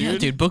me up, yeah,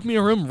 dude. dude, book me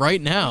a room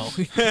right now.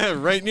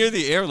 Right near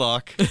the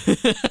airlock.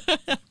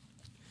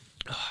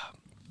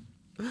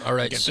 All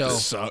right, Get so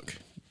this suck.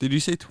 Did you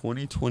say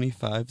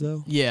 2025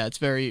 though? Yeah, it's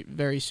very,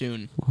 very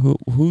soon.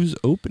 Who's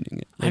opening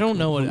it? I don't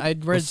know what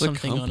I'd read what's the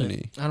something on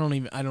it.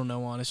 company? I don't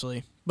know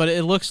honestly. But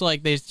it looks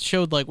like they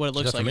showed like what it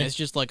looks that for like. me? It's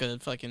just like a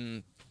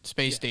fucking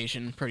space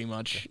station, pretty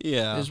much.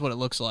 Yeah. Is what it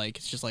looks like.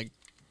 It's just like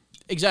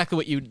exactly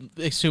what you'd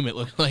assume it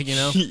looked like, you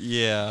know?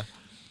 Yeah.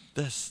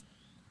 I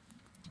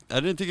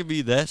didn't think it'd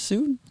be that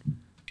soon.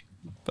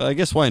 But I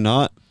guess why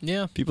not?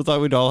 Yeah. People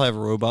thought we'd all have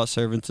robot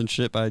servants and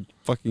shit by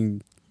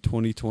fucking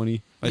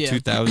 2020, by Yeah.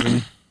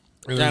 2000.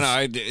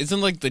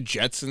 Isn't like the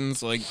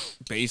Jetsons like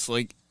based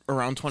like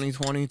around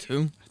 2020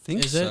 too? I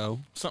think Is it? so.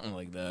 Something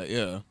like that,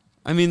 yeah.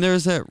 I mean,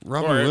 there's that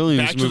Robin Or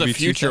Williams Back to movie. the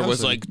Future 2000.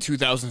 was like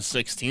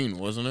 2016,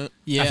 wasn't it?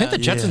 Yeah. I think the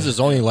Jetsons is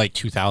only like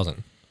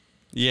 2000.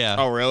 Yeah.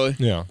 Oh, really?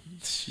 Yeah.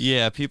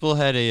 Yeah, people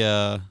had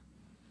a.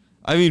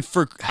 I mean,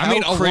 for how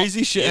a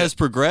crazy shit has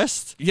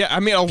progressed. Yeah, I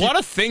mean, a lot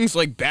of things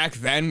like back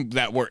then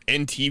that were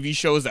in TV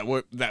shows that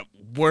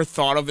were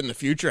thought of in the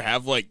future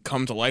have like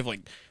come to life,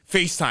 like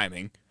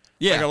FaceTiming.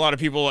 Yeah. Like a lot of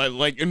people,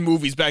 like in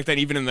movies back then,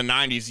 even in the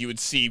 90s, you would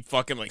see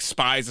fucking like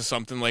spies or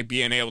something, like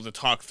being able to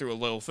talk through a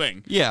little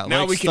thing. Yeah,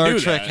 now like we Star can do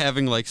Trek that.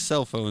 having like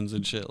cell phones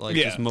and shit, like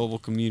Yeah. just mobile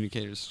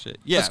communicators and shit.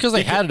 Yeah, That's because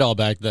they had it all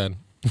back then.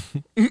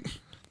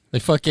 They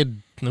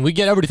fucking we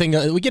get everything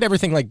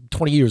like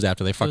 20 years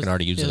after they fucking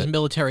already used It was it.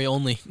 military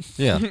only.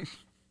 Yeah.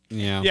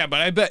 yeah, Yeah, but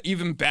I bet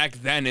even back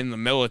then in the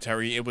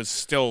military, it was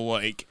still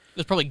like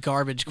There's probably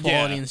garbage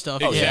quality and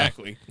stuff.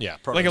 Exactly. Yeah.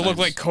 Like it looked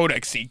like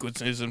codec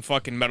sequences in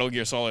fucking Metal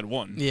Gear Solid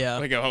 1. Yeah.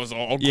 Like it was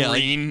all yeah.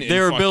 like, green. they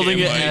and were building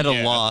it fucking, at a like,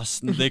 yeah.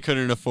 loss. They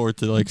couldn't afford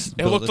to like.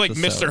 It looked like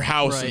Mr.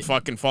 House in Right.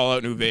 fucking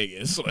Fallout New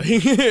Vegas. Like,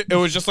 it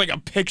was just like a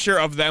picture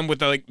of them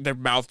with like their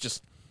mouth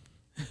just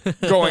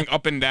going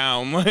up and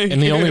down. Like,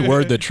 And the only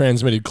word that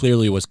transmitted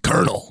clearly was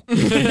Colonel.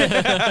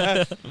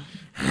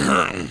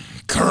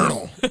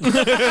 Colonel.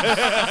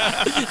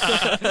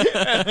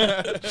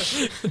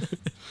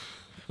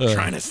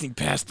 trying to sneak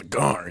past the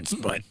guards,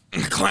 but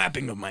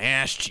clapping of my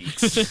ass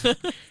cheeks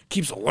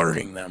keeps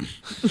alerting them.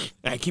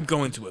 I keep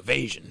going to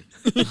evasion.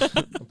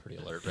 I'm pretty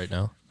alert right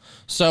now.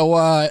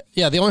 So,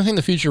 yeah, the only thing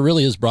the future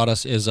really has brought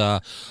us is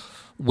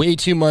way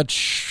too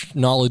much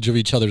knowledge of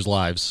each other's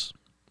lives.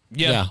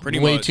 Yeah, pretty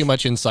way much. too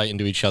much insight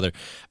into each other.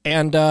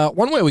 And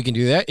one way we can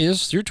do that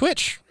is through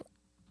Twitch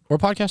or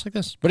podcasts like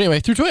this. But anyway,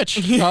 through Twitch.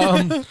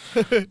 Yeah,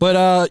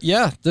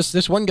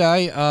 this one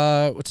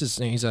guy, what's his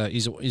name?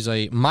 He's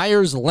a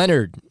Myers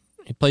Leonard.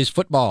 He plays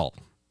football.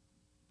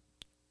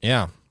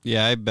 Yeah,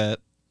 Yeah, I bet.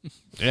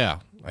 yeah,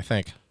 I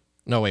think.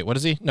 No, wait, what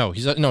is he? No,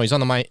 he's on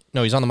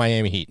the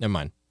Miami Heat. Never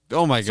mind.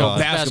 Oh my god.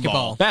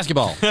 basketball.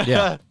 Basketball.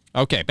 Yeah.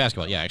 Okay,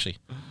 basketball. Yeah, actually.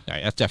 All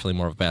right, that's definitely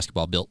more of a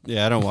basketball built.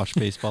 Yeah, I don't watch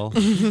baseball.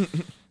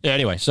 Yeah,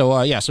 anyway,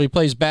 so so he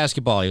plays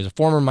basketball. He was a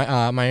former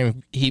Miami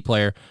Heat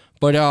player.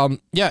 But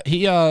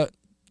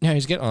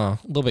he's getting a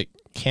little bit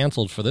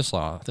canceled for this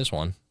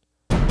one.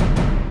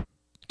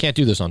 Can't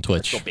do this on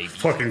Twitch.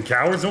 Fucking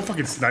cowards, don't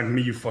fucking snipe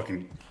me, you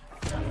fucking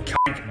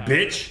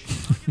bitch.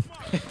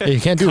 Yeah, you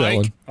can't do that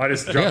one. I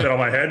just dropped it on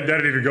my head. That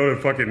didn't even go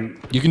to fucking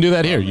You can do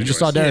that here. You just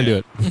saw Darren do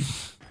it.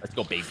 Let's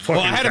go, baby. fucking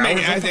Well, I had to make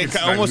it. cowards, don't fucking It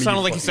snipe almost me, sounded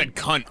you like he fucking said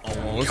cunt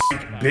almost.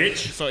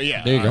 bitch. So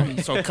yeah. There you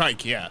go. So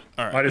kike, yeah.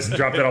 All right. I just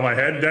dropped it on my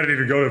head. That didn't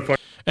even go to fucking.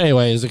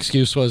 Anyway, his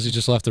excuse was he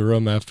just left the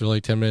room after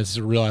like 10 minutes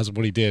to realize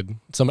what he did.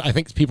 I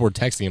think people were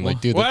texting him like,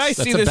 dude, Well, that's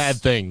I see a this, bad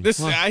thing.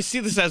 I see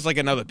this as like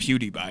another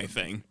PewDiePie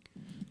thing.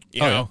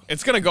 You Oh, know, yeah.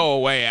 it's gonna go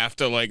away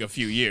after like a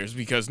few years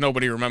because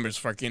nobody remembers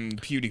fucking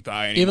PewDiePie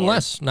anymore. Even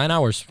less, 9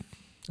 hours.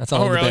 That's how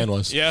Oh, long really? the band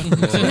was. Yeah.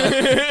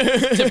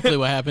 Typically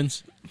what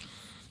happens.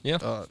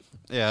 Yeah.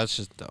 Yeah, it's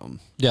just dumb.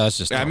 Yeah, that's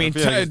just. I mean, I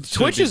feel like it shouldn't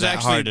Twitch be is that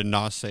actually hard to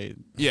not say.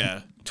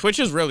 yeah. Twitch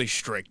is really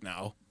strict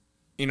now.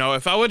 You know,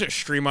 if I were to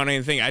stream on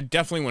anything, I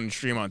definitely wouldn't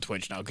stream on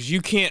Twitch now because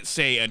you can't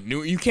say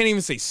you can't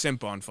even say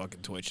simp on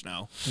fucking Twitch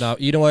now. no,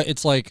 you know what?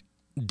 It's like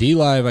D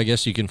Live. I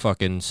guess you can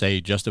fucking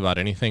say just about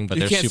anything, but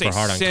You they're can't super say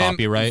hard on simp,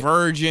 copyright.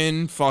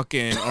 virgin,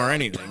 fucking, or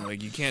anything.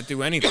 Like you can't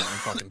do anything on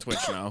fucking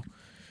Twitch now.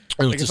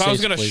 Like It's if a I was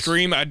safe gonna place.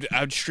 stream,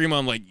 I'd stream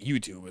on like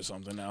YouTube or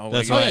something now.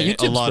 That's Like, why yeah, a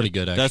YouTube's lot pretty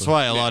of, good, That's actually.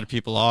 why a Yeah. lot of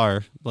people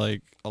are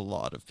like a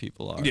lot of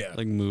people are Yeah.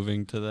 like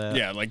moving to that.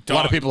 yeah, like A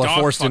lot of people are Doc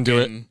forced into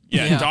it. fucking-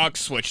 Yeah, Yeah. Doc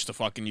switched to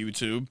fucking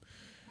YouTube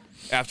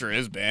after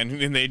his ban,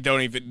 and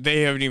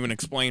they haven't even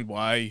explained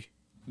why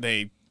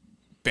they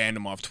banned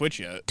him off Twitch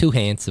yet. Too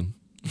handsome.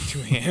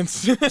 Two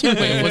hands.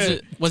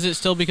 Wait, was it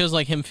still because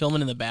like him filming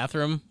in the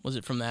bathroom? Was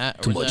it from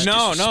that? Or was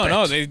that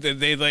No.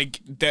 They like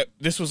that.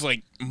 This was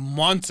like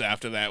months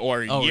after that,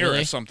 or a Oh, year or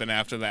really? something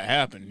after that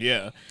happened.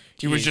 Yeah,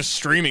 he was just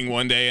streaming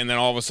one day, and then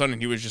all of a sudden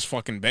he was just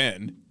fucking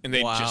banned, and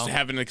they Wow. just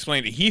haven't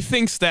explained it. He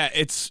thinks that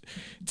it's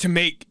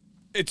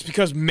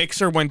because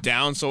Mixer went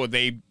down, so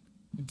they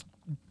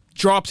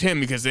dropped him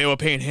because they were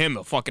paying him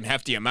a fucking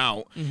hefty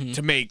amount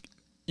to make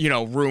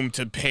room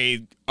to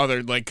pay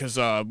other because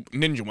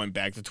Ninja went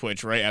back to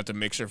Twitch right after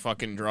Mixer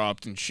fucking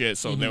dropped and shit,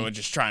 so they were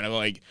just trying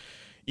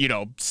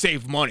to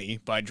save money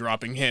by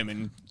dropping him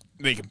and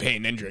they can pay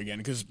Ninja again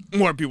because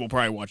more people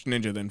probably watch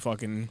Ninja than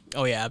fucking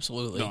Oh yeah,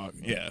 absolutely. Dog.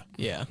 Yeah,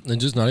 Yeah.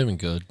 Ninja's not even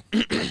good.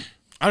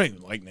 I don't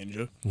even like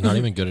Ninja. Not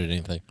even good at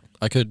anything.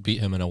 I could beat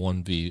him in a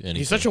 1v anything.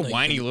 He's such a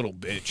whiny little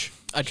bitch.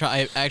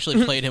 I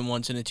actually played him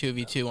once in a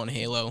 2v2 on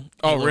Halo.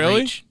 Oh, Halo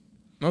really? Reach.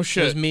 No It was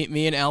shit.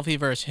 me and Alfie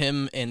versus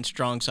him and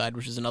Strongside,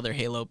 which is another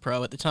Halo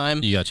pro at the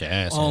time. You got your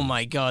ass. Oh in.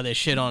 my god, they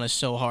shit on us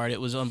so hard.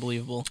 It was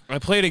unbelievable. I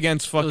played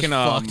against was fucking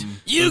fucked.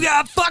 You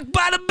got fucked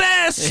by the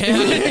best.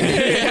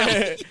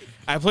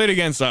 I I played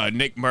against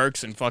Nick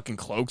Merckx and fucking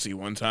Cloaksy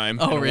one time.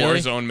 Oh, in a really?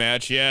 Warzone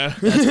match, yeah.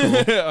 That's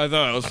cool. I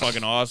thought it was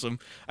fucking awesome.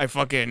 I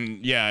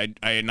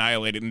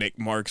annihilated Nick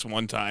Merckx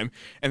one time,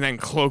 and then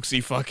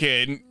Cloaksy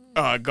fucking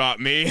got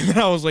me, and then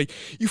I was like,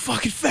 "You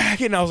fucking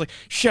faggot!" And I was like,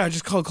 "Shit, I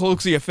just called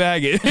Cloaksy a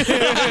faggot."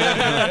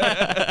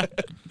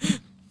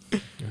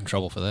 You're in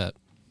trouble for that.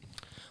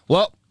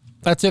 Well,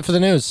 that's it for the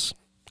news.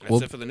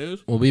 That's it for the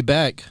news. We'll be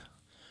back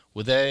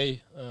with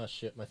a... Oh,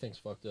 shit, my thing's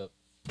fucked up.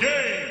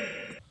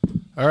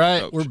 All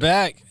right, we're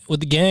back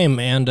with the game,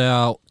 and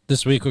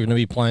this week we're going to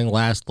be playing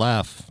Last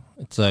Laugh.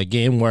 It's a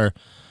game where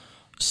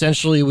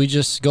essentially we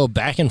just go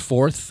back and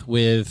forth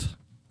with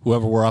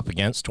whoever we're up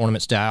against,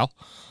 tournament style,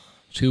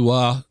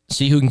 to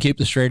see who can keep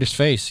the straightest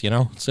face. You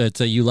know, so it's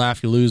a you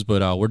laugh, you lose,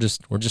 but we're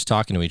just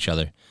talking to each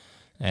other,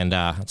 and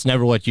it's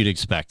never what you'd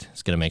expect.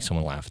 It's going to make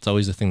someone laugh. It's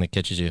always the thing that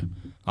catches you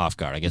off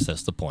guard. I guess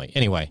that's the point.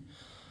 Anyway,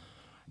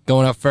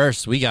 going up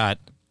first, we got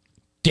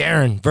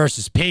Darren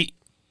versus Pete.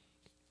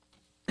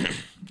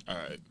 All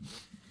right.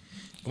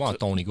 Come on,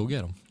 Tony, go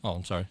get him. Oh,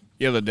 I'm sorry.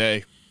 The other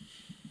day,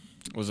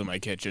 was in my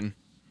kitchen.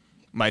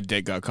 My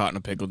dick got caught in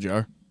a pickle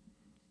jar.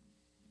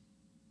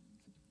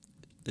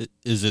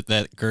 Is it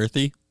that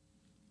girthy?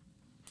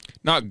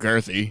 Not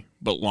girthy,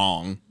 but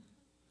long.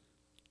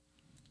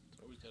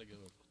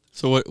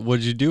 So what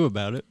did you do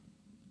about it?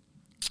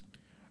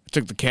 I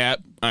took the cap,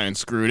 I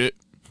unscrewed it,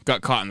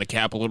 got caught in the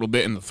cap a little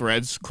bit in the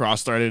threads,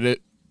 cross-threaded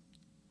it.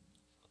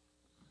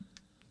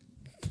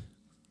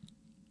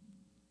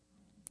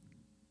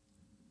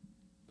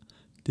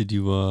 Did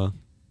you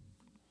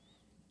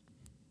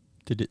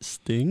did it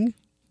sting?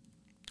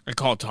 I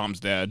called Tom's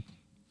dad.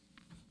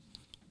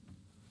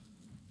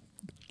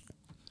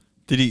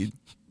 Did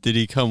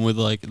he come with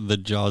like the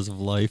jaws of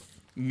life?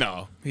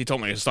 No, he told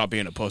me to stop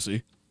being a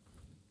pussy.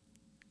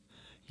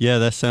 Yeah,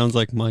 that sounds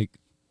like Mike.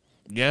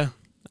 Yeah.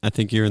 I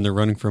think you're in the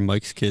running for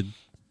Mike's kid.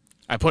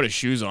 I put his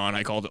shoes on,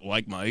 I called it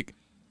like Mike.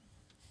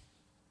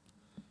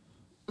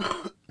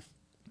 God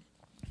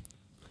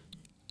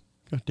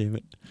damn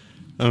it.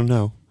 I don't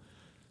know.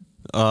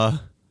 Oh,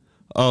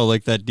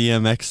 like that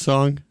DMX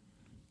song?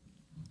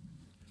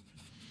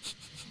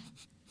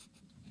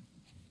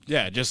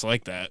 Yeah, just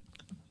like that.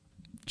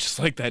 Just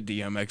like that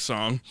DMX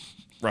song.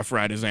 Rough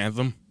Riders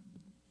Anthem.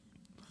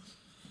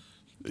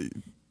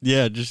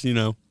 Yeah, just,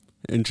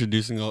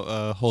 introducing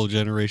a whole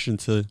generation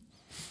to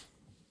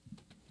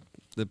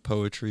the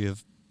poetry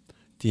of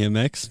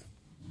DMX.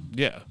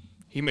 Yeah.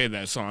 He made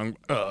that song,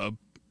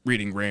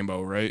 Reading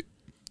Rainbow, right?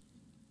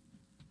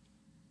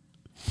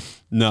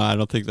 No, I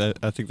don't think that.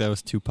 I think that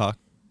was Tupac.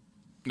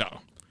 No.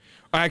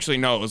 Actually,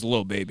 no, it was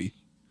Lil Baby.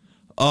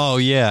 Oh,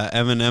 yeah,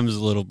 Eminem's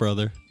little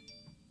brother.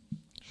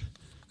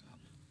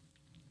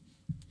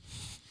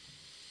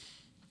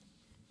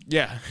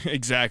 Yeah,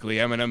 exactly.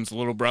 Eminem's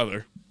little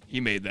brother. He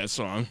made that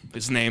song.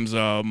 His name's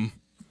Tom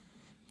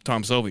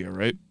Sylvia,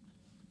 right?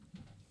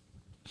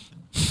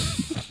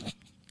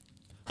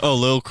 Oh,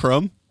 Lil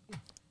Crumb?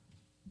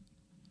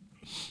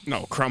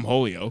 No, Crumb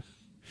Holio.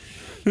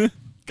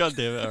 God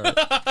damn it. All right.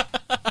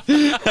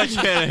 I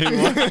can't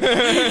anymore.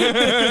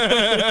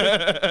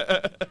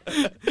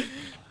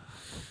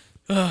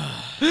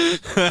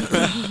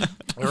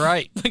 All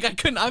right. Like I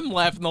couldn't. I'm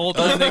laughing the whole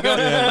time. They go. Like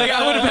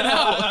I would have been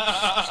out.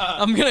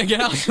 I'm gonna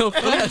get out so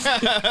fast.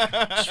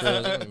 Sure,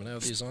 I don't even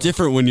have these on.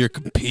 Different when you're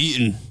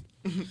competing.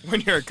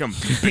 When you're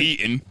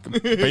competing.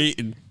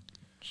 Competing.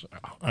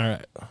 All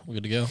right, we're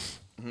good to go.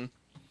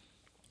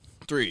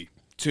 3,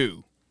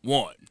 2,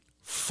 1,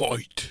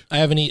 fight. I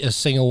haven't eaten a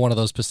single one of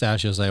those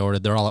pistachios I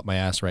ordered. They're all up my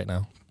ass right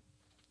now.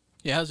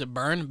 Yeah, how's it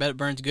burn? Bet it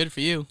burns good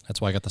for you.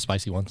 That's why I got the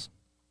spicy ones.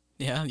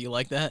 Yeah, you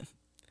like that?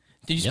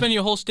 Did you Yep. spend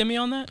your whole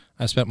stimmy on that?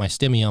 I spent my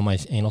stimmy on my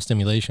anal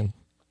stimulation.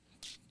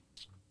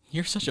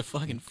 You're such a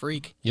fucking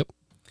freak. Yep.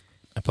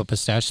 I put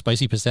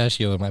spicy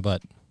pistachio in my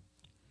butt.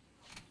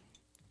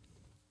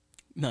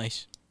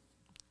 Nice.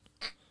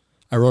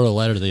 I wrote a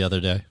letter the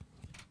other day.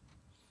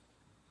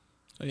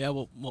 Oh yeah.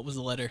 Well, what was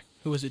the letter?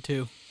 Who was it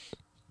to?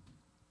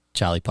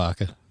 Charlie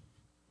Parker.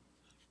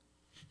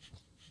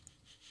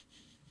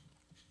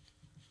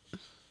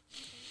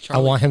 I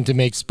want him to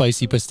make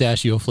spicy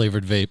pistachio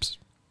flavored vapes.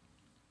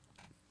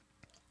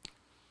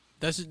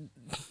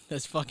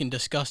 That's fucking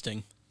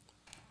disgusting.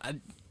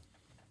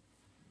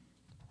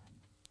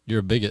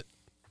 You're a bigot.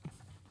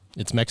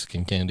 It's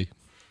Mexican candy.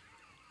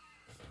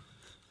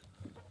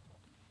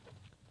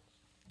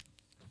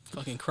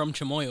 Fucking crumb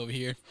chamoy over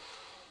here.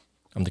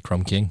 I'm the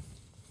crumb king.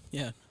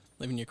 Yeah,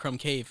 live in your crumb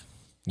cave.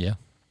 Yeah.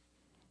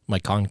 My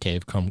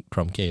concave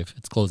crumb cave.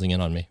 It's closing in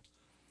on me.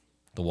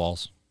 The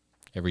walls.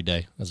 Every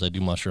day as I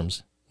do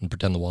mushrooms and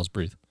pretend the walls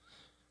breathe.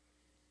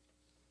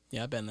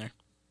 Yeah, I've been there.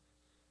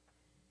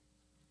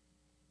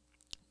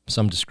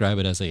 Some describe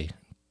it as a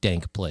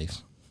dank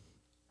place.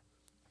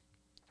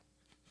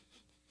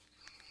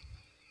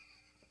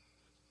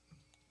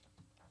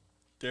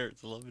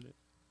 Derek's loving it.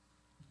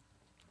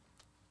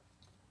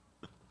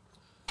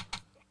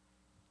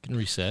 Can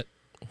reset.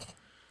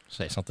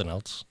 Say something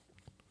else.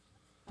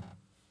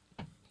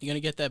 You gonna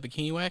get that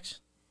bikini wax?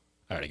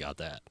 I already got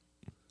that.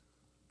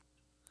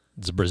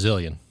 It's a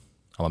Brazilian.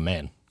 I'm a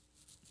man.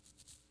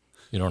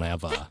 You don't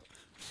have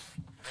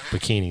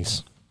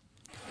bikinis.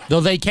 Though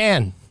they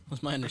can. It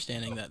was my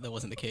understanding that that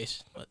wasn't the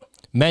case, but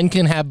Men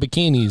can have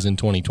bikinis in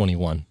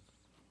 2021.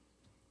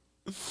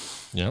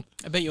 Yep.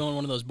 I bet you own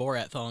one of those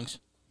Borat thongs.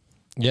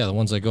 Yeah, the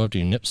ones that go up to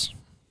your nips.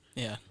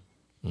 Yeah.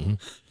 I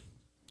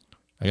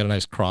got a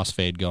nice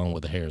crossfade going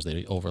with the hairs.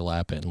 They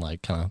overlap it and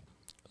like kind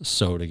of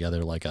sew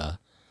together like a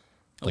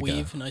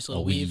Weave, a nice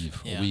little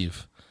weave. A Yeah.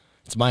 weave.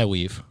 It's my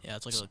weave. Yeah,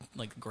 it's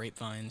like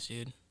grapevines,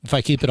 dude. If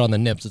I keep it on the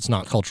nips, it's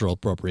not cultural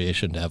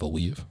appropriation to have a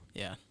weave.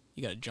 Yeah.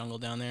 You got a jungle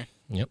down there.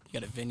 Yep. You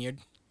got a vineyard.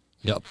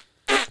 Yep.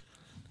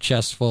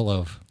 Chest full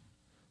of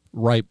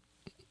ripe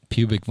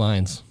pubic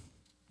vines.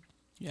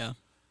 Yeah.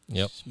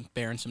 Yep.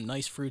 Bearing some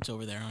nice fruits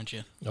over there, aren't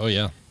you? Oh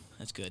yeah.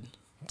 That's good.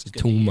 It's That's a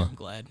good to hear. tuma. I'm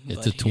glad.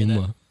 It's a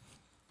tuma.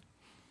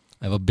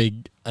 I have a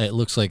big. It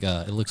looks like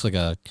a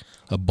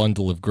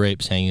bundle of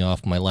grapes hanging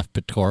off my left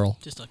pectoral.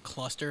 Just a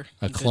cluster.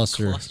 A good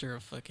cluster. cluster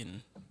of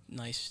fucking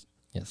nice.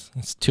 Yes,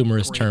 it's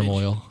tumorous Grapage.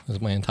 turmoil. Is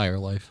my entire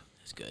life.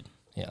 That's good.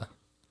 Yeah.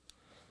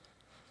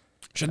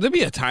 Should there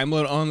be a time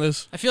limit on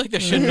this? I feel like there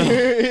should be.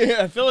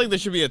 Yeah, I feel like there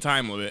should be a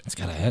time limit. It's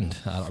gotta end.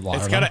 I don't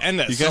It's know. got to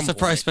end at You some guys have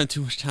probably point. spent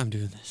too much time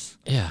doing this.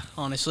 Yeah.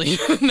 Honestly,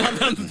 now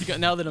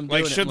that I'm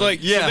Like, doing should it, like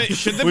yeah.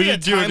 should there When be a you're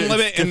doing time it, it's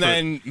limit and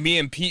different. then me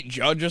and Pete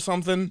judge or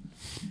something?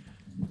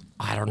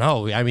 I don't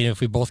know. I mean, if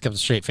we both kept a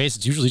straight face,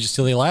 it's usually just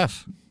till they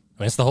laugh. I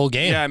mean, it's the whole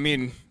game. Yeah, I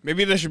mean,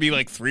 maybe there should be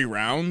like 3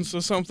 rounds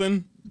or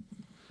something,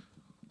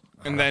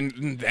 and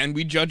then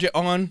we judge it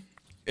on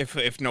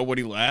if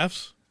nobody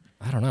laughs.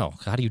 I don't know.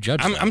 How do you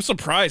judge that? I'm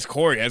surprised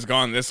Corey has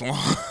gone this long.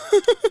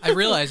 I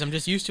realize I'm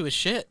just used to his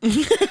shit. Then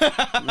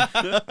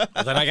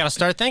I gotta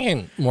start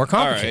thinking more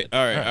all right, complicated.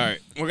 all right.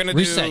 We're gonna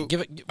Reset. do.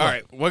 Give it. All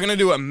right, we're gonna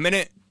do a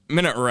minute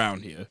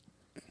round here.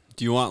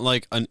 Do you want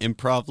like an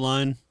improv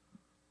line?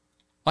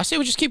 I say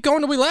we just keep going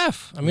till we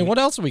laugh. I mean, what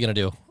else are we gonna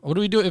do? What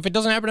do we do if it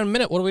doesn't happen in a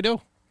minute? What do we do?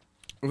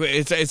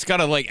 It's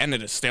gotta like end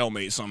at a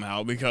stalemate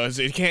somehow because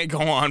it can't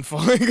go on for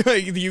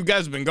like you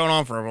guys have been going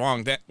on for a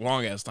long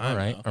ass time. All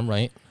right, now. I'm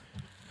right.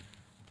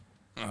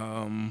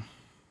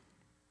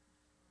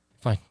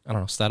 Fine. I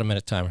don't know. Start a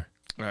minute timer.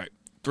 All right.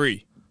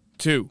 3,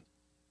 2,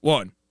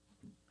 1.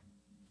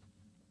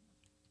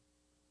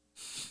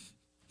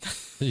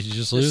 Did you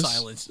just The lose?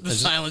 silence. The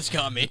silence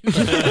got me.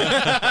 There's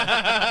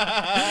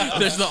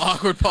the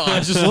awkward pause. I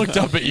just looked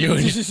up at you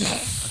and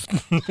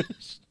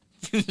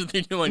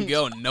They're doing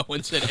go, and no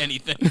one said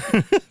anything.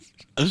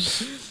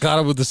 got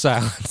him with the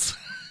silence.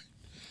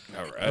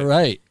 All right. All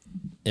right.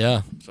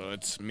 Yeah. So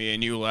it's me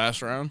and you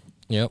last round.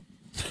 Yep.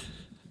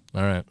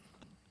 All right.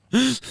 That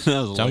was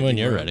a Tell me when lightning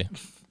you're round. ready.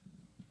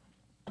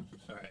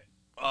 All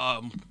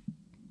right.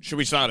 Should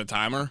we start a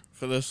timer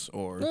for this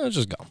or? No,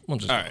 just go. We'll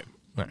just All go. right.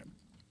 All right.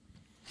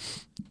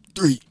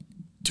 3,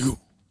 2,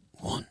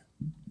 1,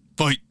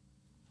 fight.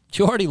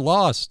 You already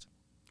lost.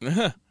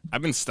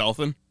 I've been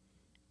stealthing.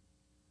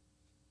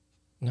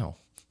 No,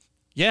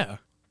 Yeah.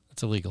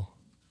 that's illegal.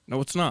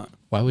 No, it's not.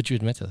 Why would you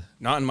admit to that?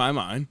 Not in my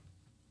mind.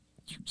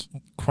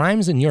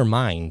 Crimes in your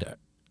mind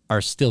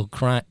are still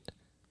crime.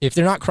 If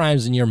they're not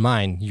crimes in your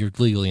mind, you're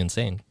legally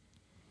insane.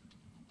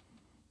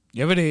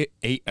 You ever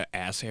ate an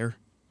ass hair?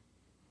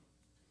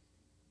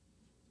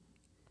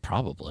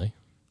 Probably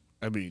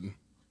I mean,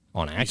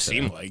 on you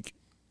accident. seem like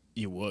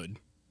you would.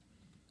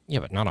 Yeah,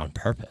 but not on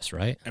purpose,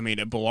 right? I mean,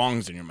 it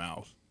belongs in your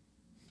mouth.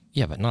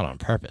 Yeah, but not on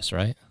purpose,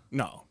 right?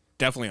 No,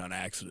 definitely on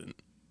accident.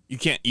 You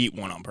can't eat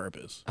one on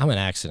purpose. I'm an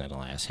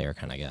accidental ass hair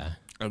kind of guy.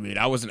 I mean,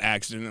 I was an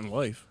accident in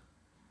life.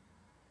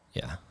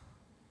 Yeah.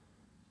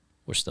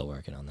 We're still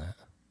working on that.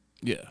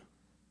 Yeah.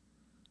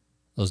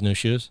 Those new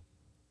shoes?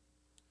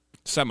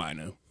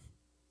 Semi-new.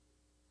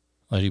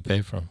 What did you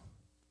pay for them?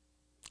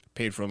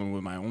 Paid for them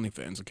with my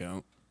OnlyFans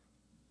account.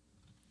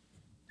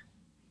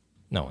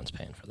 No one's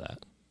paying for that.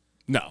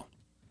 No.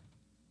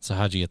 So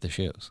how'd you get the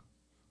shoes?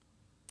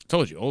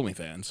 Told you,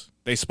 OnlyFans.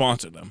 They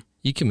sponsored them.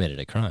 You committed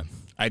a crime.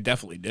 I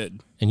definitely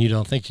did. And you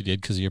don't think you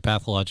did because of your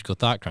pathological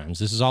thought crimes.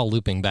 This is all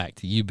looping back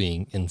to you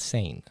being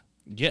insane.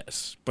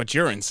 Yes, but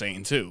you're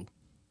insane too.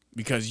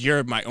 Because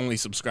you're my only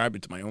subscriber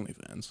to my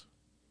OnlyFans.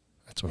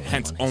 That's where my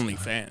Hence, money's only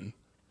going. fan.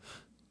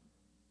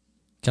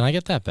 Can I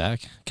get that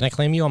back? Can I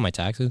claim you on my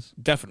taxes?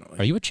 Definitely.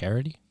 Are you a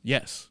charity?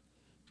 Yes.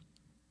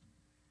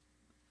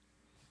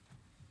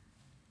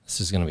 This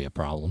is going to be a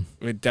problem.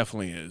 It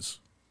definitely is.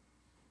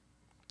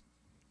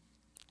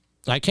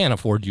 I can't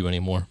afford you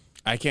anymore.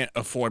 I can't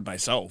afford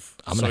myself.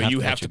 I'm So gonna have you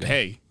to have let to you go.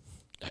 pay.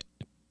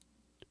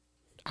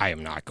 I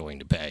am not going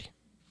to pay.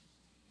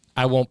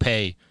 I won't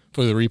pay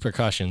for the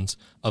repercussions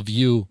of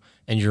you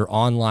and your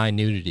online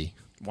nudity.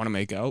 Want to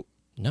make out?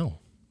 No.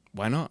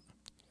 Why not?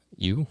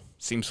 You?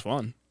 Seems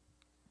fun.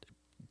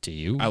 Do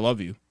you? I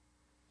love you.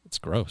 It's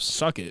gross.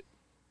 Suck it.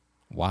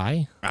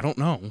 Why? I don't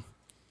know.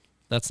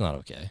 That's not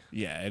okay.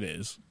 Yeah, it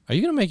is. Are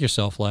you going to make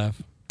yourself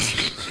laugh?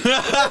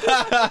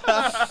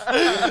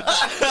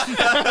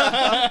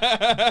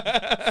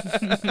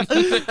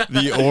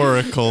 The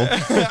Oracle.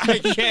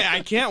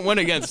 I can't win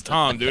against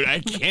Tom, dude. I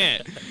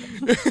can't.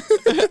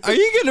 Are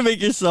you gonna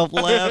make yourself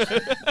laugh?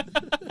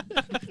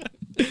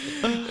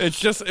 It's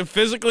just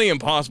physically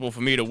impossible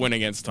for me to win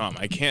against Tom.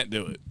 I can't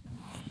do it.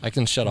 I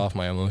can shut off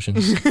my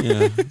emotions.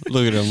 Yeah,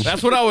 look at him,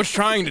 That's what I was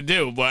trying to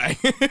do, but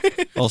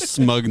all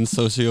smug and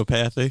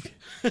sociopathic.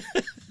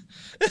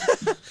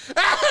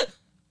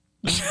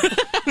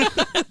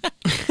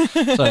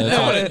 Sorry,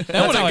 That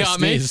would've how I got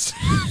me. sneeze.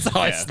 That's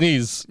how I Yeah.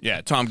 sneeze.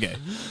 yeah, Tom gay.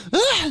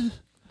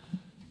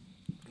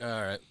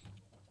 All right.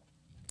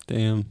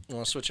 Damn. You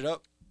want to switch it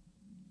up?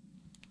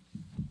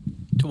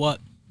 To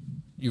what?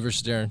 You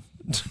versus Darren.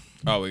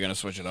 Oh, we're gonna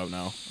switch it up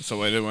now. So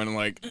we're doing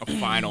like a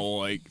final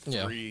like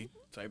Yeah. 3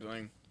 type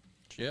thing.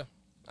 Yeah.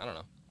 I don't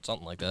know.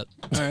 Something like that.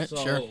 All right, So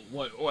sure.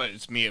 what?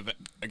 It's me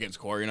against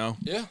Corey now.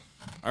 Yeah.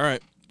 All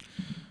right.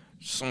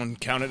 Someone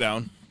count it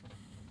down.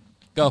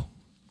 Go.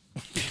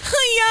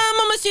 Hiya,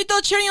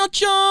 mamacita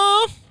cherry-ocho.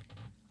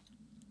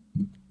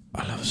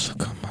 I love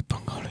sucking my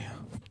Mongolia.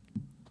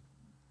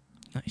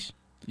 Nice.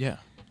 Yeah,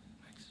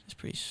 It's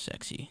pretty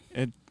sexy.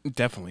 it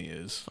definitely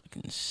is.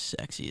 Fucking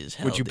sexy as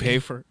hell. Would you dude. pay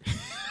for?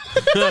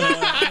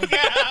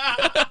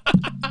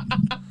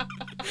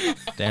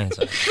 Darren's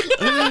like,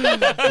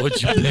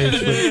 what'd you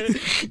pay for?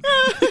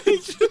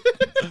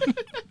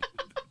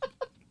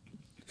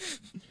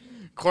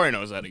 Corey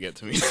knows how to get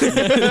to me.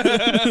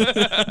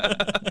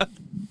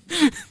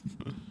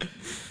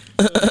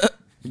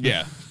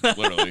 Yeah,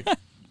 literally.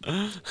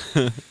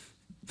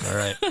 All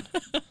right.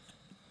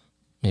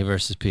 Me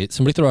versus Pete.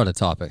 Somebody throw out a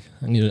topic.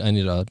 I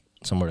need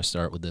somewhere to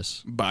start with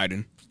this.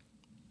 Biden.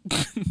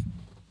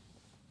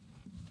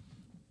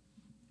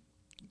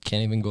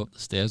 Can't even go up the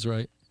stairs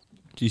right.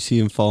 Do you see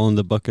him fall in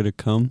the bucket of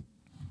cum?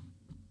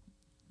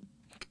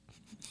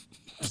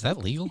 Is that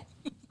legal?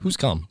 Who's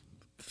come?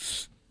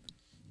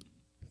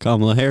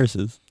 Kamala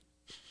Harris's.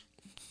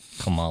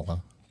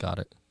 Kamala. Got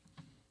it.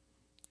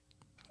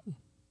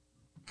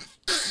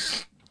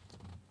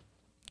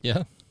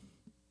 Yeah.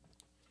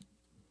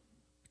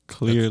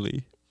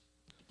 Clearly.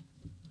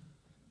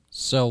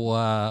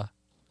 So,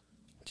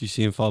 Do you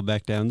see him fall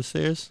back down the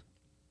stairs?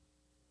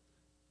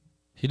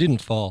 he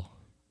didn't fall.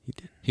 He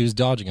did. He was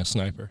dodging a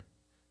sniper.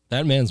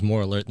 That man's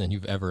more alert than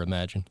you've ever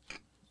imagined.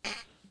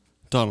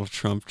 Donald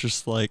Trump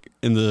just like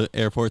in the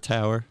airport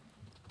tower.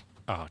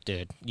 Oh,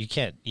 dude, you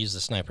can't use the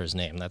sniper's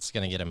name. That's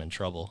going to get him in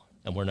trouble.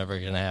 And we're never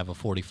going to have a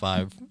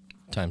 45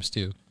 times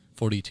 2.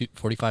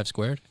 45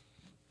 squared?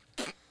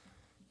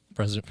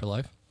 President for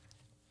life?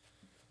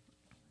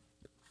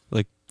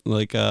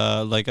 Like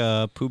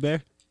Pooh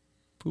Bear?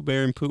 Pooh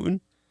Bear and Putin?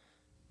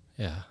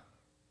 Yeah.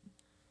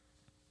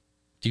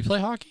 Do you play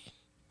hockey?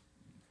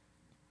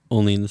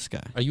 Only in the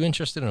sky. Are you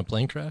interested in a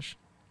plane crash?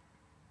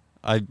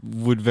 I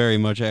would very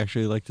much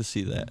actually like to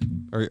see that.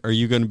 Are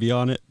you going to be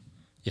on it?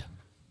 Yeah.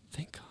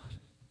 Thank God.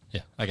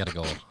 Yeah, I got to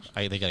go.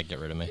 They got to get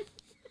rid of me.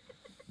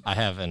 I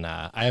haven't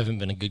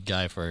been a good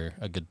guy for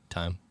a good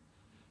time.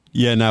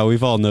 Yeah, no,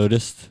 we've all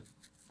noticed.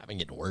 I've been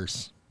getting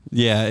worse.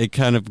 Yeah, it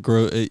kind of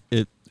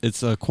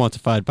it's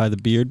quantified by the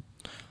beard.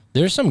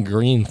 There's some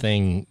green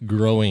thing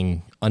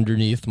growing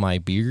underneath my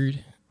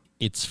beard.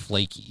 It's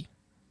flaky.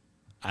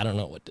 I don't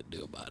know what to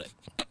do about it.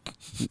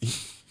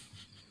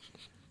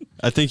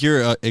 I think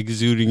you're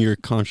exuding your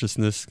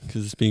consciousness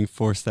because it's being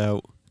forced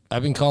out.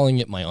 I've been calling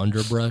it my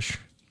underbrush.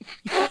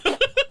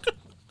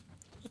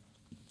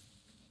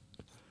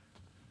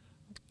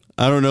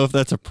 I don't know if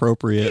that's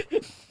appropriate.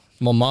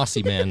 I'm a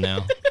mossy man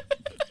now.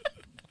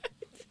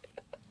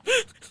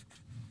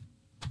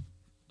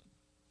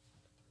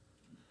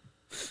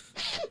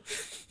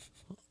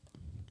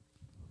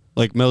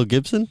 Like Mel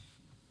Gibson?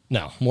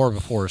 No, more of a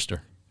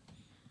Forrester.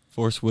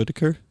 Forrest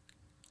Whitaker?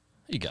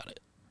 You got it.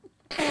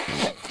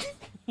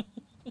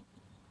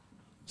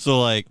 So,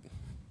 like,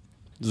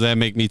 does that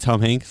make me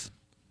Tom Hanks?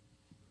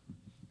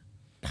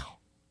 No.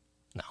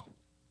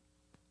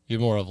 You're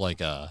more of like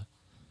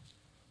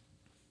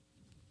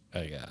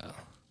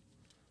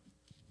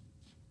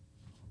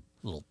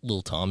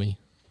little Tommy,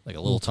 like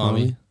a little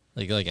Tommy,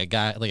 like a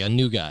guy, like a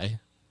new guy,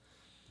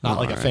 not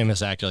like a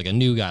famous actor, like a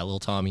new guy, little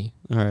Tommy.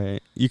 All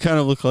right. You kind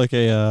of look like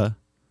a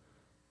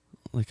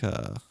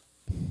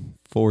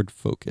Ford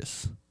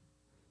Focus.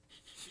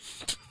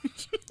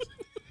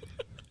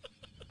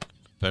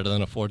 Better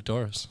than a Ford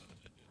Taurus.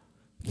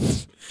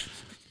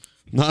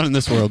 Not in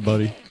this world,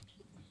 buddy. Have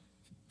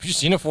you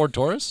seen a Ford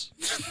Taurus?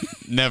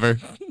 Never.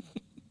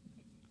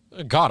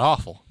 God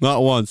awful.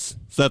 Not once.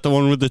 Is that the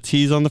one with the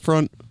T's on the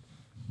front?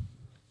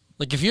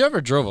 Like if you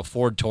ever drove a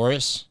Ford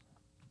Taurus,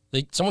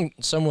 like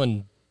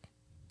someone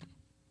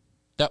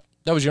that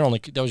was your only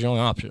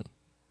option.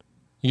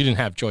 You didn't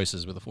have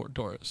choices with a Ford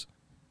Taurus.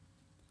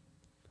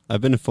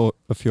 I've been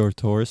a Fjord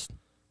tourist.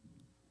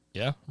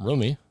 Yeah,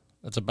 roomy.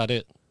 That's about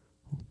it.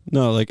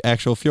 No, like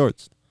actual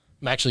fjords.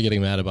 I'm actually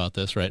getting mad about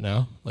this right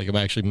now. Like I'm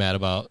actually mad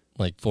about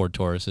like Ford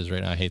Tauruses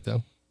right now. I hate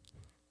them.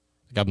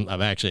 Like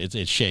I'm actually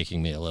it's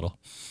shaking me a little.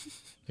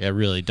 Like, I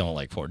really don't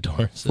like Ford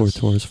Tauruses.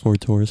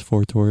 Ford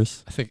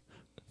Taurus. I think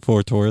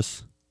Ford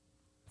Taurus.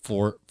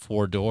 four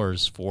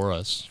doors for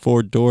us.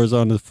 4 doors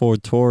on the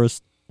Ford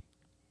Taurus.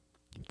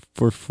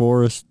 For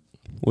Forrest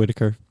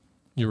Whitaker.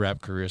 Your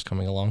rap career is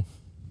coming along.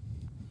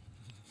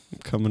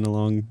 Coming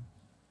along.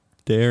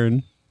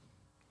 Darren.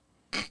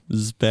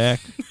 is back.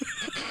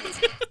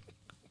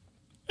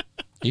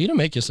 Are you gonna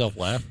make yourself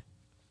laugh?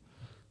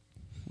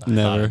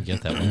 Never. I'd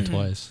get that one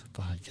twice.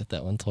 I'd get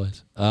that one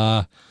twice.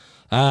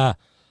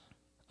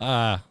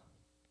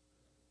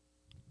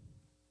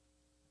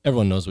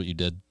 Everyone knows what you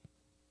did.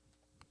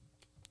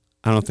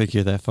 I don't think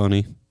you're that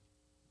funny.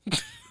 Are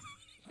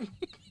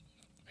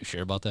you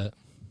sure about that?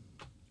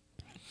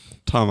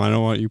 Tom, I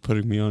don't want you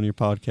putting me on your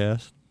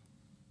podcast.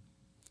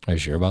 Are you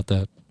sure about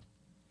that?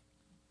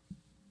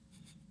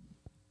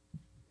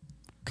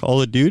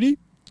 Call of Duty?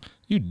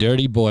 You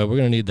dirty boy. We're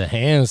gonna need the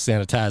hand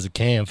sanitizer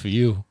can for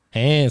you.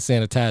 Hand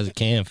sanitizer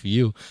can for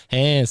you.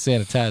 Hand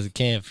sanitizer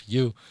can for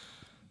you.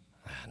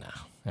 No,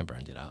 I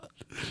burned it out.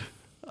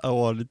 I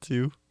wanted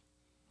to.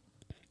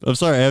 I'm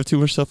sorry, I have too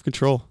much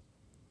self-control.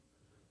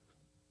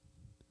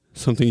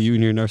 Something you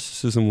and your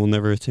narcissism will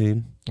never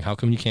attain. How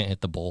come you can't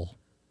hit the bowl?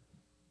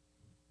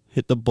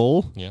 Hit the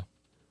bowl? Yeah.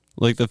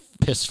 Like the...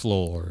 Piss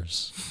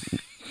floors.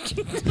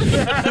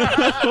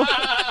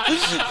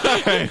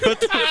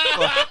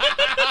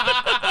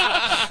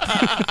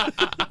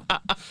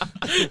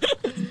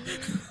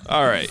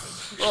 All right.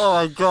 Oh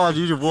my God,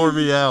 you just wore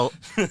me out.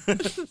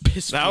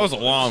 That was a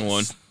long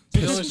one.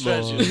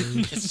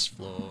 Piss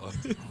floors.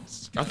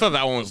 I thought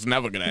that one was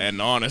never going to end,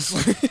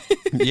 honestly.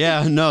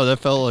 Yeah, no, that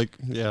felt like...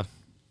 Yeah.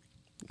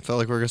 Felt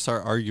like we are going to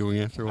start arguing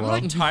after a I'm while.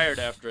 like tired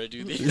after I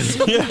do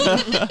these. I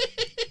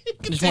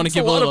just want to takes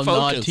give a a lot little of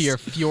nod focus. to your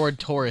Fjord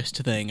tourist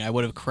thing. I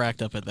would have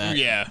cracked up at that.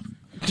 Yeah.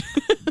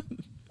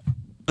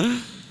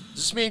 Is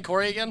this me and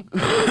Corey again?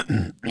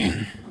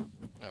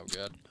 Oh,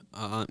 God.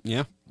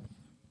 Yeah.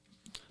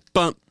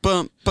 Bump,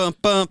 bump, bump,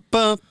 bump,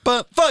 bump,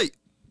 bump, fight!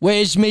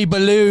 Where's me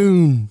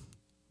balloon?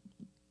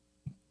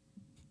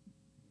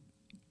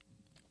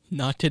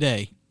 Not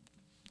today.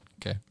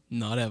 Okay.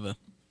 Not ever.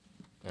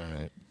 All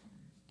right.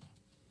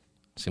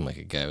 Seemed like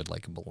a guy would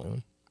like a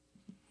balloon.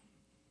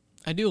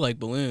 I do like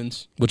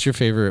balloons. What's your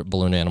favorite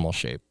balloon animal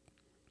shape?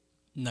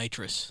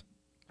 Nitrous.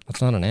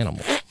 That's not an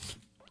animal.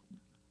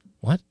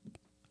 What?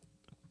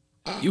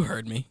 You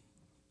heard me.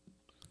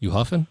 You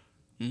huffing?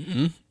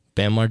 Mm-hmm.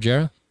 Bam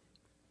Margera?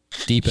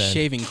 Deep end.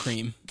 Shaving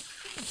cream.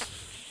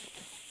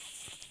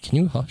 Can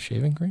you huff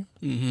shaving cream?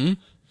 Mm-hmm.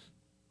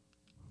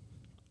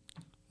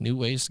 New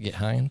ways to get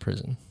high in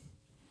prison.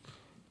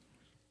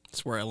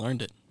 That's where I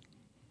learned it.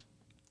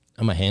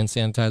 I'm a hand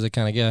sanitizer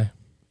kind of guy.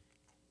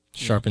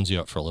 Sharpens you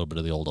up for a little bit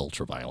of the old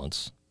ultra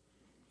violence.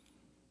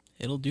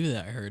 It'll do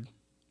that, I heard.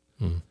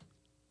 Hmm.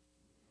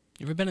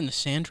 You ever been in the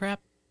sand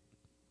trap?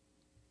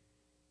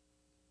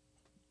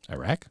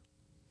 Iraq?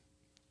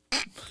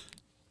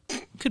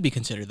 Could be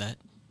considered that.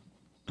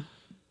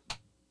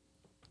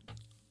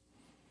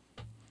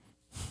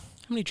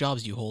 How many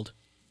jobs do you hold?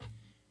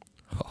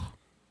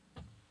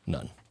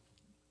 None.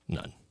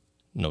 None.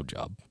 No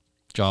job.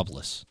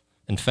 Jobless.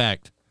 In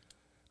fact,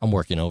 I'm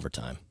working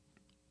overtime.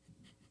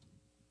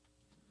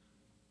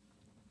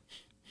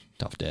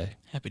 Tough day.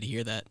 Happy to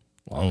hear that.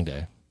 Long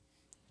day.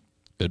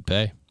 Good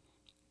pay.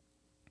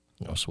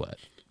 No sweat.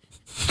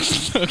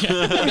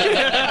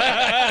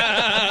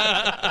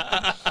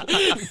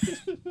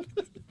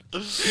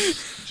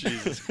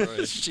 Jesus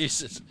Christ.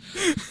 Jesus.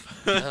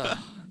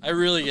 I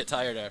really get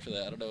tired after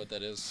that. I don't know what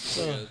that is.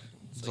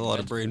 It's a lot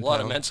of brain A lot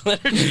power. of mental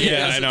energy.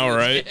 Yeah, I know,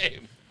 right?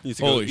 Game. You need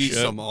to Holy go eat shit.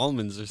 some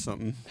almonds or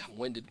something. I'm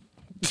winded.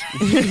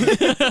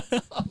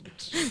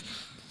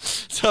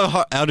 So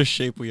how out of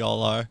shape we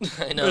all are.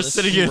 I know. We're this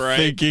sitting is here right.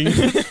 thinking,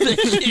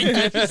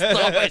 I just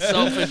thought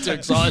myself into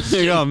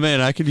exhaustion. oh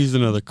man, I could use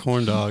another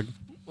corn dog.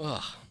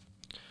 Ugh.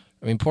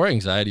 I mean, poor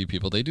anxiety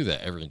people, they do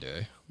that every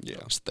day. Yeah.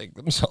 Just think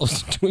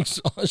themselves into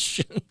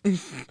exhaustion.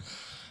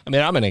 I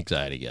mean, I'm an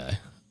anxiety guy.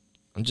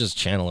 I'm just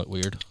channel it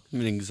weird.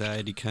 I'm an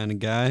anxiety kind of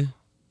guy.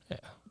 Yeah.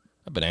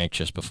 I've been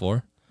anxious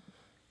before.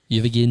 You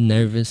ever get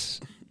nervous?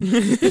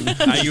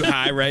 Are you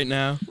high right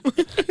now?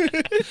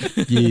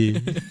 Yeah.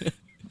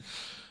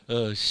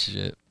 Oh,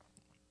 shit.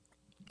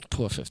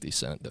 Poor 50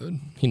 Cent, dude.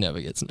 He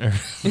never gets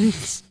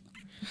nervous.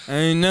 I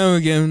ain't never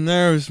get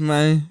nervous,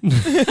 man.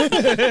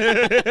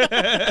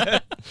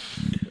 I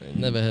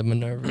never had my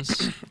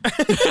nervous.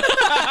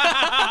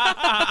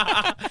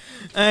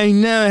 I ain't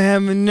never had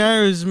my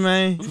nerves,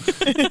 man.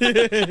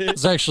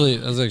 That's actually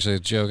a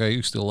joke. I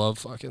used to love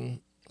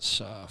fucking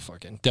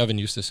Devin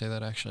used to say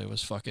that actually. It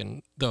was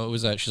fucking, though it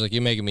was that she's like,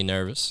 you're making me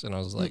nervous. And I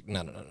was like,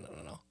 no.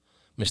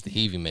 Mr.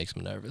 Heavey makes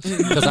me nervous.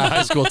 Because our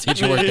high school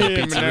teacher worked at a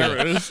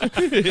pizzeria.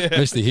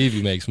 Mr.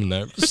 Heavey makes me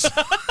nervous.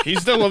 He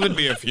still delivered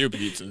me a few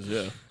pizzas,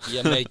 yeah.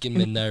 You're making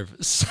me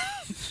nervous.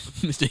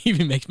 Mr.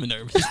 Evie makes me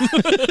nervous.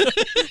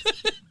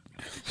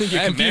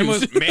 Hey, man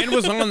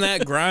was on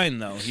that grind,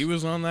 though. He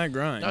was on that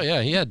grind. Oh,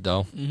 yeah, he had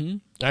dough.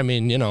 Mm-hmm. I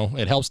mean, you know,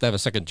 it helps to have a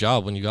second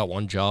job when you got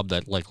one job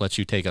that, like, lets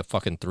you take a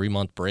fucking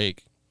 3-month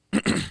break. I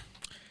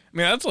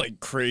mean, that's, like,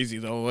 crazy,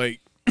 though.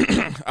 Like,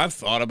 I've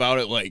thought about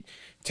it, like,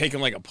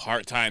 taking, like, a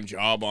part-time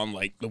job on,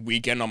 like, the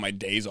weekend on my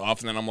days off,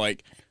 and then I'm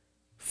like,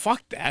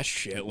 fuck that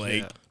shit.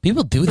 Like,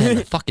 People do that in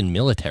the fucking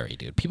military,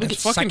 dude. People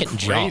it's get fucking second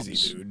crazy,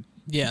 jobs. dude.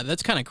 Yeah,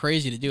 that's kind of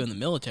crazy to do in the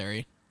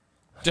military.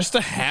 Just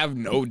to have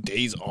no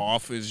days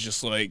off is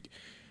just, like,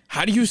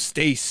 how do you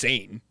stay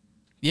sane?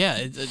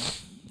 Yeah,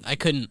 I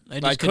couldn't. I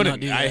just I could not couldn't.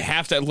 do that. I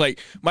have to, like,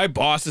 my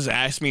boss has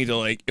asked me to,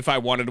 like, if I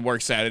wanted to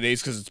work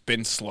Saturdays because it's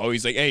been slow.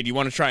 He's like, hey, do you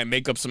want to try and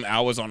make up some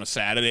hours on a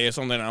Saturday or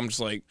something? And I'm just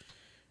like,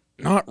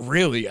 not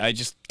really. I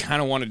just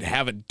kind of wanted to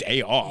have a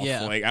day off.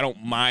 Yeah. Like, I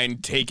don't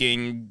mind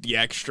taking the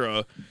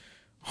extra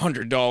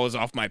 $100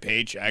 off my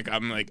paycheck.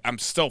 I'm like, I'm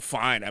still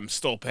fine. I'm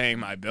still paying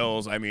my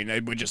bills. I mean,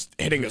 we're just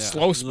hitting a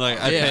slow spot.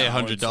 Like I Yeah. pay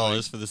It's $100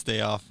 like- for this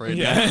day off right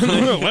now.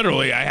 Yeah,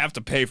 literally, I have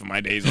to pay for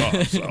my days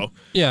off. So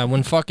Yeah,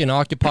 when fucking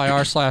Occupy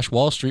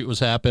r/Wall Street was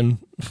happening,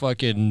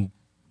 fucking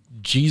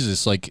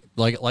Jesus, like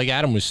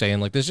Adam was saying,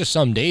 like there's just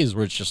some days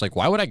where it's just like,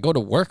 why would I go to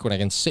work when I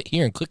can sit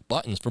here and click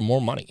buttons for more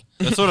money?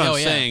 That's what Oh, I'm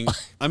yeah. saying.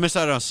 I miss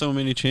out on so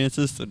many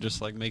chances to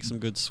just like make some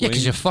good Yeah, swings.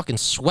 because you're fucking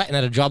sweating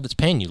at a job that's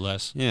paying you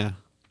less. Yeah.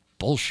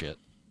 Bullshit.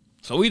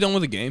 So we done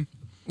with the game?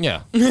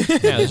 Yeah. Yeah,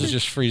 this is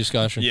just free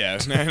discussion. Yeah.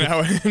 Now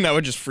we're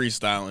just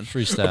freestyling.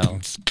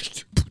 Freestyle.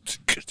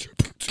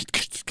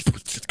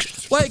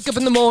 Wake up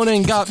in the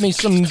morning, got me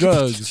some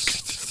drugs.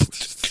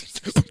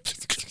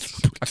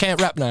 I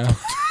can't rap now.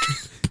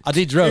 I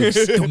need drugs.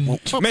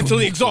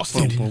 Mentally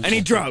exhausted. I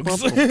need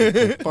drugs.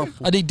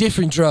 I need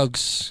different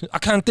drugs. I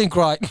can't think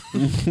right.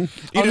 I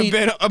Eat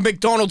a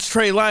McDonald's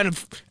tray line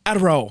of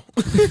Adderall.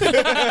 I'm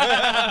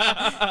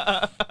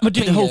gonna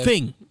do the whole Bingo.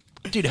 thing.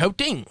 Do the whole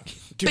thing.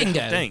 Bingo.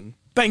 Dang.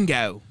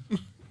 Bingo.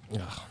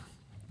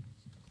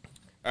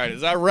 All right,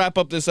 does that wrap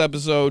up this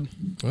episode?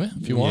 Yeah,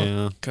 if you want.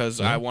 Yeah. Because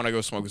I want to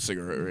go smoke a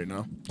cigarette right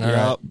now. All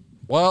right.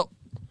 Well,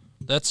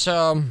 that's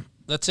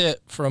it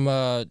from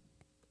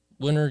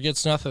Winner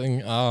Gets Nothing.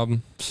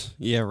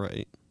 Yeah,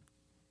 right.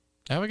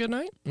 Have a good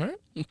night. All right.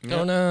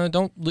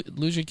 Don't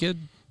lose your kid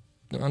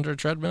under a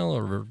treadmill,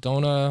 or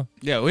don't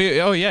Yeah.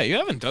 You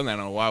haven't done that in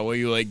a while. Where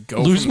you like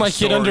go lose from my the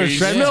kid under a stories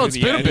treadmill? to It's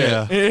the been a end.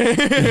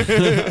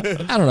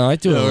 bit. I don't know. I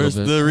do it a Yeah, little where's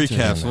bit. the I do it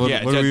recaps? a What,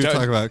 Yeah, what are we don't-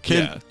 talking about?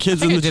 yeah.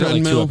 Kids I in think the I did it like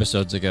 2 treadmill.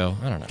 episodes ago.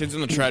 I don't know. Kids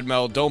in the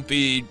treadmill. Don't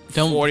be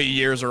Don't- 40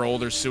 years or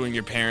older suing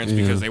your parents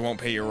because they won't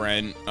pay your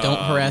rent. Don't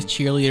harass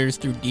cheerleaders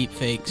through deep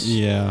fakes.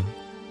 Yeah.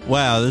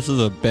 Wow, this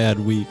is a bad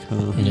week,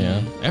 huh?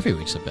 Yeah, every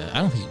week's a bit. I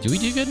don't think. Do we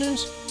do good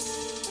news?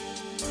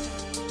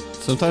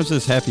 Sometimes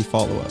there's happy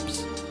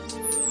follow-ups.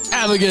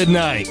 Have a good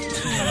night.